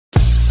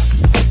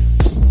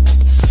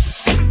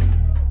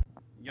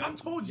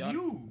told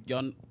you?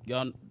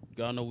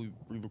 Y'all know we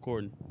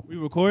recording. We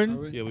recording?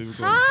 Yeah, we recording.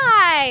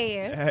 Hi.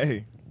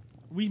 Hey.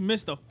 We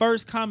missed the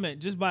first comment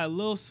just by a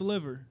little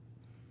sliver.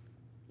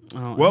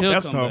 Well,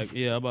 that's tough. Back.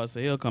 Yeah, I'm about to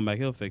say he'll come back.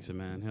 He'll fix it,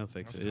 man. He'll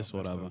fix it. It's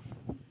whatever.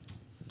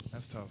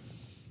 That's tough.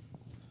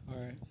 All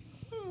right.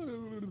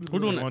 We're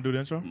doing Want to do the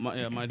intro?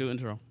 Might do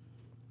intro.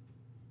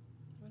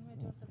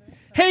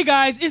 Hey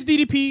guys, it's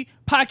DDP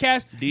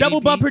Podcast, DDP?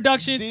 Double Bub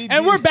Productions,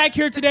 and we're back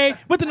here today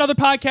with another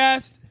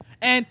podcast.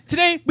 And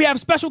today we have a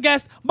special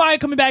guest, Mya,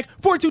 coming back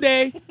for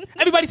today.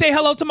 Everybody say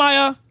hello to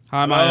Mya.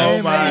 Hi, Mya.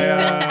 Hello,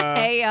 Mya.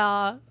 Hey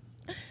y'all.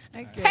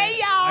 Hey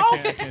y'all.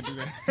 I can't do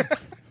that.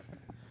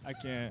 I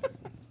can't.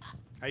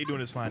 How you doing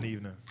this fine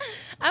evening?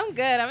 I'm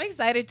good. I'm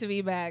excited to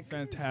be back.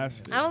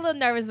 Fantastic. I'm a little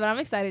nervous, but I'm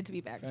excited to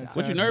be back. Y'all.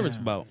 What you nervous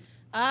about?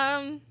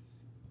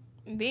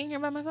 Being here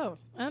by myself.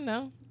 I don't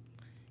know.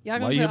 Y'all Why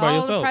gonna you put here by all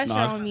yourself? the pressure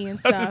Nah. on me and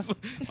stuff.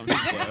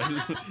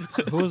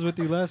 Who was with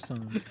you last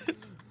time?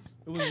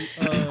 It was,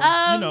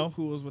 you know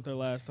who was with her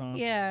last time.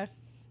 Yeah.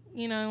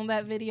 You know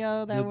that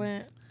video that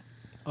went.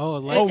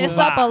 Oh, It's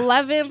up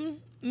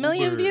 11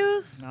 million Uber.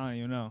 views. I don't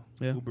even know.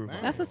 Yeah. Uber.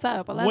 That's what's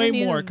up. 11 Way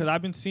million. more, because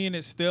I've been seeing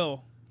it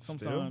still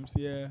sometimes.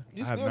 Yeah.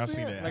 I have not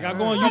seen that. Like I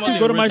go on It's YouTube, like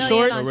go to my 1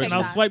 million shorts, on and I'll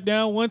TikTok. swipe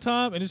down one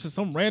time, and it's just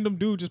some random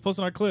dude just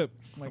posting our clip.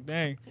 I'm like,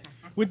 dang.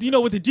 With the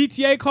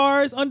GTA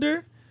cars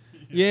under?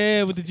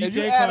 Yeah, with the GTA If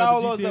you cars. add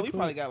all the those GTA up, we cars.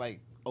 probably got like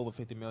over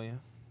 50 million.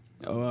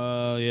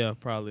 Yeah,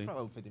 probably. Probably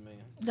over 50 million.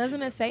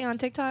 Doesn't it say on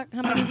TikTok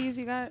how many views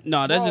you got?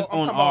 No, that's Well, just I'm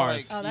on talking about,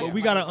 ours. like, Oh, that's But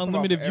we got an I'm talking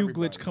unlimited about view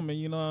everybody. glitch coming,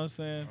 you know what I'm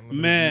saying?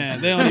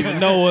 Man, they don't even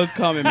know what's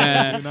coming,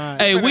 man.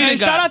 Hey, we Hey, done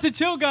shout got. out to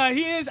Chill Guy.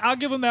 He is. I'll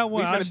give him that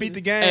one. We finna beat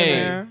the game, Hey,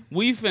 man.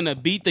 we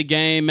finna beat the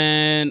game,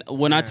 man.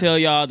 When I tell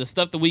y'all the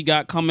stuff that we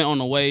got coming on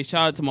the way,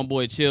 shout out to my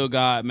boy Chill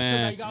God,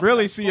 man.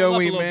 Really, Scroll up a COE,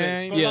 little bit.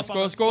 man. Yeah,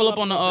 scroll up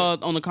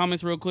on the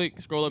comments real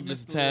quick. Scroll up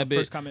just a tad bit.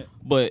 First comment.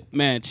 But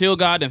man, Chill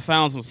God done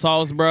found some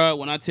sauce, bro.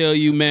 When I tell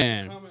you,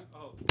 man,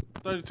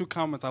 32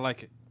 comments. I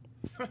like it.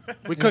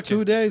 We In cooking.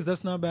 2 days,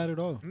 that's not bad at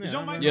all.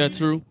 yeah,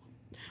 true.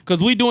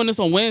 Cause we doing this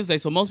on Wednesday,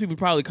 so most people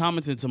probably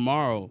commenting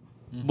tomorrow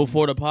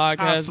before the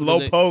podcast. Slow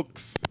but they-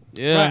 pokes.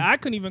 Yeah, Right, I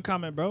couldn't even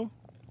comment, bro.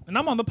 And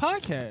I'm on the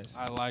podcast.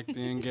 I like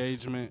the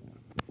engagement.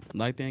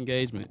 like the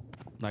engagement.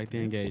 Like the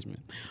engagement.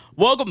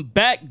 Welcome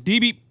back,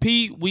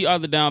 DBP. We are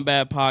the Down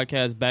Bad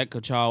Podcast. Back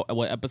with y'all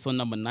at episode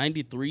number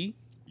 93.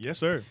 Yes,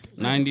 sir.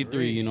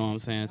 93, you know what I'm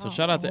saying? So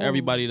shout out to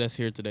everybody that's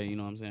here today, you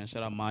know what I'm saying?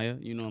 Shout out Mya,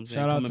 you know what I'm saying?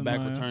 Shout out Coming to back,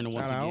 Mya. returning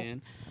once Shout out.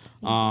 again.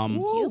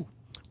 Woo.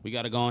 We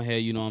got to go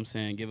ahead, you know what I'm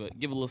saying? Give a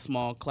little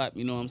small clap,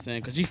 you know what I'm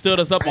saying? Because she stood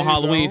us up on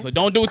Halloween, so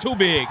don't do it too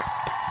big.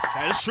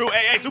 That is true.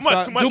 Hey, too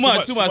much.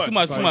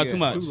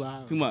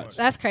 Too much.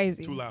 That's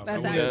crazy. Too loud.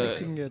 That's Too actually. loud.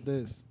 She can get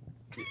this.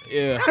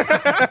 Yeah.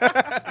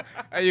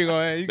 There you go.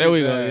 Man. There we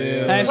go,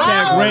 yeah. Hashtag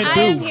Well, rent I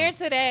am due. here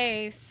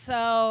today,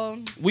 so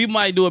We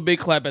might do a big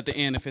clap at the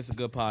end if it's a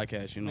good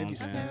podcast, you know what I'm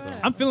saying? So.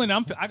 I'm feeling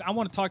it. I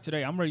want to talk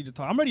today. I'm ready to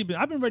talk.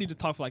 I've been ready to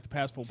talk for like the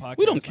past 4 podcasts.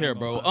 We don't care,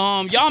 bro.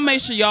 Y'all make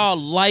sure y'all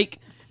like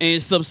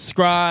and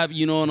subscribe,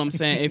 you know what I'm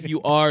saying? If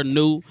you are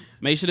new,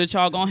 make sure that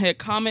y'all go ahead,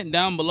 comment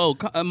down below.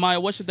 Mya,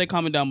 what should they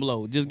comment down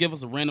below? Just give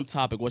us a random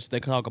topic. What should they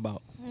talk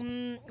about?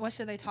 what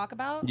should they talk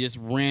about? Just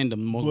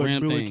random, most Blood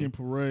random Billy thing. King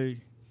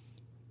Parade.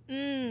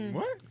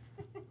 What?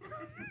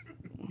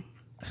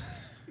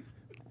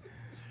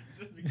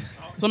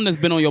 Something that's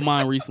been on your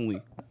mind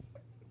recently.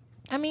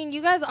 I mean,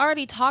 you guys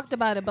already talked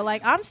about it, but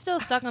like, I'm still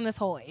stuck on this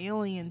whole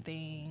alien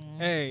thing,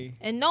 Hey,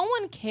 and no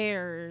one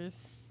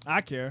cares.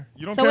 I care.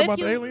 You don't So care if about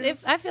you, the aliens?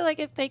 if I feel like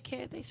if they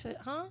care, they should,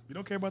 huh? You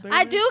don't care about the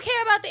I aliens? do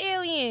care about the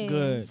aliens.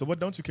 Good. So what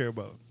don't you care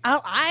about?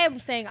 I am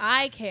saying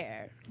I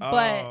care,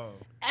 but Oh.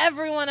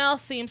 everyone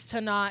else seems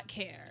to not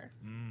care.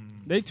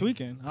 They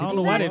tweaking. I don't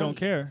know why they don't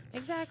care.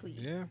 Exactly.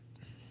 Yeah.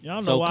 Y'all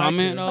know So why.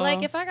 comment. But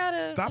like, if I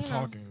gotta Stop you know,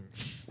 talking.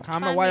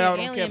 Comment Find why me y'all an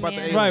don't care alien about the man.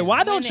 aliens. Right, why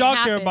When don't it y'all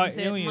care about happens,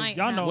 it aliens? might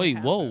Y'all know. Wait,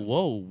 happen.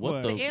 whoa. What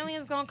What? the? The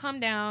aliens gonna come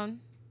down.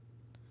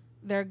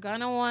 They're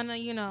gonna wanna,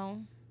 you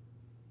know,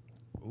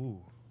 Ooh.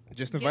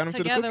 Just invite get them to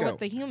the together cookout. with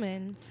the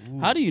humans.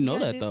 How do you know Yeah,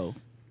 that, dude. though?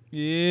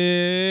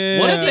 Yeah.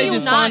 What if do they you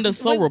just not- find us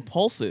so what-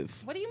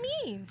 repulsive? What do you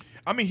mean?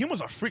 I mean, humans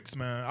are freaks,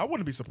 man. I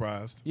wouldn't be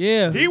surprised.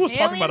 Yeah. He was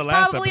talking about the Aliens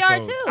last probably episode.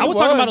 are too. I was It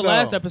talking was, about the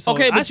last though. episode.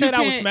 Okay, I but you said I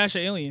would can't- smash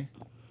an alien.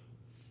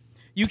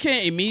 You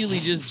can't immediately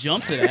just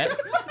jump to that.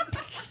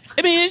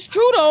 I mean, it's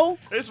true though.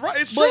 It's right.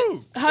 It's But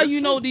true. how It's you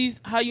know true.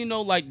 these? How you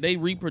know like they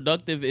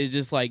reproductive is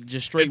just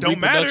straight It don't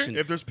matter reproduction?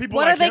 if there's people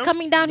What like are they him,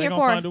 coming down They're here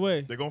gonna for? find a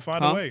way. They're gonna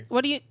find Huh? a way,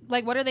 What do you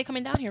like? What are they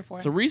coming down here for?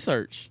 To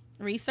research.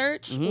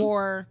 Research Mhm.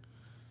 or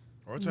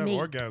or to have Mate.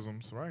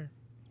 orgasms, right?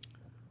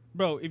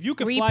 Bro, if you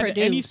can fly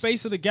to any Reproduce.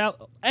 space of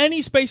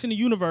any space in the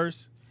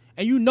universe,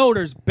 and you know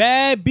there's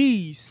bad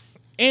bees,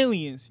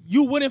 aliens,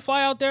 you wouldn't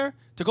fly out there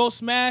to go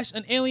smash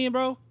an alien,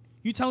 bro?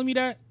 You telling me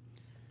that?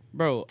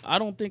 Bro, I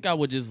don't think I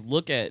would just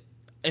look at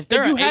if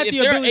they're you had if the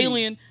they're ability-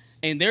 alien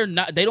and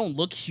they don't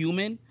look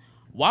human.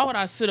 Why would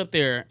I sit up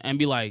there and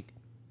be like,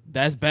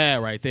 that's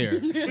bad right there?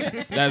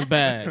 That's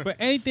bad. But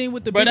anything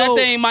with the Bro, big that old-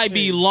 thing might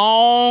be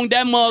long.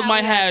 That mug How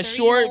might we got have 3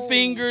 short holes.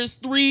 fingers,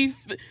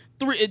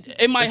 three.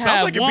 It might It have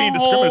sounds like you're being one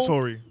hole-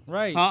 discriminatory.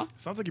 Right. Huh?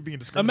 Sounds like you're being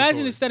discriminatory.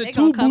 Imagine instead of They 2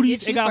 gonna come booties,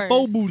 get it you got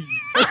 4 first.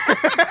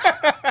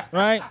 booties.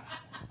 Right?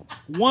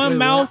 1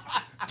 mouth,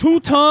 2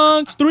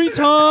 tongues, 3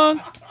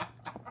 tongue,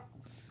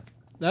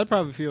 That'd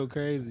probably feel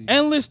crazy.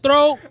 endless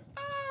throat.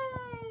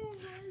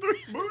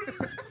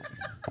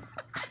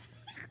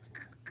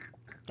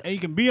 And you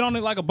can beat on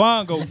it like a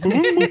bongo. Boom,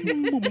 boom, boom,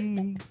 boom, boom,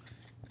 boom.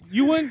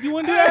 You wouldn't do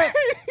that?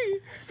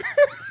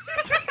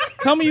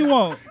 Tell me you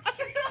won't.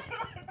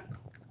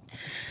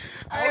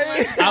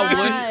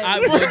 I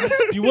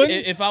wouldn't. You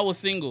wouldn't? If I was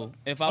single.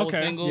 If I was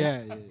Okay. single.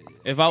 Yeah, yeah.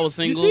 If I was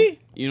single, see?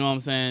 you know what I'm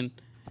saying?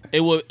 It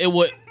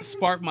would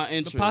spark my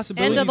interest.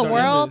 Possibilities End of the are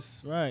world?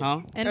 endless. Right. Huh?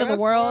 End of the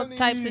That's world funny.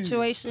 type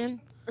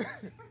situation.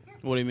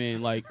 What do you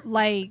mean? Like,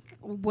 Like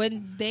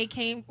when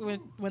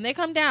they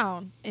come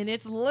down and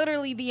it's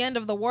literally the end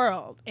of the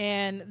world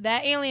and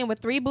that alien with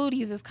 3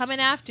 booties is coming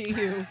after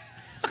you.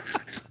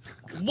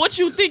 what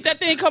you think that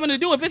thing coming to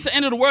do? If it's the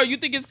end of the world, you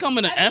think it's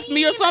coming to F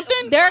me or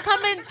something? They're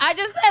coming. I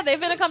just said they're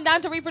finna come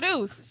down to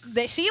reproduce.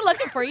 That she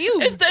looking for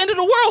you. It's the end of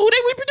the world. Who they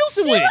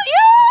reproducing She with?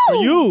 For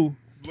you. you.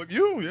 Look,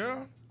 you,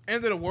 yeah.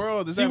 End of the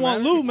world. Does She that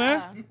want matter? Lou,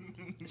 man.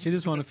 She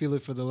just want to feel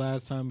it for the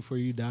last time before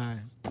you die.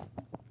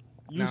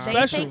 You Nah. They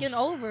special. taking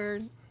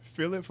over.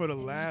 Feel it for the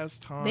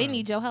last time. They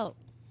need your help.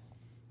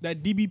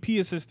 That DBP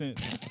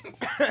assistance.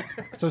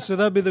 So should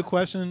that be the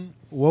question?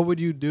 What would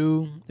you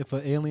do if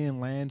an alien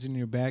lands in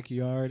your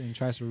backyard and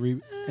tries to What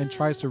would you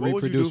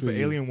reproduce do if with an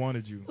you? alien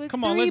wanted you? With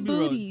Come on, 3 let's be real.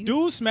 booties.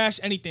 Dudes smash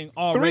anything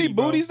already, 3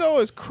 bro. booties though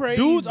is crazy.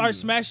 Dudes are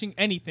smashing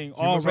anything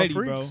Humans are already,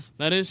 bro. freaks.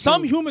 That is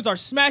Some true. humans are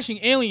smashing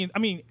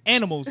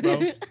animals, bro.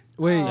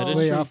 Wait, That is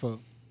wait, true. Alpha.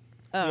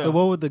 Oh. So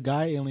what would the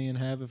guy alien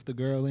have if the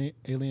girl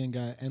alien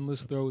got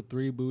endless throat,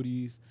 3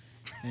 booties,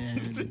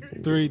 and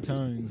 3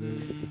 tongues?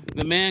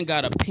 The man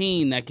got a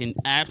peen that can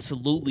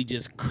absolutely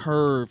just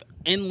curve,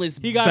 endless,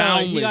 He got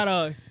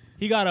boundless.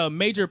 he got a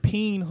major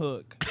peen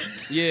hook.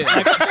 Yeah.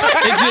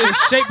 It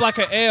just shaped like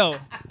an L.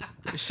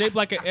 It's shaped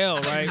like an L,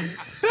 right?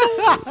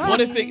 What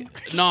if it?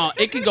 No,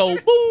 it can go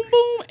boom,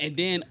 boom, and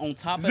then on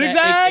top of Zigzag?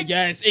 that,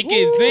 yes, it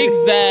can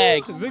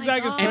zigzag.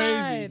 Zigzag is God.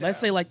 crazy. Let's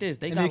say like this: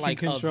 they And got they can like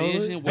a control it?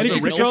 vision And where they they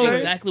can know control it?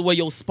 exactly where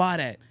your spot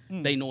at.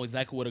 They know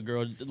exactly what a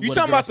girl. You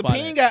talking about the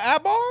peen got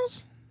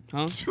eyeballs?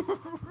 Huh?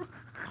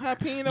 How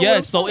peen?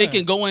 Yes, so it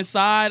can go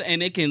inside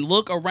and it can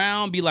look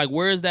around, be like,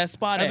 "Where's that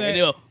spot at?" And And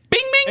then- it'll bing,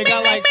 bing, It bing,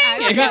 got bing, like-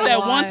 bing. It got that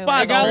one wild. spot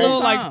I the got whole little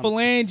like time.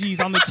 phalanges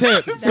on the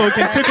tip, so it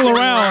can tickle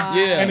around.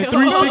 Yeah. And a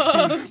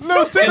 360.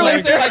 no And tickling.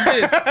 let's say like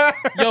this,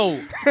 yo.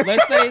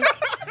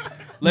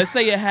 Let's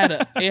say it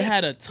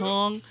had a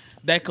tongue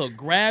that could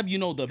grab,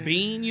 the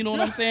bean, you know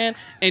what I'm saying,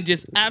 and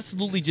just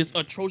absolutely, just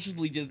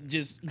atrociously,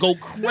 just go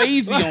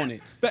crazy on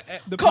it.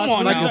 The Come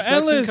on possibilities now. are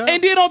endless. Suction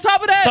And then on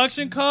top of that,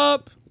 Suction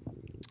cup.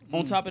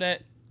 on top of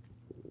that,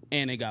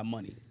 and they got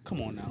money.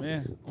 Come on now,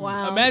 Man.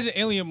 Wow. Imagine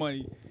alien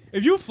money.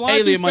 If you fly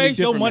Alien through money space,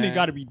 your different, money man.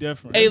 got to be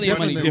different. Alien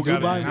Definitely money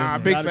different. gotta- Nah,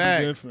 Gotta big be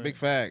facts. different. Big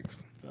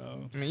facts.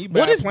 So, I mean, you What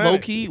bad if planet.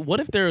 low-key, what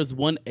if there is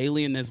one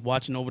alien that's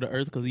watching over the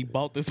Earth because he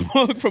bought this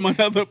mug from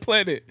another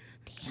planet?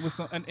 with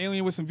an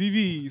alien with some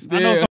VVs. I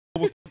know Yeah. some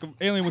with an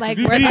alien with Like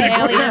some we're the VVs.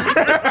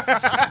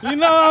 aliens. You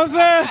know what I'm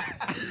saying?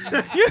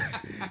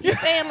 You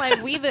saying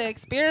like we the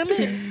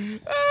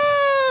experiment?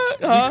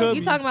 could You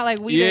be. talking about like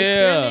we Yeah. the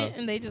experiment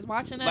and they just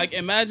watching us? Like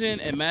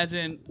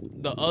imagine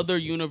the other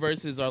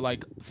universes are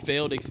like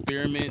failed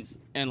experiments,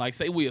 and like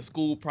say we a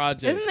school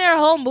project, Isn't there a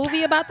whole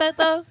movie about that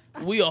though?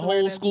 I we a swear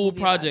whole there's school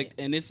movie about project,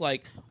 it. and it's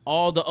like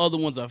all the other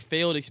ones are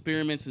failed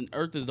experiments, and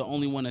Earth is the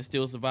only one that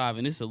still survive,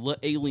 and it's a little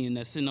alien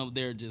that's sitting over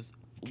there just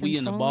we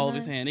in the ball of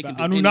his Controlling hand. They can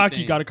do Anunnaki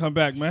anything. got to come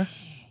back, man.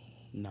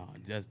 No,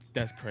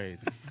 that's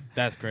crazy.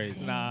 That's crazy.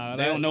 Nah,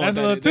 They don't know that's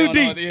what a that little is. They too don't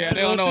know deep. what- yeah,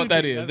 they don't know what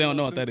that is. They don't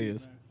know what that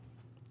is.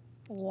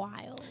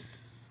 Wild.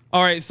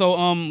 All right, so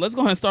let's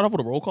go ahead and start off with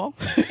a roll call.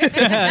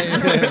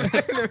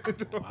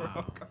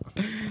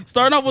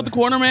 Starting off with the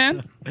corner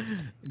man.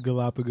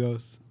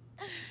 Galapagos.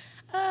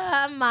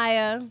 I'm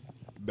Maya.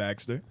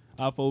 Baxter.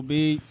 Afro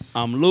beats.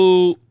 I'm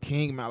Lou.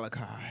 King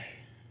Malachi.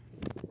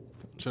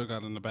 Chill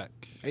got in the back.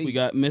 Hey. We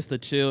got Mr.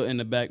 Chill in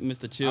the back.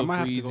 Mr. I Chill might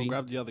have to Freezy. go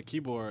grab the other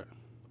keyboard.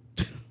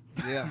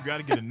 Yeah. You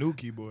gotta get a new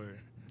keyboard.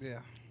 Yeah.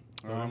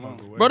 I don't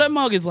know. Bro, that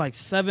mug is like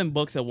 $7 at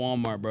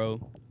Walmart, bro.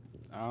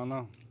 I don't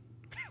know.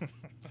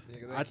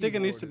 I think it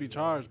needs to be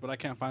charged, but I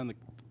can't find the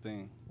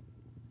thing.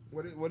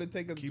 What did it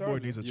take us to Keyboard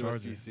charge needs it? a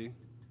charger. USB-C.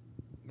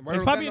 Why It's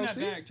don't probably got in no that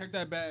seat? bag. Check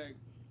that bag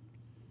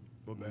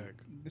What bag?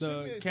 There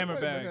the should be- camera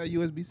somebody bag. got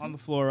USB-C. on the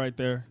floor right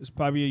there. It's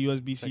probably a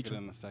USB-C. Check it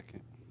in a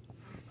second.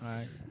 All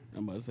right.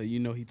 I'm about to say, he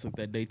took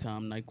that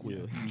daytime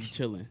NyQuil. He's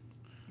chilling.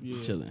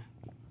 Yeah. Chilling.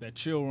 That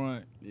chill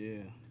run. Yeah.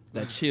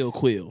 That chill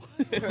quill.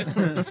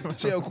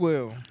 Chill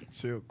Quill.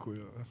 Chill,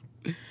 quill.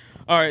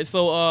 All right,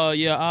 so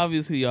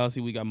obviously y'all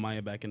see we got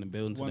Maya back in the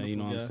building today, you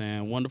know Wonderful what I'm guest.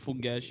 saying? Wonderful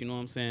guest, you know what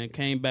I'm saying?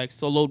 Came back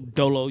solo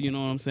dolo, you know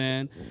what I'm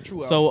saying?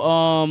 True. So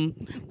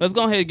let's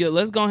go ahead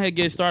and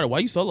get started. Why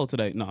you solo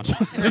today? No.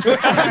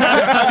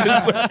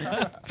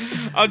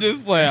 I'm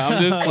just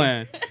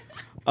playing.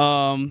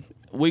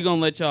 We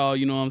gonna let y'all,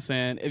 you know what I'm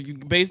saying? If you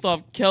based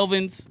off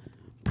Kelvin's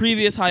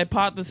previous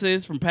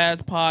hypothesis from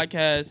past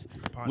podcasts.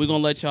 We're gonna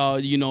let y'all,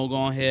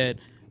 go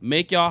ahead,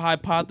 make y'all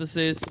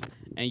hypothesis,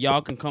 and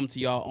y'all can come to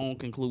y'all own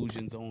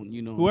conclusions on,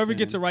 Whoever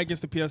gets it right gets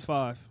the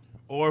PS5.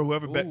 Or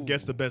whoever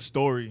gets the best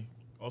story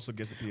also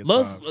gets the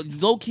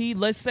PS5. Low key,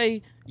 let's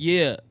say,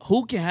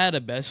 who can have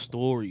the best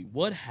story?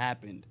 What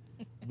happened?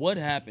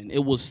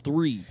 It was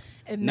 3.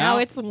 And now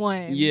it's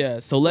 1. Yeah,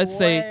 so let's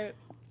say,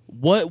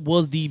 what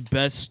was the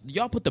best?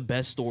 Y'all put the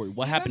best story.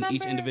 What happened to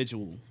each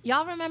individual?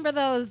 Y'all remember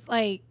those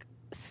like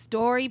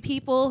story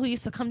people who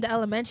used to come to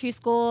elementary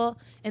school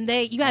and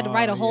you had to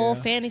write a whole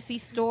fantasy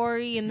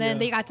story and then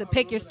they got to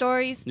pick your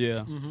stories?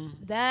 Yeah.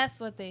 That's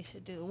what they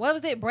should do. What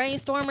was it?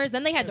 Brainstormers.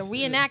 Then they had to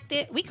reenact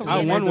it. We could I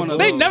reenact won one of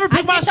They those. never I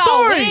picked my get y'all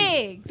story.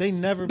 wigs. They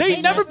never. They picked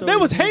my never. story. They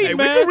was hate, Hey, we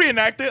man. can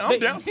reenact it. I'm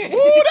down.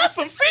 Ooh, that's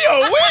some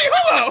COE.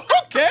 Hold on.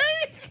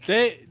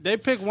 Okay. They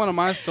picked one of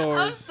my I'm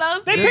stories. so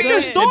They serious. picked their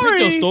They story.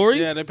 picked your story?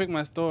 Yeah, they picked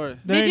my story.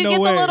 There Did ain't you no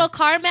get way. the little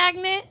car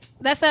magnet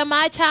that said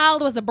my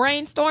child was a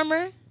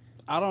brainstormer?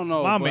 I don't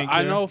know, Mom but ain't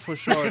I care. know for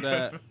sure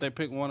that they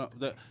picked one of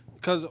the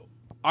because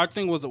our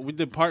thing was we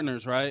did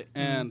partners, right?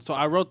 And so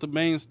I wrote the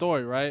main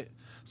story, right?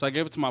 So I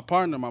gave it to my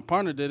partner. My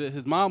partner did it.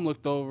 His mom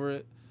looked over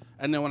it,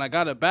 and then when I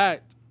got it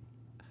back,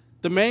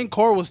 the main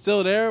core was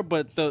still there,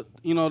 but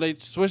they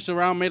switched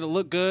around, made it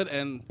look good,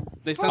 and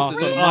they sent it to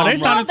real? the Oh, mom. they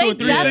signed it to a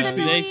They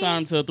 360. They signed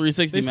him to a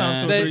 360, They signed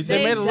man. him to a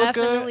They made it look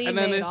good, definitely and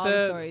then made they all the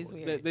said stories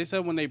weird. they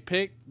said when they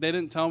picked, they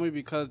didn't tell me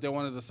because they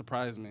wanted to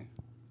surprise me.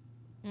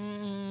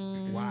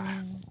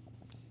 Wow.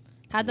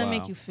 How'd that Wow.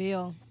 make you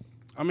feel?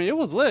 I mean, it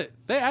was lit.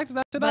 They acted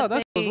that shit out.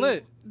 That shit was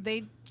lit.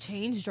 They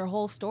changed your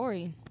whole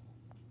story.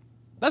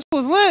 That shit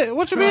was lit.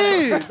 What you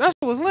mean? That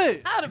shit was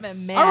lit. I would have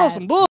been mad. I wrote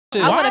some bullshit. I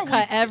Why would are have we-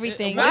 cut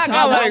everything. Why This is I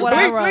got not like what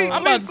I bleep, wrote. bleep.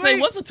 I'm about to say,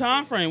 what's the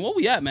time frame? What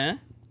we at, man?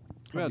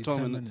 We had Probably 12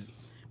 10 minutes.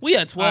 We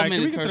at 12 All right, can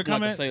we minutes. get to the cursing like a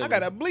comments? sailor. I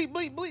got a bleep,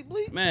 bleep, bleep,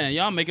 bleep. Man,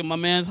 y'all making my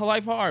man's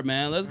life hard,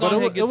 man. Let's go But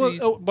ahead and get to these.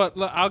 but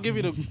look, I'll give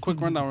you the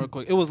quick rundown real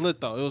quick. It was lit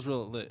though. It was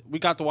real lit. We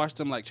got to watch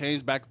them like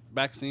change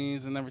back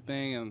scenes and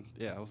everything, and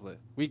yeah, it was lit.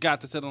 We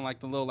got to sit on like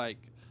the little like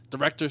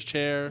director's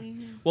chair.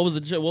 What was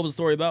the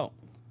story about?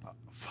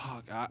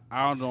 Fuck,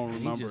 I don't He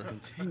remember. just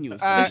continues.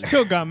 It's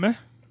chill gun, man.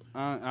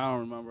 I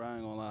don't remember. I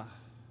ain't gonna lie.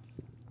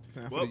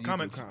 Time for Well, the YouTube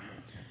comments. comment.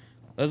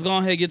 Let's go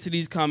ahead and get to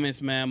these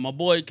comments, man. My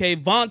boy K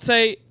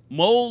Vontae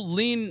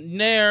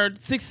Molinaire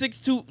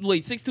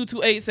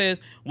 62228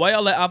 says, "Why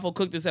y'all let Alpha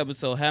cook this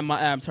episode? Had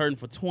my abs hurting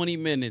for 20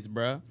 minutes,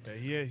 bruh."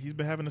 Yeah, he's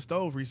been having a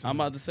stove recently. I'm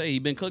about to say he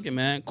been cooking,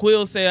 man.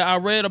 Quill said, "I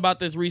read about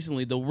this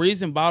recently. The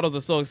reason bottles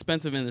are so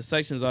expensive in the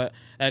sections at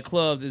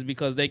clubs is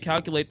because they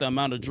calculate the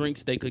amount of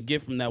drinks they could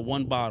get from that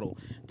one bottle.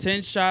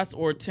 10 shots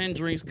or 10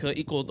 drinks could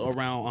equal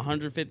around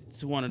 $150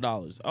 to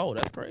 $200. Oh,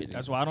 that's crazy.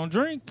 That's why I don't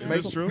drink.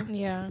 That's true.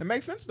 Yeah. It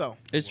makes sense though.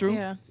 It's true.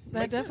 Yeah, that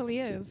Makes definitely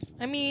is.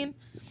 I mean,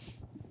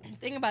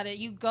 think about it.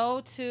 You go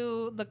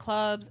to the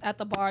clubs at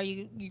the bar.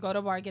 You go to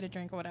a bar, get a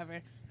drink or whatever.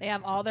 They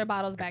have all their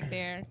bottles back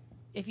there.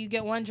 If you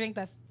get one drink,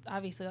 that's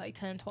obviously like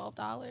 $10,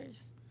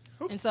 $12.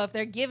 And so if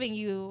they're giving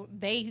you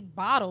they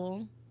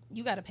bottle,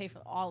 you got to pay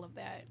for all of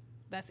that.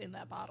 That's in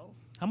that bottle.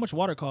 How much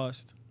water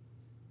cost?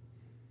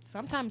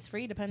 Sometimes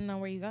free, depending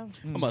on where you go.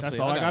 I'm about to That's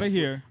say, all I got gotta a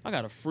hear. I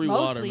got a free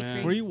Mostly water,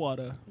 man. Free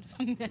water.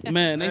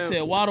 Man, they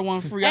said water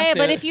one free. I Hey,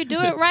 but said- if you do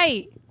it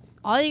right,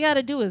 all you got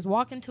to do is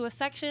walk into a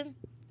section,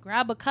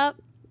 grab a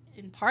cup,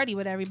 and party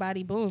with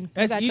everybody. Boom.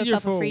 That's you got easier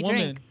yourself for a a free woman.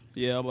 drink.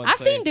 yeah, I'm about to I've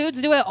say, seen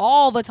dudes do it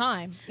all the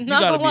time. you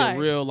Not gotta gonna lie. be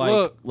a real like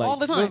Look, all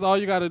the time. This is all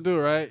you gotta do,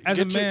 right? As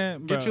get a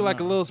man, get bruh, you like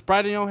a nah. little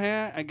Sprite in your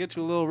hand and get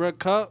you a little red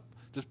cup.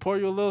 Just pour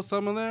you a little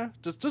something in there,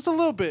 just a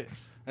little bit,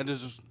 and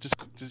just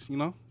you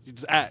know, you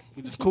just act,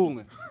 you just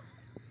cooling.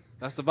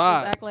 That's the Just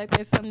vibe. act like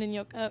there's something in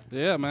your cup.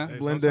 Yeah, man. Hey,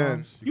 Blend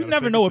sometimes You gotta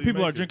never fake know it what till you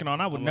people are make it. drinking on.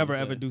 I would I'm never about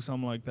to ever say. do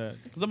something like that.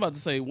 Cause I'm about to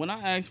say, when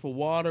I asked for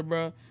water,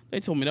 bro, they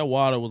told me that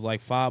water was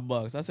like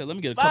 $5. I said, let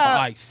me get a cup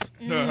of ice.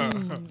 I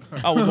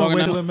was walking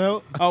Wait down. till it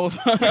melt. I was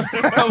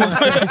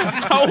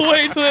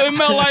waiting till it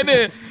melt like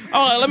that. I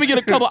was like, let me get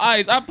a cup of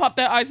ice. I popped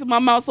that ice in my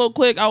mouth so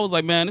quick. I was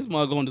like, man, this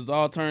mug going to just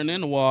all turn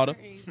into water.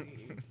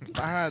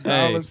 $5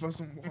 Hey. for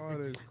some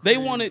water.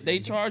 They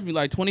charged me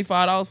like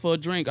 $25 for a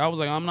drink. I was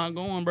like, I'm not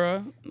going,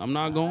 bro. I'm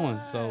not going.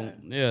 So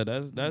yeah,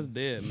 that's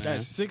dead, man.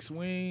 That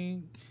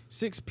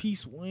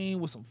 6-piece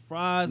wing with some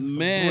fries and some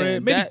Man,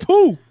 bread. Maybe that-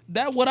 2.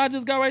 That what I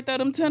just got right there,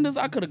 them tenders,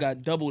 I could have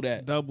got double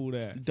that. Double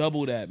that.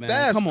 Double that, man.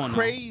 That's Come on now.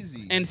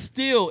 crazy. And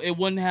still, it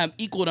wouldn't have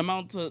equal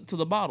amount to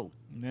the bottle.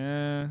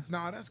 Nah.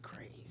 No, that's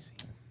crazy.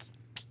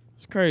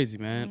 It's crazy,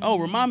 man. Oh,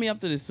 remind me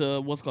after this,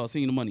 what's it called?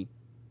 Seeing the money.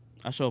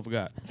 I sure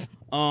forgot.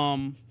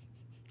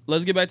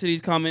 Let's get back to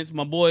these comments.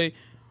 My boy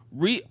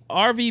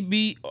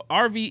RVE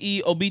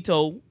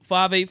Obito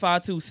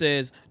 5852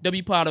 says,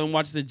 W Potter and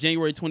watches it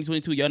January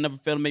 2022. Y'all never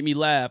fail to make me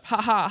laugh.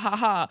 Ha ha ha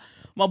ha.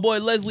 My boy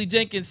Leslie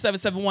Jenkins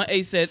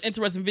 7718 says,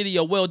 interesting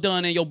video, well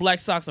done, and your black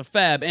socks are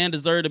fab and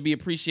deserve to be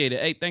appreciated.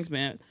 Hey, thanks,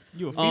 man.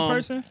 You a feet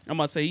person? I'm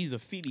about to say he's a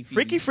feety.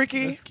 Freaky.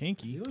 That's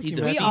kinky. He's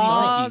a We feety.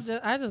 all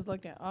I just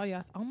looked at all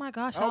y'all. Oh my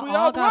gosh, Oh, y'all we all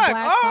all got black.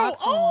 black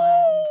socks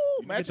on.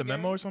 You get the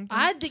memo or something?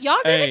 Y'all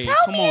Hey, didn't tell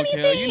come me on,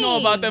 anything. Kel. You know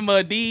about them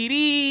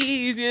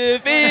Adidas, you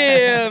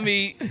feel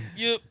me.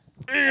 You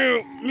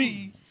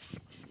me.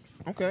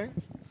 Okay.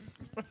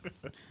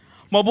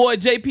 My boy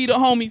JP the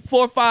homie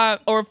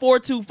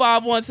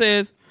 4251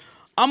 says,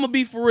 "I'ma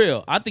be for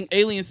real. I think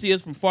aliens see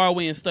us from far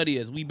away and study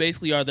us. We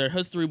basically are their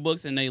history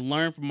books, and they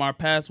learn from our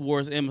past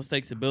wars and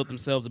mistakes to build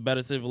themselves a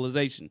better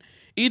civilization.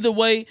 Either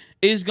way,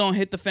 it's gonna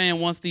hit the fan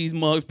once these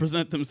mugs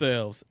present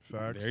themselves."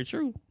 Facts. Very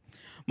true.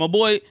 My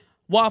boy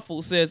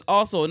Waffle says,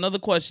 "Also, another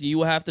question you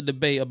will have to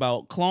debate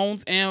about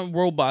clones and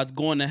robots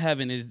going to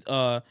heaven is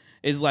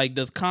like,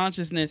 does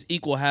consciousness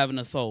equal having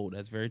a soul?"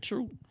 That's very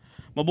true.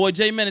 My boy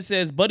J Menace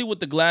says, "Buddy with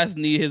the glass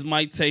need his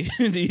mic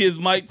taken. His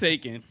mic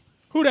taken.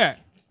 Who that?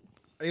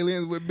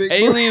 Aliens with big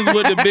Aliens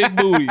with the big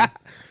booty."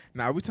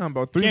 Nah, we talking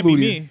about 3 Can't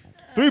booties. be me.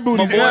 3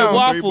 booties. My boy now.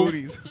 Waffle.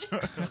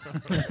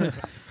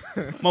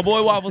 My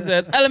boy Waffle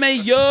says,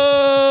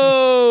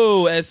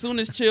 "LMAO." As soon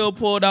as Chill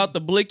pulled out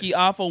the blicky,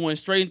 Afo went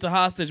straight into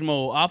hostage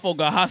mode. Afo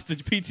got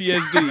hostage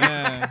PTSD.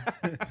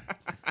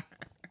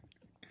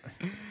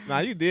 Nah,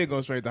 you did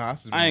go straight to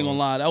hospital. I ain't gonna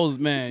lie, that was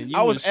man.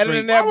 I was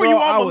editing that, Why were bro. you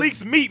I on was-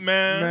 Malik's meat,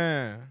 man?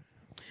 Man.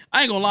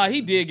 I ain't gonna lie,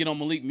 he did get on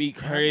Malik Meek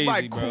crazy,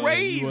 Like bro.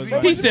 crazy.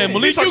 He said,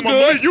 "Malik, you talking about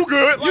good?" Malik, you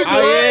good? Like,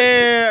 Oh,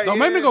 yeah. Don't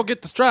make me go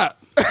get the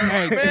strap.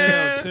 Hey,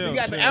 Man, chill, You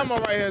got the chill. ammo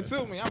right here,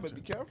 too, man. Y'all better be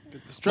careful.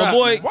 The strap. My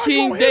boy Why you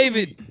King on his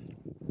David.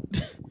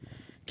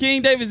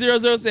 King David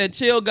 00 said,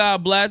 "Chill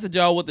God blasted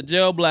y'all with the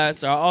gel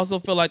blaster. I also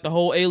feel like the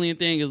whole alien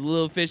thing is a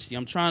little fishy.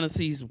 I'm trying to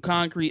see some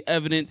concrete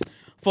evidence,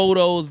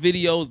 photos,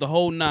 videos, the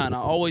whole nine. I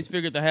always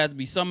figured there had to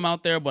be something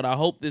out there, but I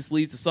hope this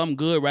leads to something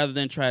good rather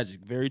than tragic."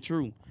 Very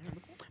true.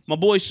 My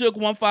boy Shook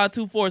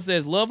 1524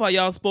 says, "Love how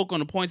y'all spoke on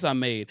the points I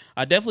made.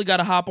 I definitely got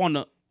to hop on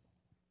the..."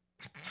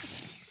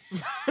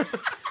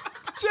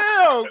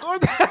 Chill. Go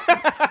down.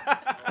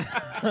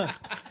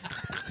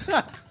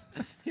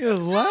 He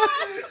was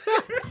laughing.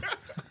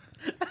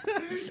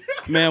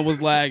 Man was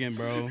lagging,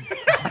 bro.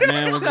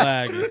 Man was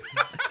lagging.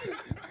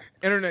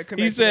 Internet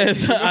connection. He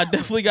says, "I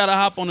definitely got to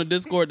hop on the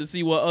Discord to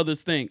see what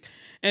others think.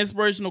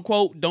 Inspirational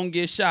quote, don't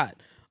get shot.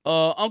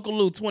 Uncle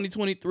Lou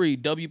 2023,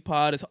 W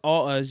Pod is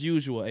all as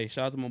usual." Hey,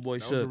 shout out to my boy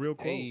that was a Shook. real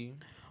quote. Hey.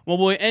 My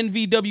boy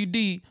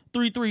NVWD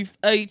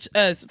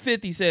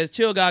 33HS50 says,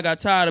 "Chill guy got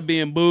tired of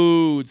being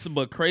booed,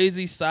 but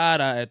crazy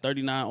side eye at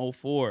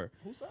 3904.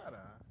 Who's that?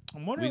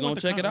 I'm wondering We gonna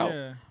what the check it out.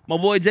 yeah. My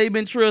boy J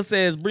Ben Trill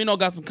says, "Brino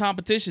got some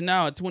competition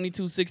now at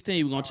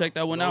 2216. We're gonna check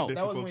that one little out." bit.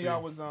 That was when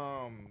Difficulty.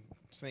 y'all was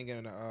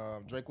singing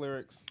Drake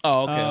lyrics.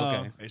 Oh,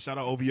 okay. Hey, shout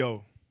out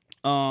OVO.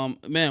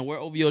 Man, where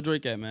OVO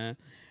Drake at, man?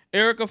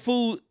 Erica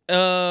Food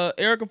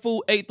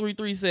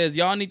 833 says,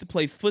 "Y'all need to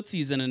play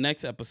footsies in the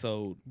next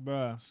episode."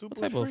 Bruh. Super What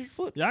type freak. of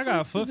foot? Y'all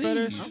got a foot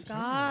footsies? fetish?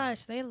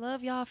 Gosh, they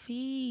love y'all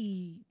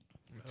feet.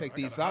 Take I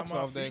these gotta socks hide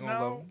my off. They ain't feet gonna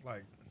now. love.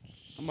 Like,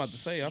 I'm about to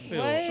say, I feel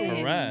What?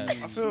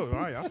 harassed. I feel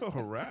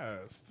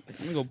harassed.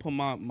 Let me go put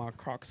my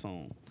Crocs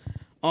on.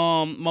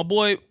 My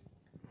boy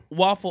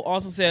Waffle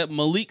also said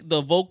Malik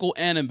the vocal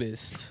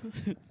animist.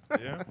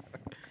 Yeah.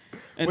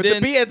 And With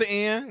then the B at the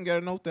end. You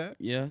gotta note that.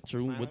 yeah,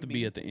 true, Silent with the B.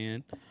 B at the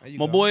end. There you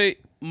My go. boy,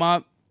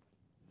 my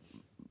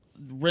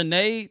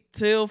Renee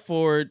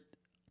Tilford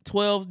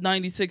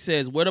 1296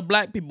 says, "Where the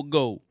black people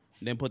go?"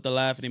 Then put the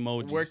laughing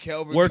emojis. Where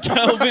Kelvin Where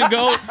Kelvin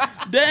go?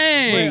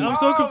 Dang. Wait, I'm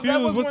so Oh, confused.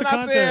 that was What's the when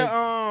I said,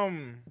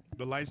 context?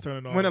 The lights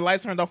turning on. when the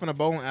lights turned off in the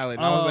bowling alley.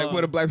 And I was like, Oh.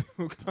 where the black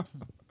people go?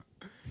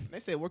 They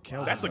said, where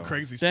Kelvin That's a go?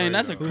 crazy. Dang, straight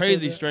that's a up.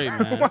 crazy straight,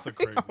 man. That's a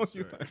crazy.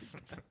 straight.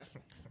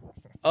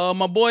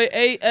 My boy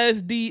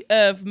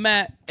ASDF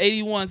Matt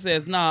 81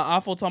 says, "Nah,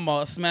 Afo talking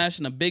about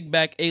smashing a big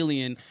back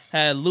alien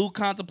had Lou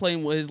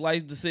contemplating with his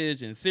life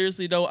decision.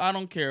 Seriously though, I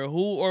don't care who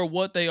or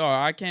what they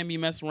are. I can't be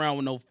messing around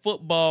with no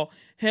football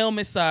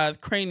helmet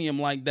sized cranium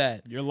like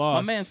that." You're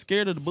lost. My man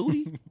scared of the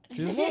booty.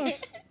 He's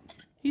lost.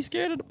 He's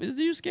scared of is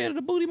you scared of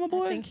the booty, my I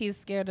boy? think he's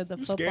scared of the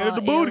You football scared of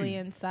the booty.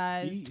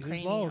 alien-sized He's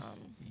cranium.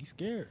 lost. He's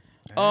scared.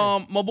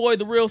 My boy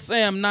the real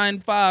Sam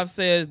 95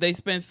 says they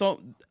spend so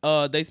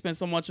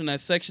much on that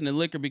section of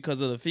liquor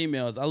because of the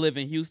females. I live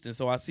in Houston,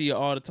 so I see it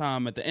all the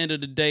time. At the end of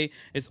the day,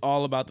 it's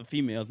all about the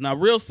females. Now,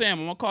 real Sam,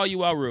 I'm gonna call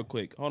you out real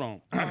quick. Hold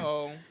on.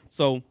 Uh-oh.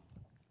 So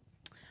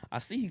I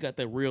see he got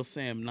that real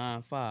Sam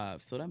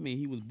 95. So that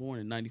means he was born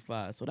in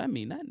 95. So that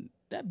means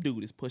that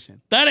dude is pushing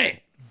 30.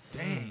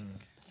 Dang.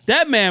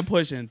 That man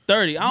pushing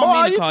 30. I don't Boy,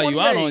 mean to you call you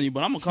out 28. on you,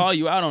 but I'm gonna call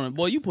you out on it.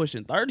 Boy, you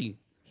pushing 30.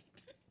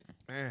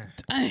 Man,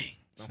 Dang.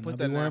 don't put be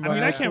that worrying down. I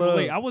mean, I that can't club.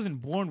 relate. I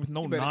wasn't born with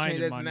no You better 9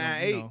 change in that my, to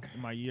 9-8.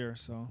 in my year,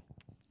 so.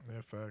 Yeah,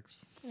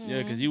 facts.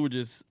 Yeah, because you were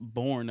just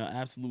born to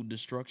absolute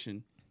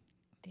destruction.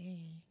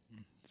 Dang.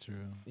 True.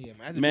 Yeah,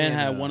 imagine Man being,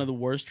 had one of the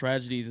worst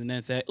tragedies and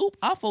then said, "Oop,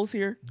 Afo's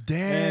here." Dang,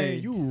 Hey.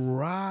 you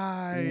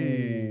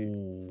right.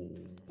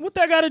 What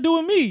that got to do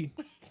with me?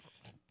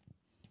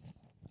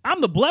 I'm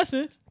the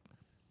blessing.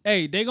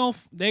 Hey, they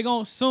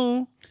gon'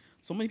 soon.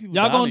 So many people.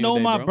 Y'all died gonna on your know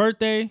day, my bro.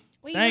 birthday.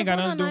 Wait, That you ain't were got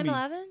born nothing on to do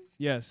with me. 9/11?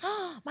 Yes.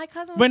 My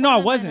cousin was But no, born I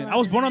on wasn't. I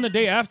was 9/11. born on the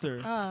day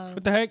after. Oh.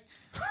 What the heck?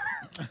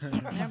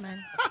 Never mind.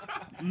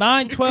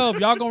 9/12.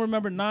 Y'all gonna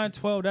remember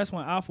 9/12. That's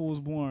when Alpha was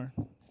born.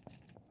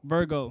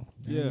 Virgo.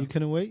 Yeah. Yeah. You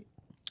couldn't wait?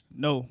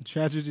 No.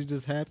 Tragedy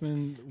just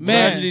happened.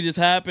 Man. Tragedy just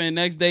happened.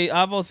 Next day,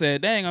 Avo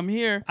said, "Dang, I'm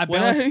here." I What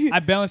balance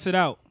happened? it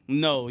out.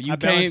 No, you I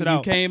balance came. it You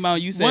out. came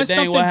out. You said, Once "Dang,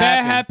 something what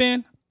bad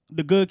happened?" happened,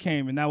 the good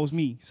came, and that was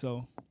me.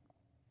 So,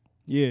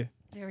 yeah,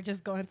 They were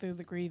just going through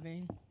the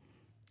grieving.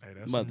 Hey, I'm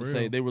that's about some to real.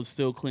 say they were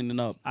still cleaning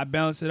up. I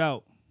balance it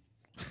out.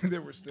 They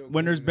were still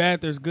When there's bad,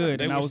 there's good,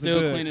 They and I were was still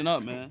the good. cleaning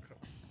up, man.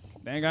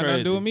 They ain't got nothing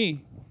to do with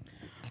me.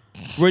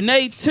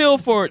 Renee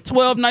Tilford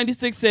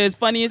 1296 says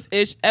funniest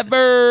ish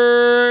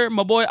ever.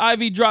 My boy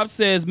Ivy Drop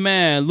says,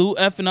 man, Lou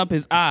effing up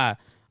his eye.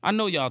 I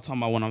know y'all talking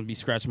about when I'm be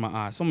scratching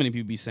my eye. So many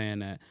people be saying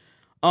that.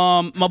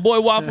 My boy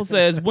Waffle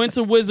says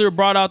Winter Wizard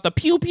brought out the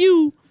pew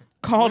pew.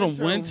 Called him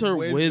Winter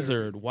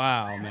Wizard.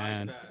 Wow,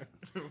 man.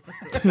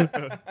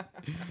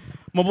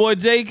 My boy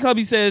Jay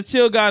Cubby says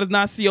Chill God is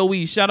not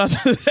COE. Shout out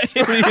to the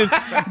aliens.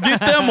 Get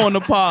them on the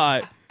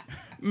pod.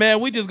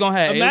 Man, we just gonna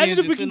have Imagine aliens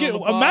if we just can sitting get. on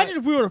the pod. Imagine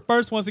if we were the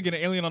first ones to get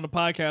an alien on the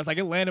podcast. Like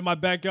it landed in my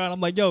backyard. I'm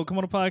like, yo, come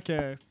on the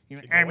podcast. He's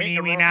like, Hey,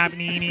 meow,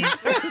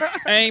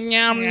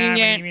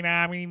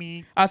 meow,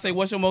 meow. I say,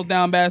 what's your most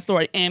down bad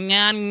story? Meow,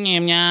 meow,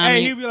 meow,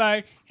 Hey, meow. he'd be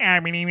like,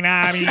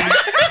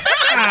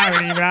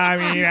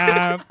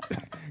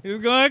 he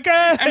was going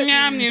crazy.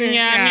 Meow, meow, meow,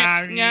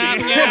 meow, meow,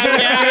 meow,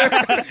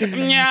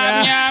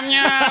 meow,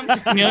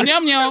 meow, meow, meow,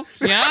 meow,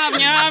 meow,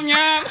 meow,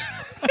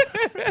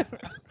 meow.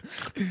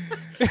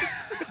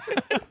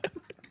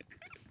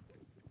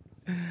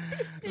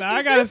 Nah,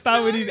 I gotta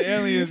stop with these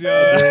aliens, yo.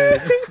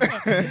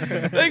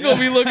 They gonna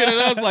be looking at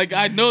us like,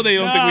 I know they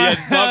don't think we have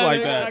to talk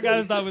like I that.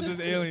 gotta stop with these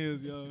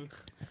aliens, yo.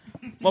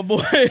 My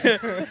boy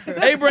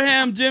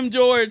Abraham Jim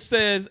George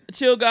says,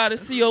 Chill God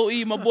is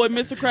COE. My boy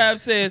Mr.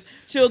 Krabs says,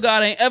 Chill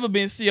God ain't ever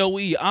been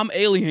COE. I'm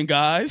alien,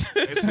 guys.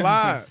 Hey,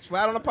 slide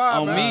on the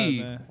pod, On man. me.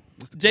 Man.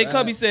 Jay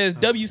Cubby says,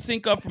 W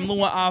sync up from Lou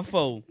and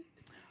Afo.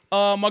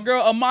 My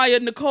girl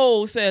Amaya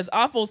Nicole says,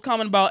 Afo's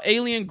comment about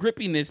alien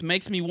grippiness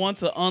makes me want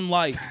to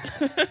unlike.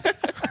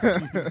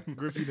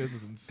 Grippiness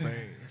is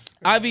insane.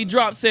 Ivy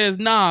Drop says,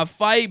 nah,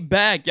 fight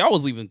back. Y'all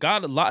was even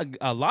got a lot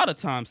of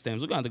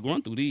timestamps. We're gonna have to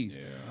run through these.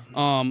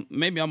 Yeah.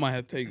 Maybe I might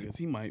have to take this.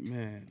 He might,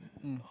 man.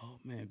 Oh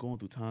man, going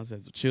through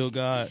timestamps with Chill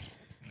God.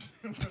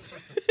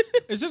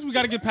 It's just we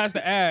gotta get past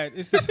the ad.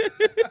 It's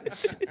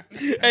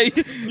Hey,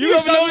 you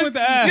ever struggling with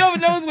the ad. You ever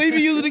notice when he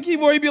be using the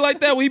keyboard, he be like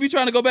that. When he be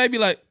trying to go back, he be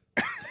like.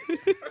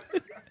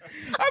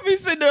 I be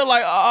sitting there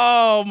like,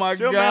 oh my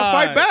Chill, god, man,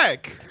 fight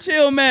back.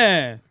 Chill,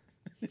 man.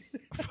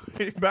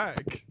 Fight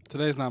back.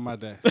 Today's not my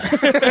day.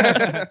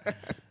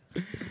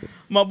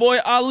 My boy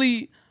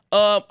Ali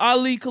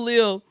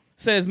Khalil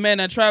says, man,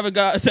 that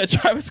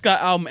Travis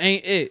Scott album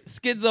ain't it.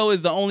 Schizo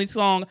is the only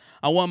song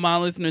I want my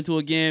listening to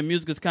again.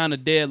 Music is kind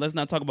of dead. Let's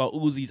not talk about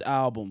Uzi's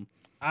album.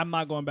 I'm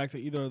not going back to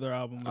either of their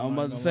albums. I'm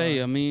about to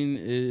say, I mean,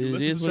 it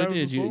listen is to what it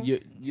Travis is. before?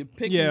 You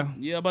pick. Yeah.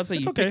 I'm about to say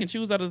It's you okay. pick and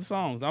choose out of the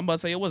songs. I'm about to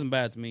say it wasn't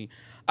bad to me.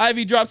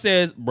 Ivy Drop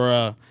says,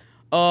 bruh.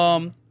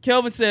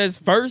 Kelvin says,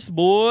 first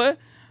boy.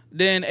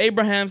 Then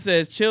Abraham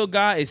says, Chill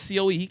God is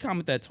COE. He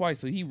commented that twice,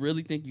 so he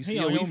really think you He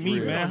COE on your for meat,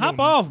 real. man. Hop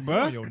off,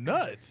 bro. Yo,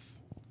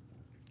 nuts.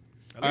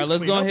 At All right, least let's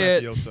clean go up after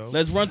ahead. yourself.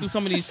 Let's run through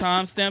some of these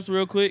timestamps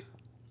real quick.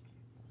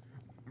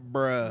 You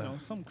Bruh. know,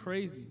 something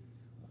crazy.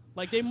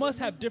 Like they must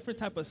have different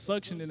type of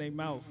suction in their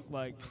mouth,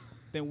 like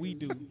than we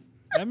do.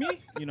 That me?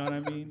 You know what I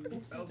mean? Who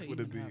else would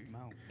it be?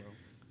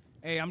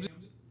 Hey, I'm just.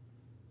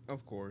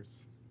 Of course.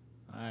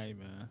 Alright,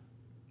 man.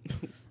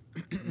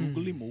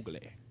 Moogly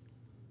moogly.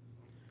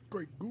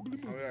 Great googly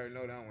Oh, we already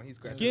know that one. He's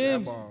scratching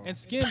Skims that ball. and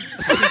Skims.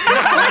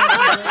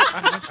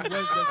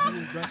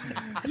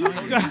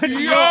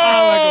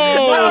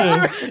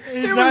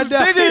 He's not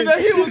done.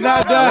 He's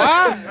not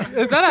done.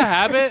 Is that a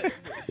habit?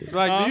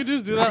 Like, do you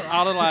just do that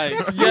out of like?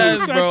 Yes,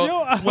 Scratch bro.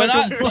 your eye When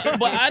like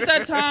but at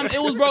that time,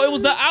 it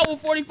was an hour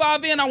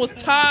 45 in. I was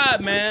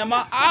tired, man.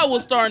 My eye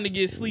was starting to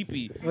get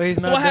sleepy. Well, he's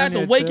So not I had done to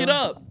yet, wake chill. it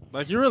up.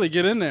 Like, you really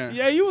get in there.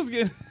 Yeah, you was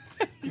getting.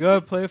 Go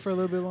ahead, play for a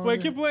little bit longer.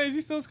 Wait, keep playing. Is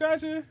he still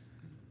scratching?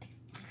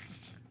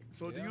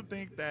 So do you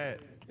think that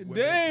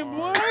Damn,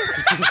 boy. body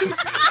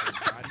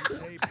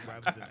shape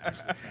rather than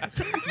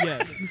actual fashion?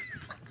 Yes.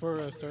 For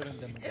a certain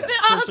demographic. Is it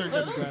For a all certain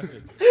demographic.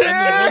 And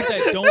the ones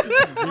that don't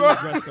really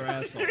dress their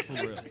ass off for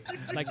real.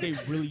 Like they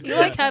really do. You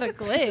like had a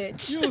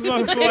glitch. You was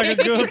going for like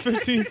a good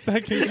 15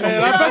 seconds. And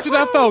I bet you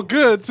that felt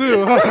good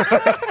too.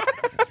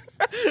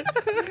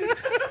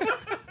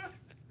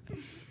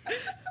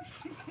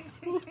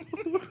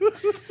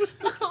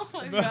 Oh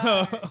my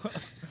god.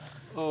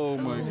 Oh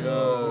my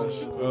gosh.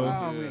 Oh,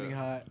 I'm getting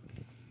hot.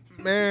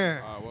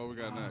 Man. All right, what we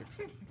got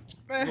next?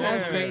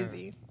 That's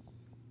crazy.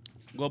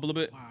 Go up a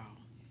little bit. Wow.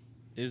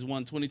 Is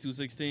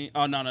 122.16?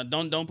 Oh no,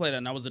 don't play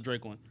that. That was the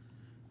Drake one.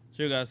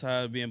 Sure, you guys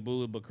tired of being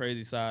booed, but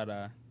crazy side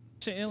eye.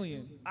 An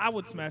alien. I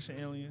would smash an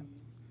alien.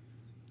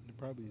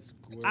 Probably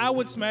squirt. I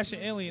would smash an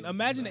alien.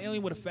 Imagine an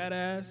alien with a fat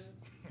ass.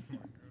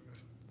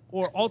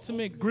 Or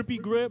ultimate grippy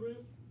grip.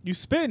 You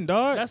spitting,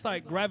 dog. That's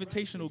like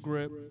gravitational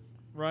grip,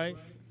 right?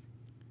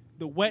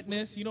 The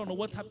wetness. You don't know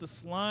what type of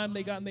slime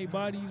they got in their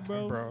bodies,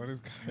 bro. Bro, this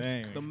guy's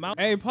Dang. The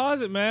Hey,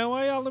 pause it, man.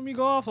 Why y'all let me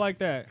go off like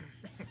that?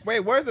 Wait,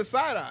 where's the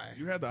side eye?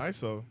 You had the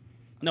ISO.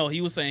 No,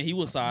 he was saying he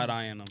was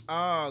side-eyeing them.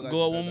 Oh,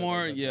 Go up one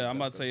more. Yeah, I'm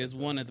about to say it's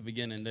one at the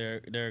beginning.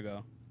 There you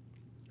go.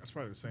 That's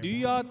probably the same. Do one.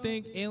 y'all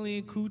think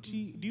Alien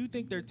Coochie? Do you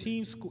think their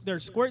team, their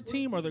squirt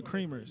team, or the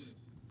creamers?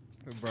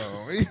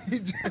 Bro, he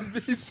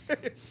just be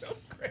saying so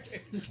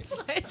crazy.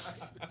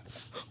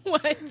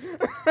 What?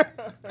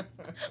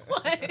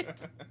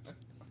 What?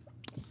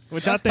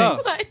 Which I That's think.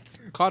 tough. What?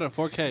 Caught in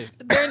 4K.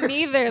 They're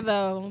neither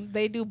though.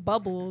 They do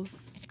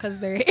bubbles because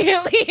they're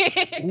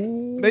alien.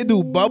 Ooh, They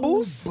do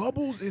bubbles?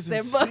 Bubbles is They're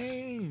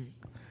insane.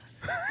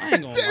 I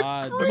ain't gonna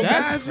lie.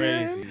 That's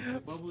crazy.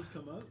 Bubbles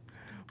come up.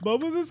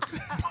 Bubbles is.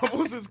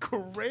 Bubbles is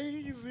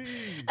crazy.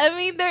 I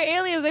mean, they're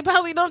aliens. They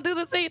probably don't do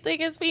the same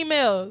thing as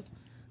females.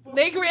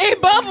 They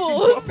create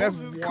bubbles. That's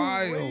Bubbles is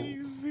wild.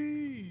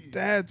 crazy.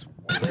 That's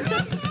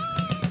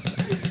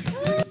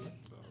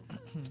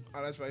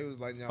Oh, that's right. He was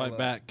like, y'all Fight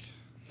back.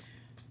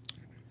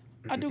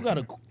 I do got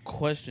a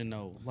question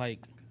though. Like,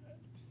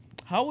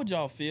 how would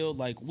y'all feel?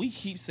 Like, we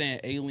keep saying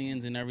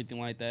aliens and everything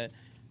like that.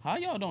 How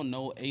y'all don't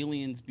know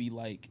aliens be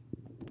like?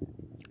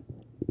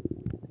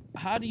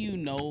 How do you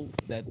know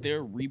that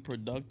their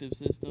reproductive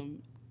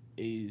system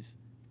is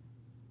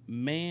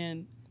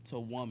man to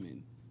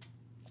woman?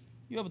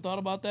 You ever thought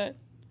about that?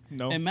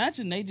 No.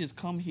 Imagine they just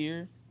come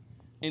here,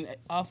 and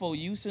Afo,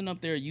 you sitting up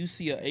there, you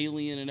see an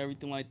alien and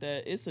everything like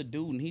that. It's a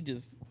dude, and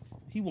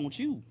he wants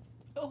you.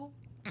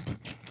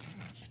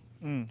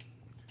 I'm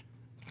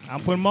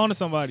putting them on to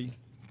somebody.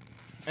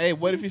 Hey,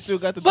 what if he still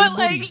got the But three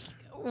like booties?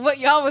 what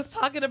y'all was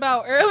talking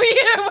about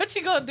earlier, what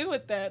you gonna do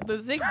with that? The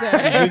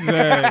zigzag.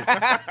 Zigzag.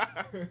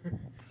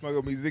 I'm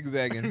gonna be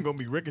zigzagging. Gonna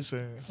be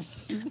ricocheting.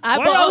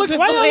 Eyeballs and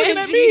why y'all looking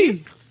at me?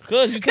 phalanges.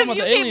 Cause you talking 'Cause about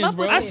you the came aliens, up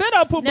bro. with I it. said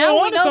I put Now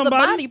more we on to know the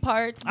somebody. body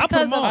parts I put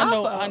because of them on.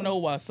 I Afo. know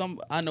why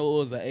I know it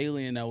was an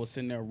alien that was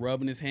sitting there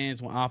rubbing his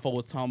hands when Afo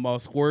was talking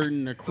about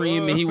squirting or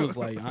cream, and he was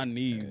like, "I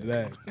need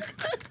that.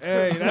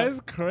 Hey,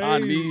 that's crazy, I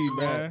need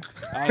man. that.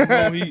 I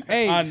know he.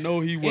 Hey, I know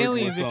he worked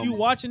Aliens, with if you something."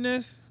 watching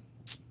this,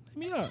 hit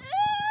me up.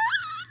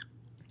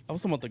 I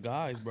was talking about the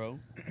guys, bro.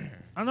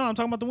 I know I'm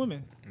talking about the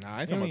women. Nah,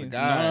 I ain't talking about the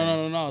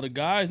Aliens. guys. No. The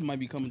guys might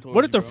be coming towards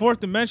What if you, they're bro. fourth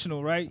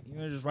dimensional, right?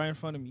 They're just right in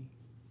front of me.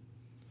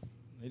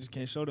 They just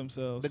can't show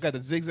themselves. They got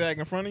the zigzag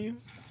in front of you?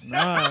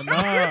 Nah.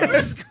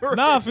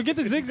 Nah, forget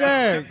the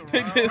zigzag.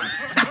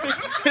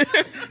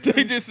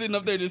 They just sitting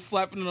up there just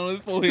slapping it on his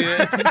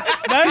forehead.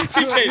 That's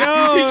he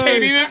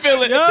can't even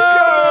feel it.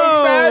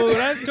 Yo,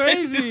 that's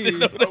crazy.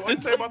 What you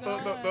say about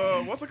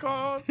the what's it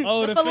called?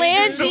 Oh, the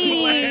Phalanges.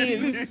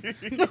 Phalanges.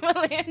 The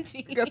phalanges.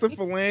 You got the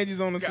phalanges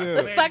on the Got tip.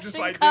 The phalanges. suction Just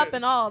like cup this.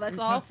 and all. That's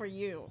all for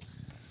you.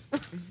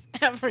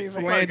 Everything.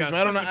 Phalanges. Right, got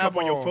right on the suction cup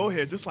on your eyeball.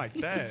 forehead, just like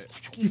that.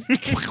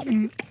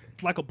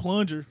 like a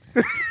plunger.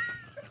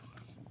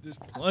 Just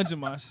plunging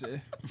my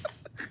shit.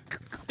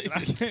 And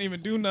I can't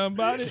even do nothing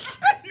about it.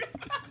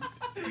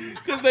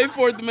 Cause they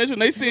fourth dimension.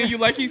 They seeing you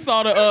like he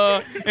saw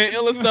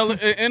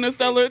the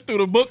Interstellar through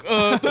the book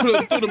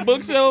through the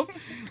bookshelf.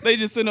 They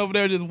just sitting over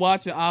there just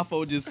watching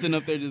Afo just sitting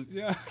up there just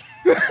Yeah.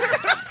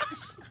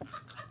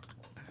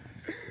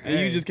 and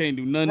you just can't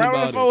do nothing Right on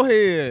about the it.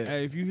 forehead.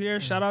 Hey, if you here,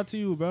 shout out to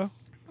you, bro.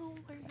 Oh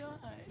my god.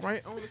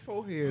 Right on the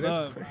forehead. That's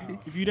Love. crazy.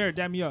 If you there,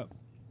 dab me up.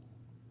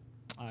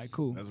 All right,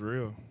 cool. That's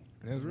real.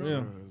 That's real.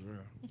 Yeah. That's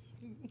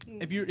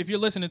real. If you're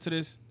listening to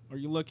this or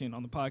you're looking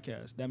on the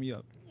podcast, dab me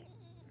up.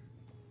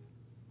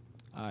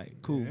 All right,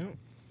 cool. Yeah.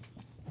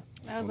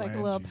 That was like a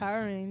little Phalanges.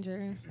 Power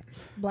Ranger,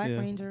 Black Yeah.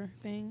 Ranger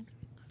thing.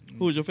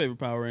 Who was your favorite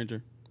Power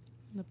Ranger?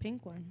 The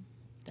pink one.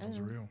 That's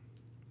Damn. real.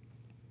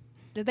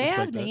 Did they Respect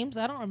have that. names?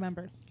 I don't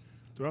remember.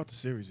 Throughout the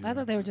series, I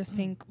thought they were just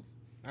pink.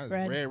 That was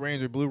Red. Red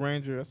Ranger, Blue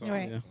Ranger. That's all.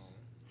 Right. Yeah.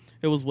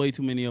 It was way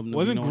too many of them. to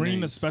Wasn't be no green the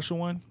names. special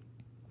one?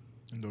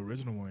 in the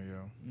original one,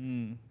 yo.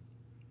 Mm.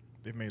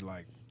 They've made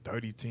like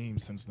 30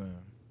 teams since then.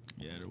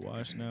 Yeah, they're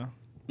washed now.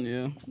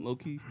 Yeah, low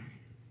key.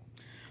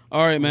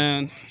 All right,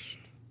 man.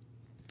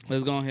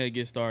 Let's go ahead and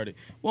get started.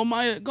 Well,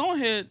 Maya, go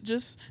ahead.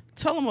 Just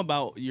tell them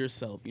about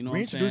yourself. You know what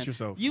I'm saying? Reintroduce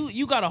yourself.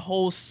 You got a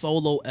whole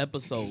solo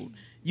episode.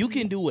 You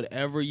can do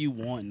whatever you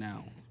want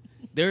now.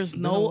 There's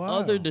been no a while.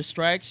 other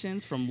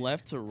distractions from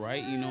left to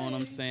right. You know what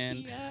I'm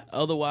saying? Yeah.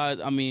 Otherwise,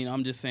 I mean,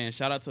 I'm just saying,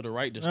 shout out to the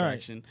right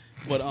distraction.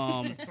 But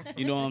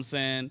you know what I'm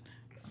saying?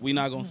 We're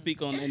not gonna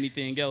speak on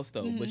anything else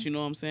though. But you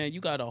know what I'm saying?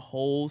 You got a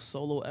whole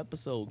solo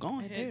episode. Go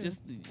ahead, do.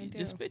 just I do.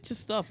 just spit your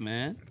stuff,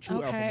 man. True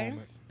alpha Okay.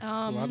 moment.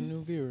 A lot of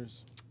new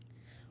viewers.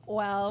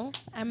 Well,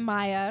 I'm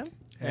Maya.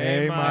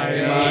 Hey,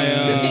 Maya.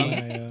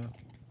 Maya.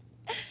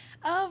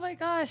 Oh my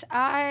gosh,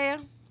 I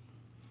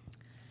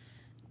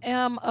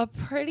am a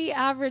pretty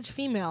average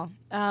female.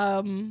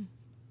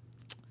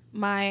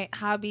 My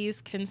hobbies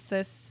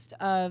consist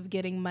of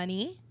getting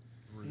money,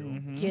 Real.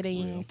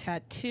 getting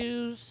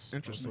tattoos, So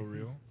Interesting.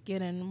 real.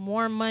 getting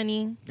more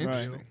money,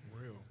 Interesting.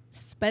 Real.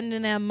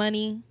 spending that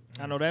money,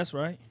 I know that's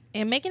right.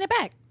 and making it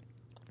back.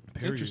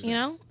 Period. Interesting. You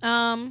know,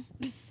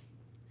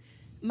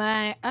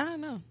 I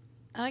don't know.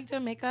 I like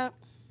doing makeup.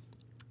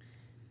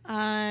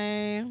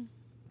 I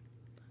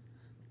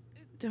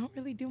don't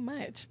really do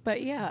much,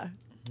 but yeah,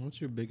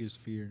 What's your biggest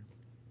fear?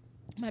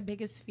 my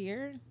biggest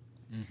fear,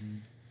 Mm-hmm.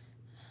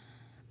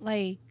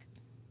 like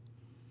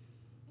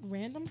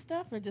random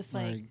stuff or just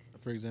like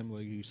for example,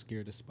 like you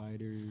scared of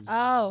spiders.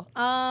 oh,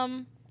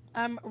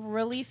 I'm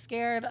really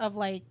scared of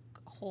like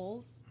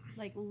holes,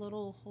 like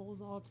little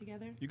holes all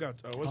together. You got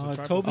what's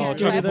the Toby's Oh,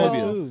 scared of that trypophobia.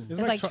 too.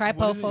 It's like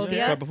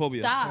trypophobia. Trypophobia.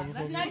 Stop.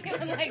 That's not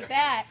even like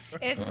that.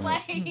 It's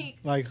like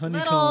Like little.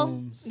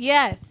 honeycombs.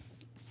 Yes.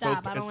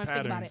 Stop. I it's don't want to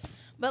think about it. patterns.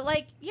 But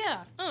like,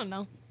 yeah, I don't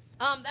know.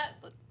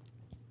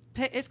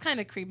 It's kind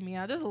of creeping me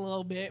out just a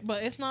little bit,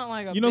 but it's not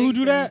like a. You know who big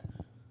do thing. that?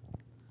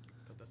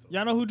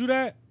 Y'all know who do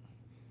that?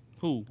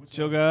 Who?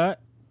 Chill God.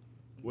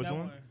 Which That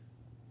one?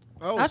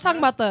 Oh, I was talking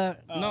about the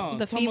No,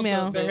 the talking about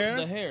female. The hair?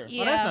 The hair.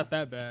 Yeah. Oh, that's not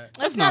that bad.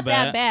 It's not not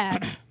that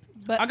bad.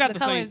 But I got the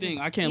same colors thing.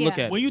 is- I can't look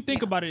yeah. at it. When you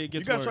think Yeah. about it, it You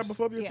gets got worse.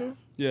 trypophobia Yeah. too?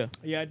 Yeah.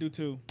 Yeah, I do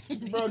too.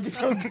 Bro, you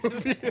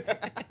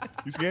trypophobia.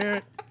 You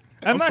scared?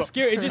 I'm not so-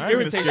 scared. It just I ain't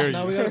gonna irritates scare me. you.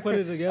 Now we gotta put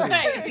it together.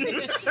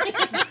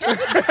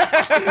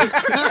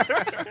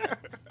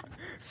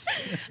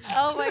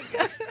 Oh my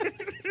god.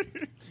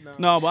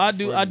 No, but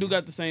I do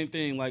got the same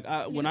thing. Like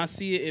when I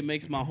see it, it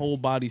makes my whole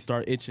body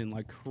start itching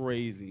like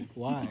crazy.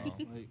 Why?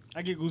 Like,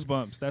 I get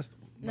goosebumps. That's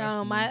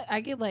No,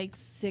 I get like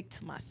sick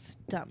to my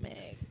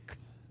stomach.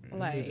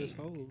 Like just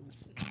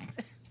holes.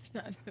 it's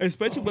not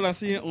Especially when I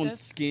see it on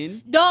That's-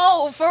 skin. No,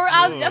 I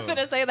was just Ugh.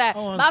 gonna say that.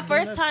 Oh, on My screen,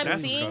 first that's- time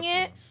that's seeing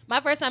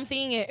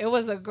disgusting. it, it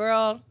was a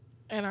girl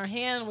and her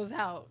hand was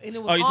out and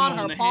it was Oh, you on talking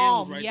her when the hand palm.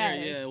 was right yes.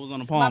 there? Yeah, it was on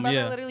the My palm. brother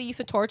Yeah. literally used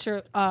to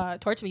torture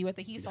me with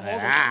it. He used to hold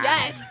it.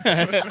 Ah.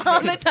 Yes.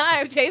 All the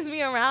time. Chase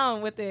me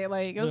around with it.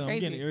 Like it was I'm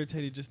getting crazy.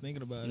 irritated just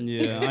thinking about it.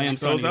 Yeah, I am.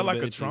 So starting is to that get like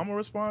a itchy. trauma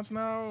response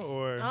now,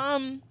 or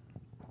I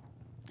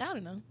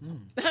don't know.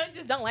 I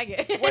just don't like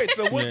it. Wait,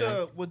 so would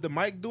Yeah. would the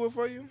mic do it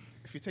for you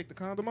if you take the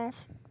condom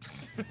off?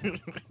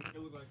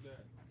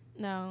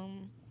 No.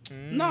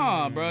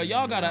 Nah, bro,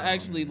 y'all gotta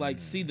actually like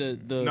see the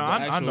No, I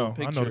actual know. I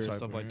picture know the and type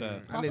stuff of- like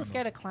that. I'm also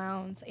scared of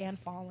clowns and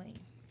falling.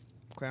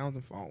 Clowns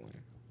and falling.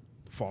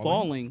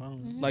 Falling,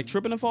 Falling. like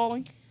tripping and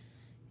falling.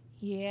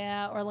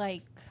 Yeah, or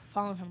like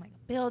falling from like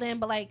a building,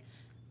 but like,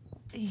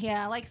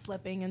 yeah, I like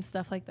slipping and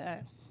stuff like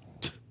that.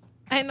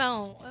 I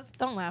know.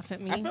 Don't laugh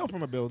at me. I fell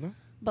from a building.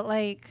 But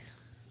like,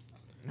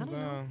 It I was, don't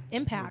know. a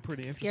Impact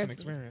pretty scares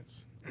interesting me.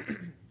 experience.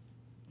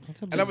 That's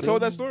a I big never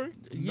told that building.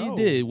 story. You No.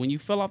 did when you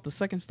fell off the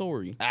second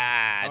story.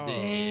 Ah,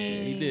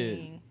 He did.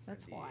 Dang,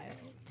 that's wild.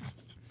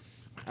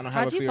 I don't have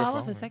How'd a you fear fall of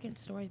off a falling. second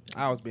story?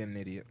 I was being an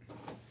idiot.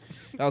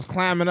 I was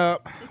climbing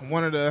up.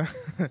 One of the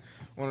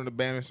one of the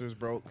banisters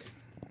broke.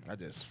 I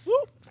just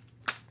whoop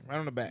right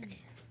on the back.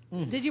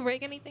 Did you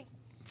break anything?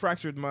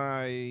 Fractured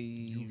my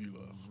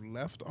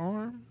left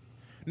arm.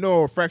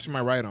 No, fractured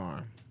my right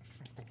arm.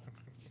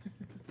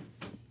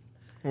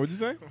 What'd you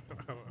say?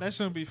 That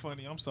shouldn't be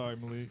funny. I'm sorry,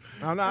 Malik.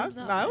 Oh, no, That's it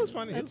not was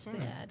funny. funny. It was That's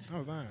funny. sad. I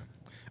was fine.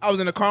 I was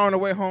in the car on the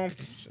way home.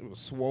 It was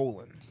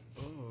swollen.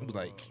 It was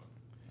like.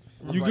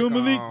 it was You like, good,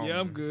 Malik? um, Yeah,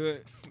 I'm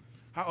good.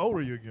 how old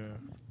were you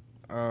again?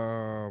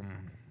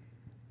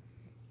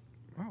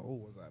 How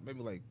old was I? Maybe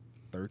like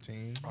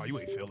 13. Oh, you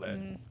ain't feel that.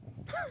 Mm.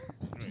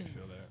 You ain't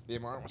feel that. Yeah,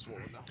 my arm was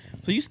swollen though.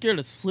 So you scared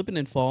of slipping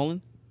and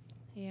falling?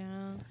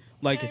 Yeah.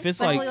 Like if it's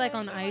Especially like like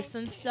on ice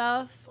and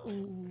stuff.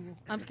 Ooh.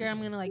 I'm scared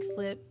I'm gonna like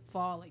slip,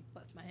 fall, like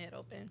bust my head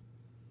open.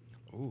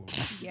 Ooh.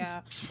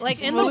 Yeah.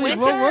 Like in the Malik,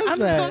 winter, what was I'm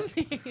that? so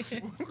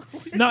serious.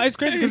 No, it's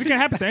crazy because it can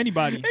happen to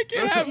anybody. it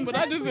can't happen, but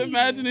I just Exactly.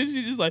 imagine it.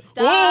 She just like,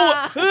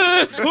 Stop.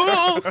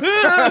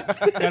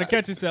 Gotta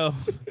catch yourself.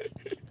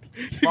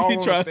 Fall she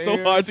on tries the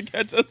so hard to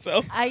stairs. catch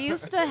herself. I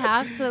used to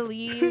have to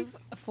leave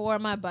for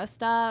my bus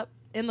stop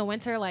in the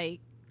winter like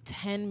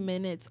 10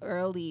 minutes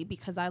early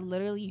because I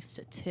literally used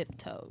to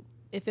tiptoe.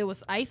 If it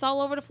was ice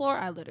all over the floor,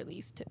 I literally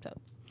used to tiptoe.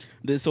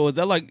 So is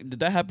that like, did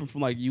that happen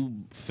from like you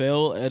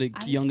fell at a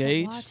I young used to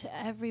age? watch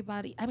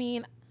everybody. I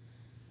mean,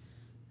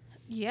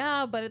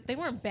 yeah, but they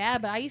weren't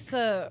bad. But I used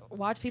to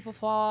watch people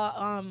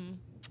fall.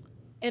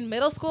 In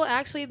middle school,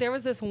 actually, there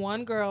was this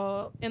one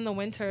girl in the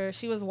winter.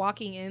 She was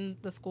walking in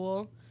the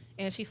school,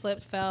 and she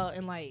slipped, fell,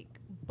 and like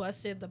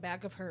busted the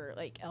back of her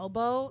like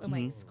elbow and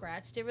like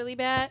scratched it really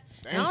bad.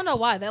 And I don't know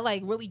why. That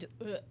like really, just,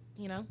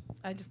 you know,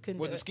 I just couldn't.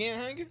 Was do the it. skin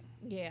hanging?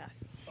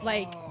 Yes,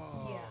 like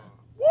yeah.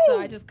 Woo! So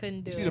I just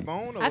couldn't do You it. see the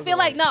bone? Or I was feel it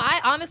like no. I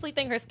honestly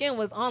think her skin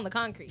was on the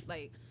concrete.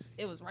 Like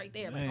it was right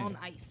there, like Man. on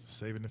the ice.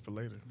 Saving it for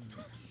later.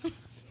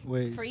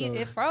 Wait, For so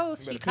it froze.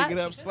 Better She pick cut it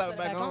up, she slap it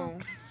put back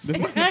on.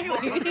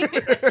 Exactly.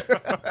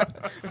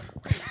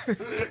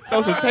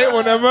 Throw some tape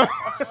on that,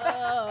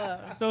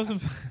 bro. Throw some.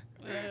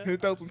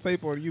 Throw some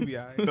tape on UBI.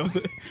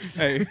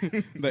 Hey,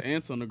 the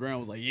ants on the ground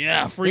was like,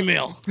 yeah, free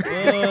meal.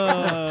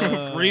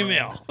 Free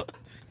meal.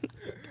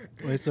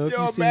 wait, so if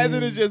Yo, you imagine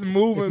seen, it just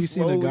moving if you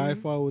seen slowly. a guy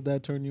fall, would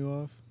that turn you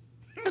off?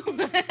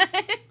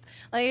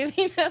 Like if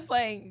he just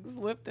like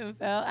slipped and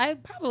fell,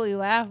 I'd probably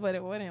laugh, but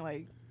it wouldn't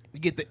like. You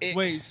get the ick.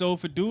 Wait, so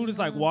if a dude is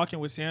like walking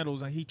with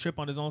sandals and he trip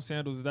on his own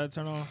sandals, is that a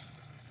turn off?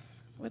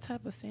 What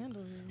type of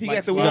sandals? He Like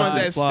got the slides.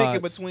 ones that Slides.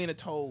 stick between the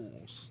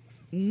toes.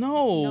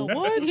 No,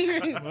 what?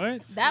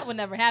 What? That would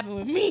never happen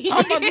with me.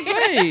 I'm about to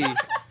say.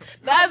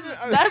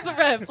 That's a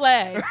red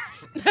flag.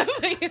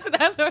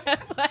 That's a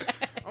red flag.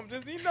 I'm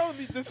just,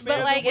 the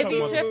But like if he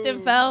tripped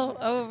and fell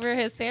over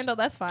his sandal,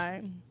 that's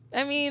fine.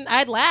 I mean,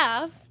 I'd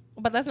laugh,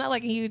 but that's not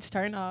like a huge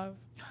turn off.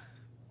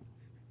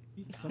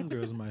 Some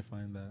girls might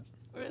find that.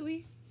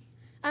 Really?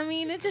 I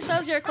mean, it just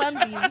shows you're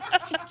clumsy.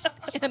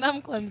 And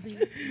I'm clumsy.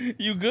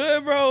 You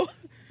good, bro?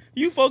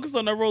 You focus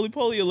on that roly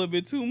poly a little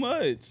bit too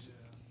much.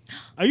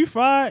 Are you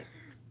fried?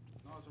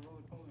 No, it's a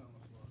roly poly on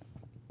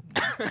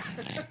the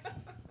floor.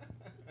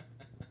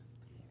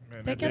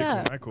 Man, Pick that it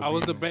up. Michael I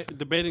was being-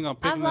 debating on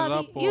I picking it love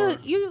up you. or.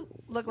 You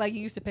look like you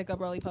used to pick up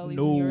roly polies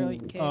when you were a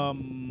kid.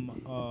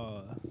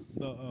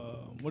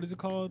 What is it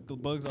called? The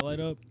bugs that light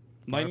up?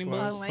 Lightning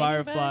Fireflies. bugs?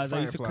 Fireflies. I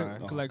used to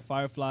Fireflies. collect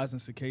fireflies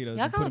and cicadas.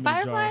 Y'all and call put them them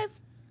in a jar.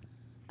 fireflies?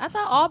 I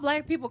thought all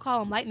black people call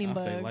them lightning I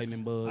bugs. say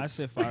lightning bugs. I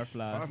said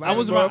fireflies. Lightning I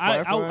was bug, around. I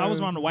was fireflies.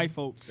 around the white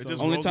folks. It So.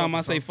 just Only rolls time off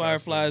I the say tongue faster.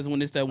 fireflies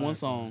when it's that one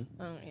song.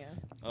 Oh, yeah.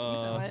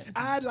 Uh,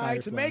 I'd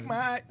like to make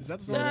my. Is that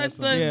the song? That's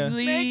Yeah.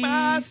 Make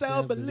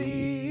myself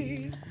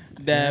believe.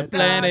 that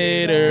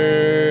planet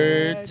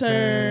Earth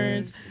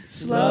turns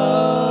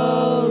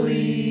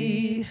slowly.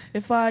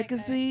 If I could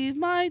see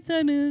my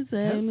tennis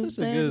That's and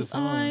such a good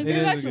song. It It is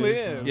a actually good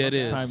is. song. Yeah, it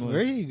It's is. timeless.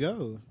 Where you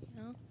go?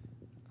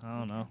 I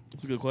don't know.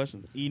 That's a good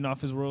question. Eating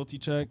off his royalty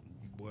check.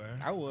 Boy.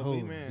 I would Oh,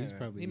 be, man. he's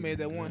probably He made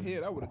that eating one good.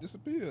 hit. I would have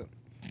disappeared.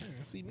 Man,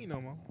 see me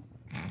no more.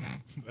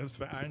 That's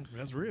fine.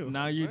 That's real.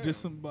 Now you're Damn.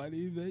 just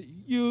somebody that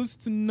you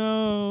used to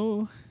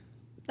know.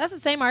 That's the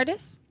same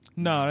artist?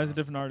 No, that's a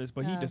different artist,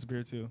 but he Oh.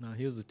 disappeared too. Nah,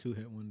 he was a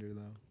 2-hit wonder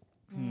though.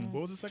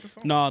 What was the second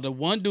song? No, the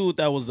one dude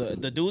that was the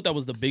dude that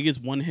was the biggest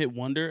one hit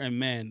wonder, and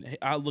man,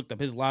 I looked up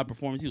his live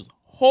performance. He was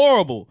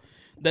horrible.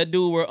 That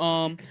dude were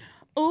ooh,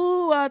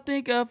 I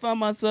think I found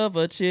myself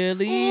a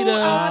cheerleader.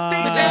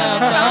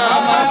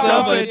 Found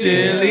myself a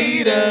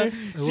cheerleader.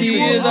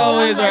 She is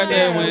always right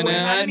there when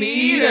I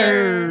need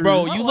her.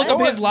 Bro, you look up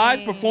his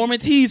live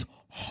performance. He's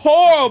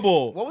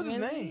horrible. What was his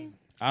name?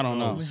 I don't I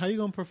know. mean, how you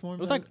gonna perform? It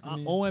was that? like I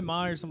mean,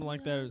 OMI or something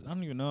like that. I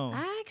don't even know.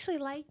 I actually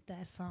like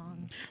that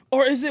song.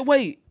 Or is it?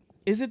 Wait,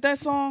 is it that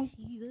song?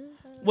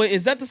 Wait,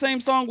 is that the same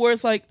song where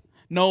it's like?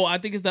 No, I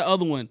think it's the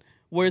other one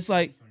where it's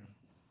like.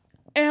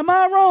 Am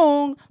I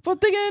wrong for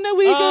thinking that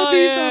we could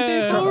be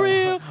something for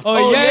real?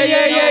 Oh,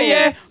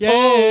 yeah.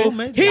 Oh, Who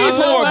made he's that?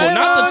 horrible. what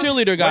Not the song?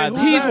 cheerleader guy. Wait,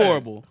 who's He's that?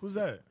 horrible. Who's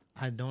that?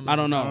 I don't know. I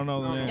don't know. I don't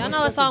know the name. Y'all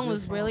know the song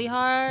was really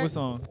hard? What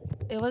song?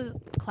 It was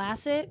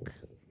classic.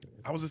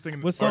 I was just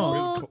thinking. What song?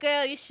 Oh,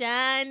 girl, you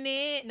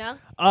shining. No?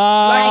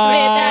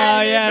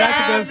 Yeah,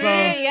 that's a good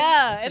song.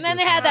 Yeah. And then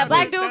they had that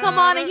black dude come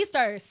on and he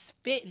started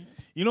spitting.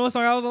 You know what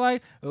song I was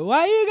like?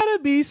 Why you gotta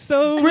be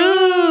so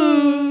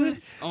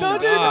rude? Oh Don't my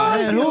you know? God.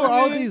 Man, who are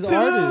all these to-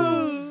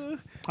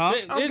 artists? Huh?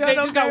 They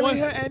just got one.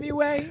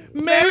 anyway.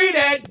 Marry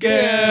that girl.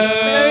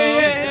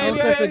 That was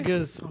such a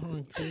good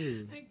song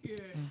too.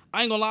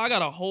 I ain't gonna lie. I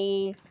got a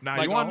whole. Nah,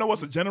 like, you want to know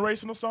what's a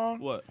generational song?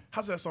 What?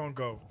 How's that song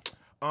go?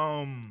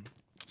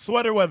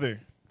 Sweater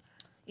Weather.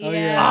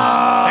 Yeah.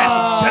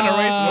 That's a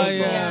generational song.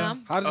 Yeah.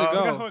 How does it Uh,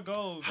 go? That's how it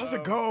goes. How's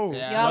it go?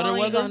 Y'all only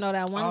weather? gonna know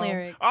that one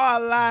lyric.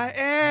 All I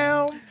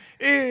am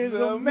is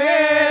a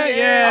man.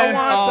 Yeah. I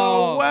want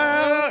Oh. the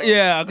world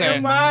Yeah. Okay.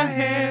 in my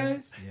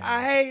hands.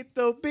 I hate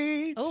the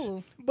beach,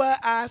 Ooh. but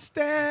I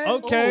stand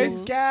Okay.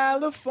 in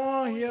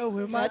California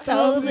with my My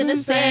toes in the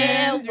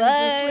sand. Use the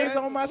What? slits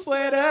on my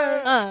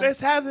sweater. Let's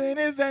have an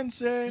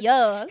adventure.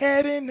 Yeah.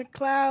 Head in the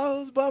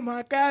clouds, but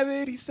my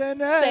gravity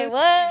center. Say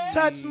what?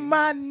 Touch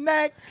my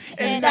neck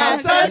and And I'll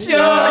I touch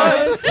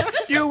touch yours.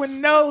 You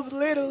in those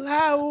little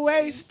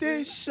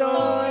high-waisted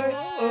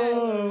shorts.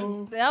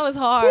 Oh. That was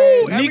hard.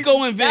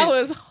 Nico and Vince. That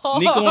was hard.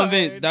 Nico and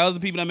Vince. That was the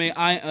people that made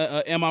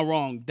Am I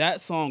Wrong?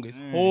 That song is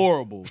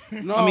horrible.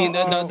 No, I mean,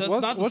 that's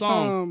what's- not the what's,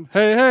 song.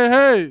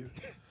 Hey,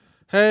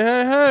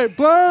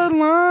 blurred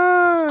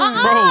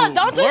line. Bro,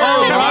 Don't do Word.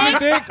 Robin Robin Thicke.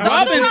 Thicke? Don't do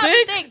Robin Robin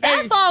Thicke? Thicke.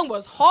 That song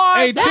was hard.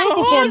 Hey, That chill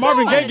before is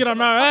Marvin hard. Gaye get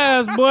on our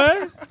ass,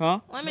 boy. Huh?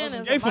 My man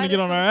is They finna invited get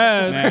on to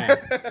our the- ass.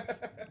 Man.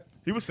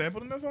 He was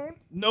sampled in that song?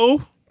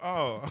 No,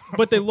 Oh.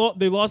 but they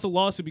lost a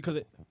lawsuit because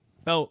it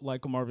felt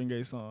like a Marvin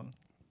Gaye song.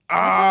 That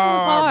song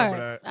was I hard.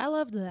 remember that. I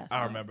loved that. I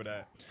song. remember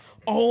that.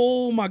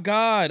 Oh my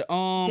God.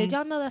 Did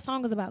y'all know that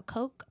song was about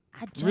coke?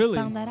 I just Really?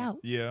 found that out.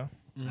 Yeah.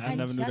 I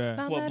never knew just that.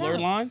 found What, that Blurred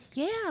out. Lines?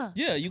 Yeah.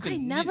 Yeah, you can. I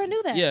never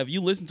knew that. Yeah, if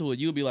you listen to it,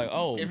 you'll be like,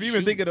 oh. If you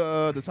even shoot. think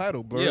of the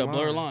title, Blurred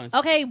Blurred Lines.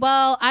 Lines. Okay,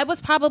 well, I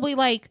was probably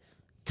like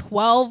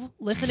 12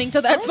 listening to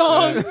that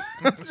song.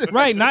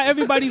 Right, not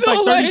everybody's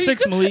So, like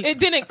 36, Malik. It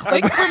didn't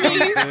click for me,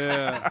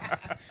 Yeah.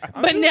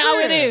 but now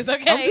it is,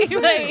 okay?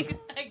 Like,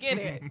 I get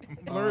it.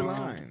 Blurred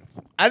Lines.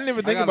 I didn't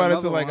even think got about it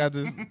another till like one. I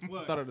just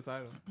thought of the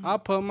title. I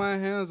put my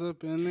hands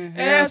up in the And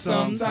air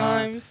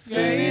sometimes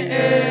singing,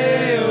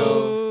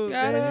 ayo,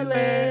 gotta I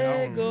let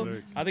don't go. know the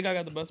lyrics. I think I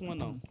got the best one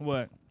though.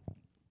 What?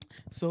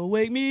 So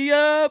wake me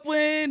up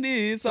when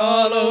it's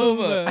all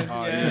over.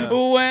 Oh, yeah.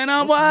 When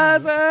I'm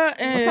wiser song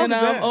and is I'm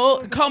that?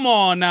 old. Come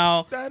on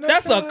now.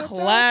 That's a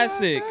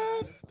classic.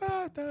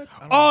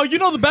 Oh, you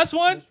know the best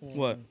one?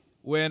 What?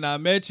 When I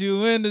met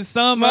you in the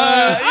summer.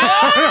 My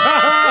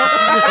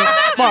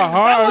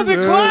heart That was a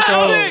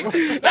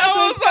classic. That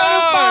was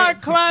hard.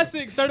 certified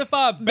classic,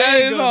 certified That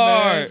is banger,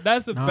 hard. man.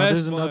 That's the No, best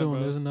there's another one.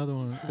 bro. There's another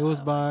one. It was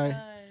by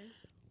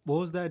what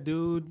was that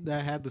dude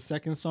that had the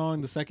second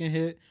song, the second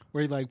hit,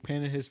 where he like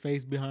painted his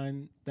face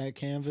behind that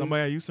canvas?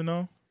 Somebody I used to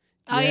know.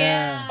 Oh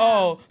yeah.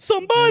 Oh,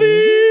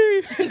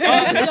 somebody.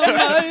 Somebody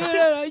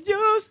that I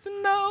used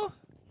to know.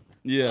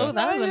 Yeah. Oh,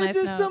 that was a nice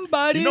just note.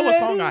 somebody. You know what that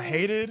song I used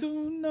hated?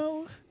 to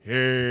know.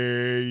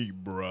 Hey,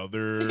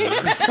 brother.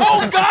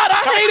 Oh God,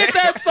 I hated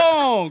that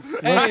song.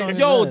 What song is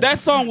Yo, that? that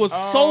song was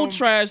so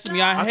trash to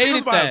me. I I think it was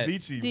hated by that.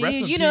 Avicii. Do Rest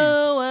in you peace.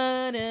 know what?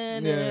 I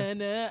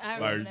remember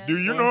Like, that. do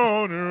you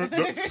know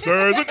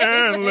there's an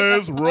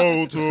endless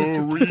road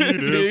to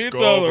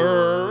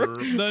rediscover?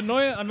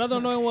 Another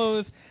annoying one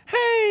was,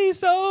 "Hey,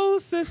 soul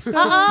sister."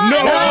 No,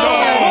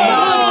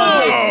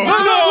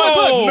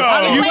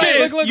 You Wait,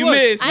 missed. look, You look.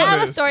 missed. I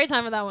have a story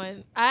time with that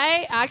one.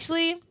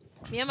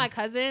 Me and my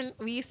cousin,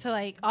 we used to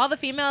like, all the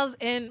females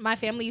in my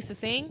family used to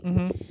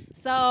sing.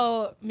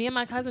 So me and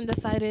my cousin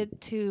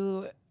decided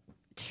to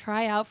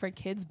try out for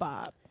Kids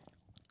Bop.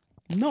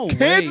 No way.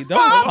 That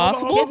was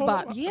possible. Kids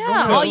Bop.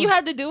 Yeah. All you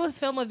had to do was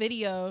film a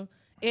video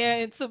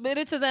and submit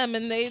it to them,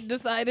 and they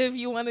decided if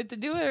you wanted to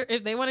do it, or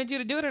if they wanted you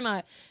to do it or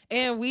not.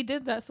 And we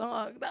did that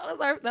song.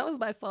 That was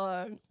my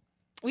song.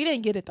 We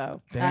didn't get it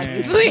though,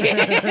 obviously.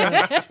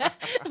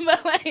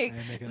 But like,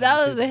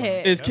 that was a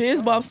hit. Is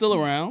Kids Bop still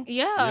around?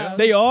 Yeah.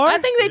 They are. I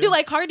think they do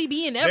like Cardi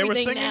B and They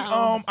everything were singing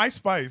now. Ice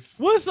Spice.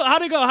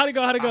 How'd it go? I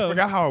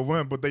forgot how it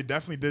went, but they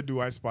definitely did do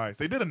Ice Spice.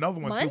 They did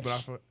another one too, Munch? but I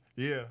forgot.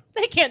 Yeah,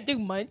 They can't do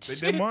Munch. they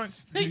did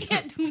Munch. They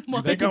can't do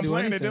Munch. They can come do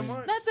playing. They did anything.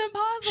 Munch. That's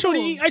impossible. Shorty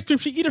eat ice cream.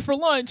 She eat it for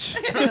lunch.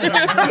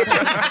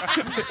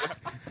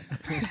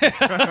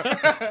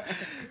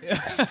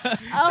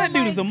 Oh That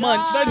dude is a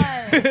munch.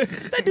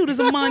 That dude is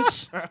a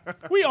munch.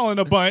 We all in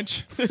a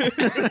bunch.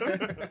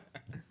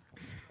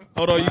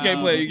 Hold on, you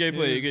can't play. You can't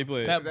play. You can't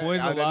play. That boy's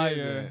a how that is,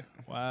 liar.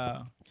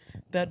 Wow.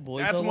 That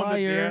boy's That's a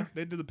one. Yeah, liar.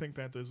 they did the Pink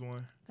Panthers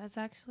one. That's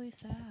actually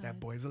sad. That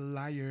boy's a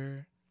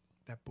liar.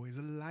 That boy's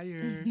a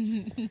liar.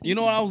 You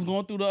know what I was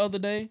going through the other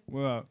day?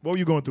 Well, What were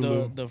you going through,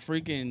 Lou? The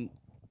freaking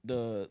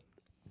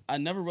I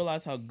never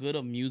realized how good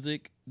of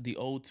music the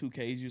old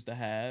 2Ks used to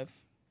have.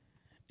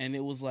 And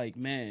it was like,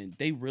 man,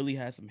 they really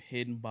had some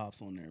hidden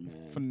bops on there,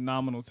 man.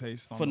 phenomenal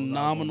taste. On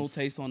Phenomenal those albums.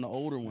 taste on the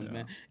older ones, Yeah.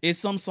 man. It's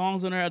some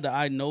songs on there that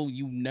I know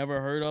you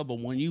never heard of, but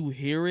when you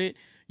hear it,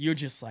 you're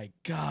just like,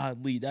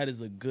 God, Lee, that is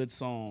a good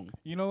song.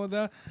 You know what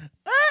that?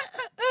 I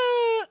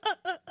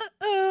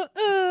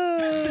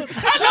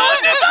know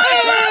what you're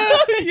talking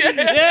about. Yeah,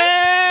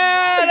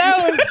 that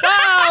was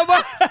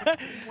wow,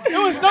 it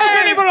was so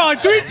good. But on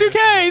 3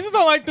 2Ks, it's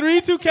on like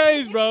 3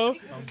 2Ks, bro.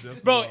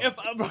 Bro,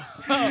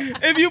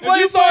 If you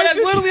play a song, that's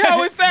literally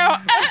how it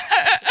sounds.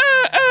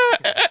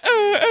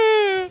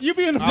 you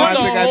be in the the I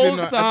think whole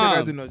I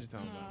time. do know what you're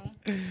talking about.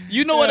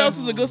 You know what else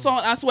is a good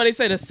song? I swear they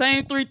say the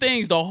same 3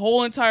 things the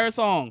whole entire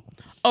song.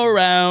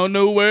 Around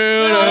the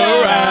world,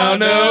 around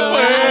the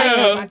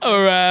world,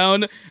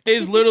 around.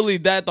 It's literally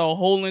that the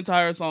whole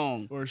entire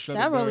song. Or shut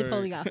That the roly bird.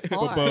 poly got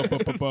far.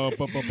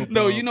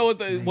 No, you know what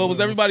was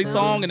everybody's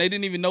song and they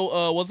didn't even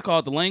know what's it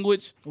called, the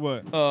language?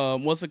 What?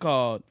 What's it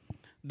called?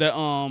 The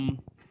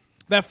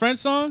That French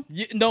song?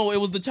 no, it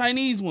was the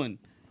Chinese one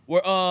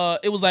where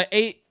it was like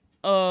Yeah.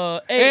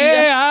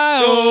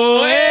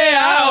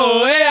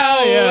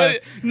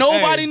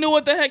 Nobody Hey. knew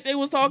what the heck they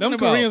was talking Them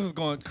about. Koreans was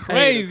going crazy.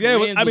 Hey, the Yeah, I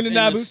mean, Koreans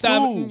was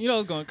in the you know, it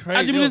was going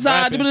crazy. They was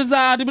Like,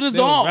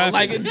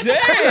 rapping.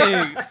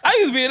 dang. I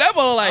used to be in that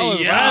mode I like, was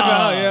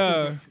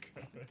yeah. rapping,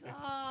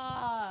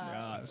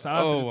 Stop. Shout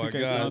out Oh to my the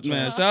 2K god, soundtrack.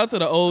 man! Shout out to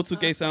the old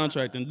 2K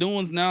soundtrack. Them new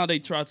ones now they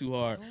try too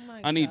hard. Oh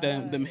my I need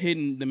God. them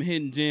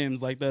hidden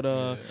gems like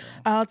that.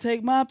 I'll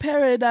take my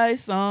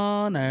paradise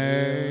on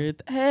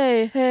earth.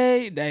 Hey,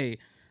 hey.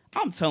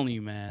 I'm telling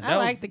you, man. I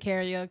like the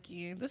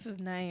karaoke. This is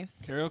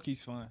nice.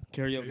 Karaoke's fun.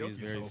 karaoke is Karaoke's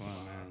very so fun,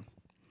 fun. man.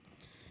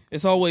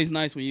 It's always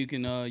nice when you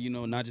can,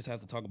 not just have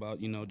to talk about,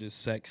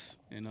 just sex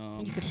and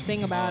You could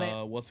sing about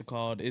it. What's it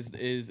called? Is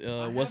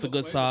I what's a have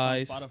good playlist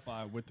size? on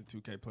Spotify with the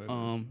 2K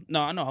playlist.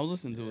 No, I know. I was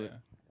listening to it.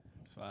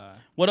 It's fine.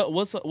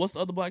 What's the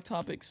other black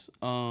topics?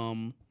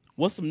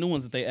 What's some new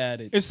ones that they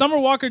added? Is Summer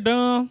Walker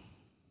done?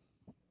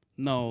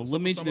 No, Lil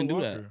Meech didn't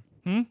do that.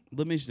 Hmm?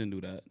 Lil Meech didn't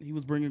do that. He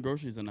was bringing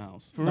groceries in the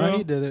house. For No, real?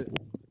 he did it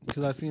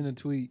because I seen a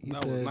tweet. He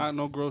That was said not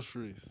no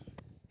groceries.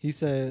 they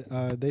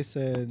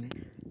said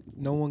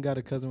no one got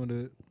a cousin with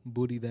a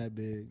booty that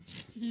big.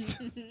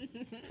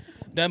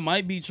 That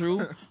might be true,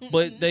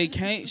 but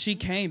she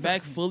came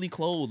back fully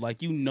clothed.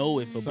 Like, if a In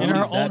booty her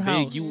that own big,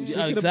 house. you She could've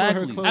put her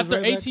exactly. clothes After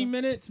right back 18 on.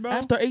 minutes, bro?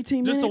 After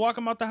 18 minutes, Just to walk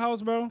him out the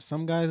house, bro?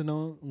 Some guys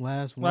don't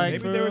last one. Like,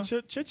 Maybe for they were real?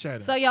 chit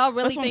chatting. So y'all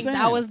really That's what I'm think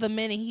that saying. was the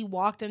minute he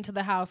walked into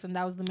the house and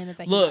that was the minute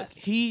that he Look, left?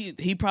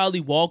 he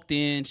probably walked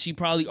in. She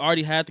probably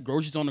already had the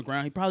groceries on the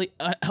ground. He probably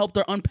helped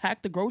her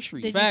unpack the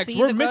groceries. Did Facts. you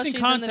see We're the missing groceries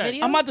in the context.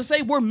 video? I'm about to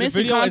say we're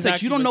missing video is context. You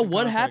actually don't know missing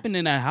what context. happened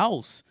in that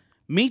house.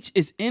 Meech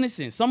is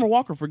innocent. Summer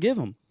Walker, forgive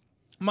him.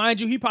 Mind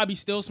you, he probably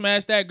still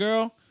smashed that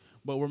girl,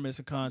 but we're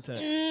missing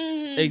context.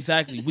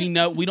 Exactly.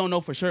 We don't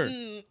know for sure.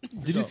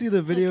 Did you see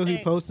the video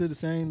he posted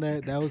saying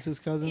that was his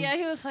cousin? Yeah,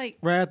 he was like,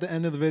 Right at the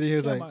end of the video, he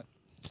was like,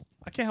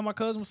 I can't have my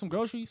cousin with some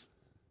groceries.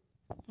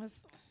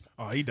 let's-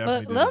 Oh, he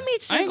definitely But did. Lil Meech I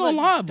ain't just gonna look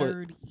lie, but-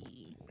 dirty.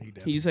 He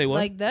definitely. You say what?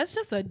 Like that's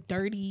just a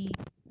dirty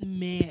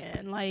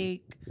man.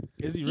 Like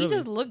Is he he really?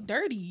 just looked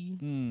dirty.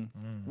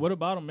 What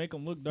about him make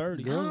him look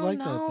dirty? Girls I don't like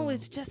that, know. though.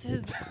 It's just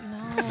his. No,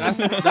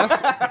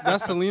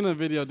 That Selena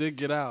video did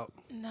get out.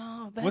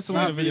 no. That's What's just,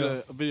 Selena Not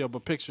video? a video,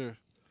 but picture.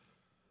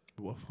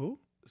 Who?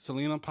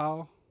 Selena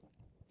Powell.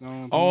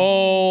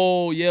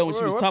 Oh yeah, when she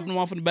Wait, was what topping him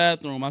off in the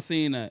bathroom, I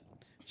seen that.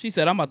 She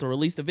said, "I'm about to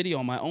release the video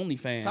on my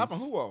OnlyFans." Topping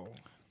who off?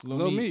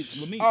 Lil Meech.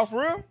 Lil Meech. Oh,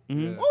 for real?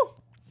 Mhm. Woo.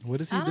 What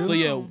does he I do? So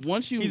yeah, Oh.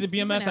 once you He's a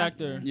BMF an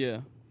actor. actor.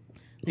 yeah,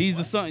 he's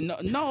the son.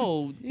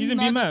 No, He's in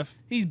not- BMF.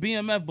 He's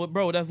BMF, but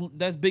bro,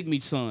 that's Big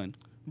Meech's son.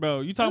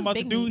 Bro, you talking Who's about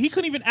the Big dude? Meech? He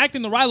couldn't even act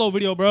in the Rilo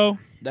video, bro.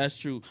 That's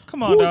true.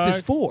 Come on, Who is dog.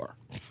 this for?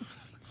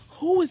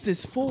 Who is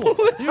this for?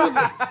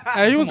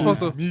 Hey, he was supposed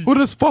to. Who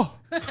this for?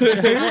 Who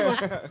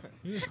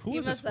You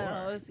is this must have for?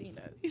 always seen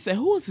that. He said,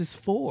 "Who is this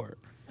for?"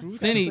 Then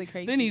actually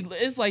crazy.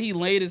 it's like he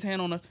laid his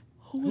hand on her.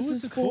 Who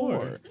is this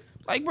for?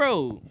 Like,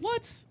 bro,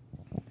 what?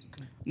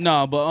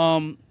 Nah,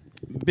 but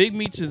Big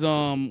Meech is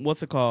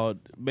what's it called?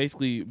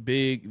 Basically,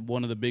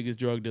 one of the biggest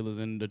drug dealers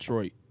in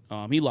Detroit.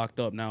 He locked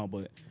up now,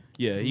 but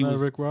yeah, he Isn't that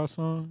was. a Rick Ross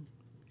song?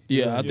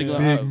 Yeah, I think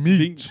Yeah. Big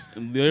Meech.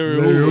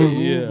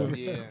 Yeah,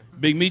 Yeah.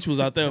 Big Meech was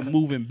out there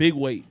moving big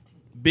weight,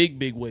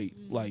 big weight,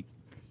 like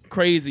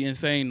crazy,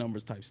 insane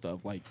numbers type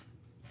stuff. Like,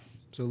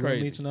 So Lil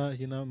Crazy. Meech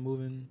he not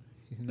moving.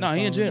 He's not Nah,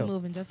 he in following- jail.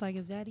 Moving just like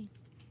his daddy.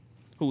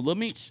 who? Lil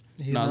Meech?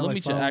 He's Nah, not, Lil like,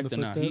 Meech an following the actor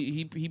now.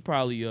 footsteps? He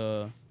probably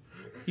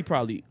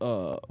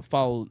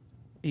followed.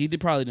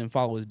 Probably didn't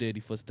follow his daddy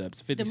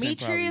footsteps. 50 Cent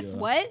Demetrius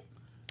probably, what?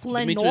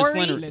 Demetrius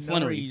Flannery.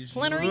 Flannery.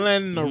 Flannery.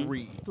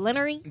 Flannery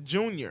Flannery.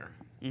 Junior.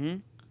 Mm-hmm.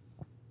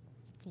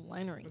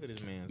 Flannery. Look at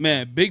this man.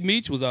 Man, Big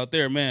Meech was out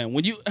there, man.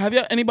 When you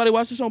anybody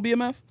watched the show on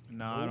BMF?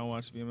 Nah, I don't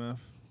watch BMF.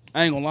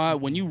 I ain't gonna lie.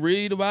 When you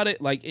read about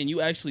it, like, and you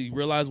actually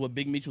realize what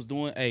Big Meech was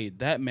doing, hey,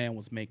 that man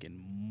was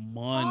making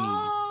money.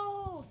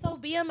 Oh, so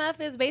BMF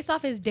is based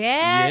off his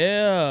dad?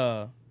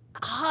 Yeah,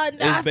 Oh, It's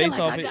now I feel based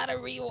like off I it-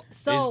 gotta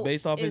So it's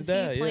based off his is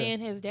dad, he yeah. playing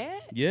his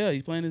dad? yeah,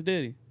 he's playing his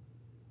daddy.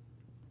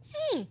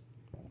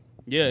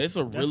 Yeah, it's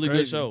a really good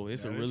crazy. show.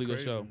 It's a That is really good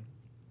crazy. show.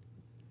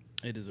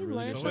 It is a You really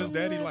learn good So show. his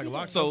daddy like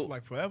locked So- up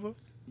like forever?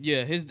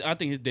 Yeah, I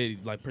think his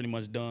daddy's like pretty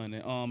much done.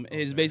 And,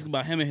 it's basically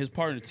about him and his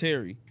partner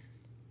Terry.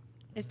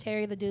 Is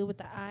Terry the dude with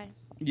the eye?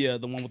 Yeah,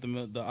 the one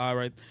with the eye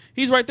right.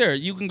 He's right there.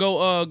 You can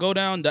go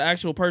down the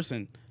actual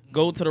person.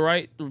 Go to the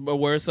right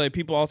where it's like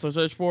people also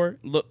search for.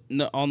 Look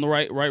on the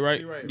right.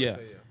 Yeah.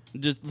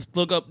 Just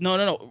look up.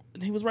 No.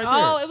 He was right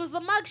Oh, there. it was the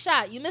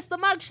mugshot. You missed the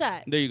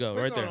mugshot. There you go,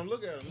 right there.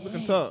 Look at him. Looking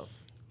Dang. tough.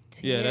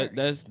 Yeah,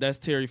 Terry. that's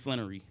Terry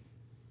Flannery.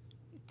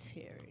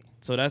 Terry.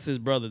 So that's his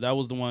brother. That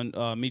was the one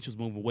Meech was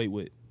moving weight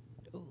with.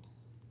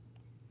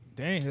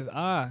 Dang, his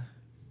eye.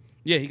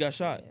 Yeah, he got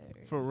shot.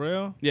 For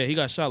real? Yeah, he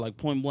got shot like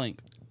point blank.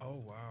 Oh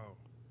wow.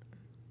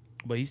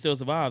 But he still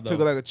survived though. Took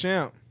it like a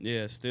champ.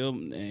 Yeah,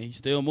 and he's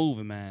still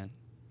moving, man.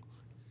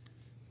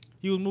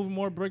 He was moving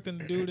more brick than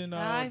the dude in.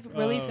 I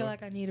really feel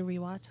like I need to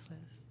rewatch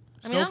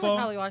this. I mean, I Snowfall? would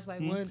probably watch like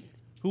one.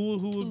 who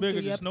was 2, bigger,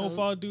 3 the episodes.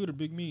 Snowfall dude or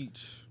Big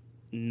Meech?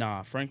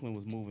 Nah, Franklin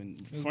was moving.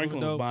 was Franklin moving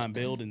was dope. buying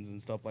buildings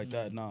and stuff like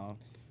that. Nah,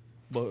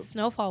 but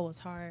Snowfall was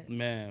hard.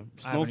 man,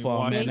 I haven't even Snowfall,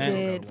 watched They man, it. that,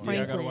 did Yeah, I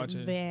gotta Franklin watch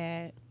it.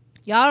 bad.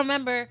 Y'all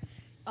remember?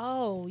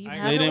 Oh, you I-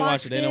 haven't they didn't watch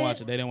watched it. They didn't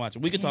watch it. They didn't watch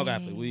it. We can talk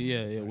after. Dang. We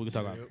can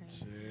talk after.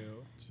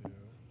 Chill.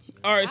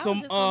 All right, I so was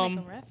just gonna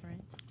make a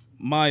reference.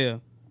 Maya.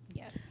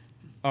 Yes.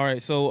 All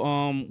right,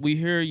 so we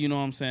hear, you know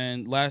what I'm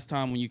saying, last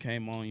time when you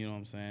came on, you know what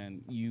I'm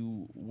saying,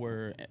 you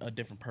were a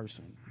different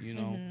person, you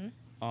know.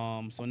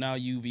 Mm-hmm. So now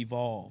you've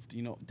evolved,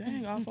 you know.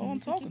 Dang, I'm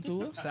talking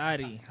to us.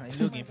 Sadi, I'm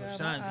looking for My eye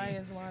Sandy.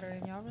 is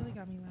watering. Y'all really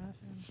got me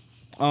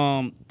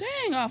laughing.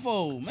 Dang,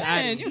 Afo, man,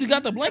 Sorry. you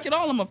got the blanket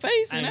all in my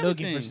face and I'm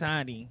everything. looking for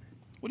Sandy.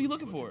 What are you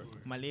looking for?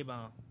 My lip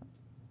balm.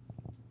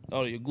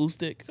 Oh, your glue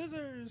stick.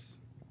 Scissors.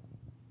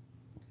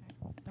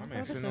 My Don't man throw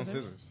the sitting on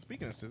scissors. scissors.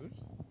 Speaking of scissors.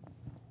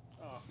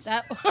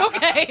 That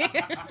okay.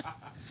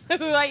 This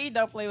is why you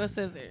don't play with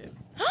scissors.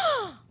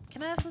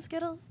 Can I have some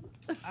Skittles?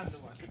 I knew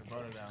I should have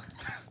brought it down.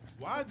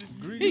 Why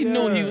did He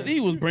knew he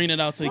was bringing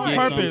it out to get something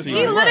Purpose, to right.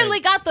 He you. literally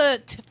got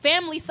the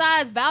family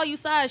size, value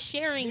size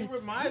sharing.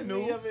 reminded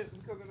me of it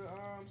because of the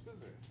scissors.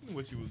 knew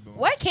what you was doing?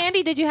 What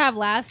candy did you have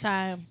last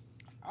time?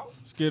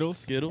 Skittles.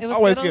 Skittles. It was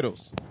Always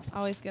Skittles? Skittles.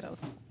 Always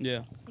Skittles.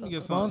 Yeah. Let me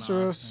get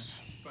Sponsor us.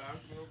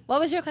 What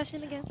was your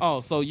question again?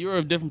 Oh, so you're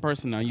a different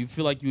person now. You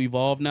feel like you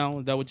evolved now?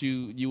 Is that what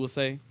you will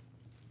say?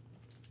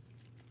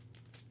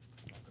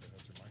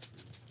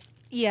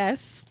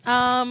 Yes.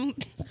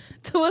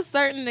 To a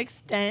certain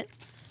extent,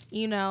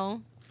 you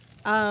know.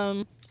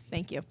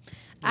 Thank you.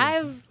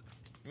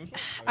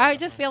 I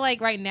just feel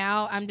like right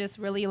now I'm just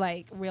really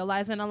like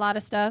realizing a lot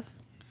of stuff.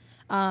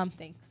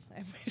 Thanks.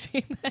 I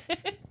appreciate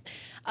that.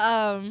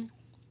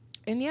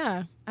 And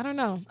yeah, I don't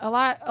know. A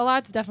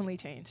lot's definitely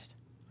changed.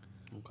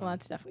 A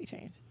lot's definitely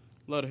changed.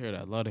 Love to hear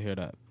that. Love to hear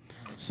that.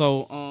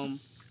 So,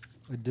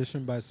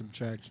 Addition by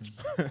subtraction.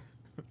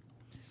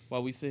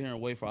 while we sit here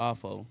and wait for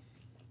Afo,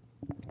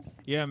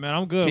 Yeah, man,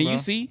 I'm good. can bro. you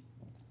see?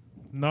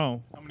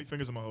 No. How many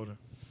fingers am I holding?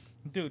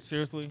 Dude,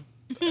 seriously,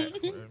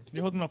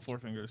 you're holding up 4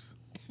 fingers.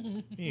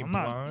 He ain't I'm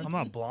blind.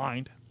 not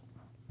blind.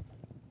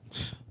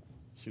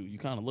 Shoot, you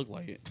kind of look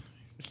like it.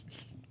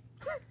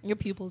 Your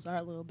pupils are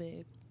a little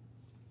big.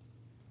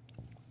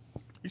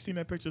 You seen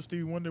that picture of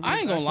Stevie Wonder? with I his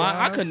ain't gonna actual lie.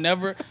 eyes?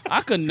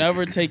 I could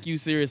never take you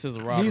serious as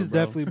a rapper. He's bro.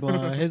 definitely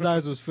blind. His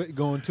eyes was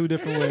going 2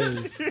 different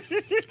ways.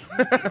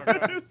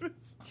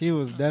 He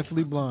was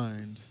definitely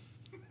blind.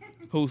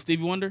 Who?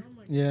 Stevie Wonder?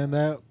 Yeah, and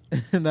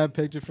that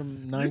picture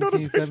from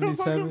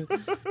 1977.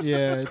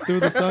 Yeah, through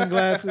the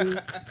sunglasses.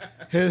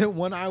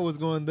 One eye was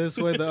going this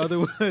way, the other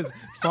was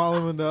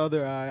following the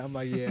other eye. I'm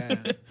like, yeah.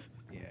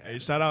 Hey,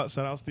 shout out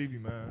Stevie,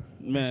 man.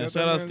 Man, Shut shout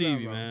that out man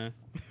Stevie, down, man.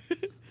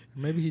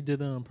 Maybe he did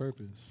that on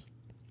purpose.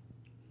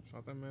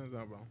 Shout that man's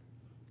out, bro.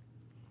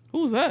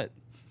 Who's that?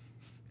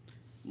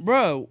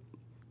 Bro,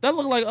 that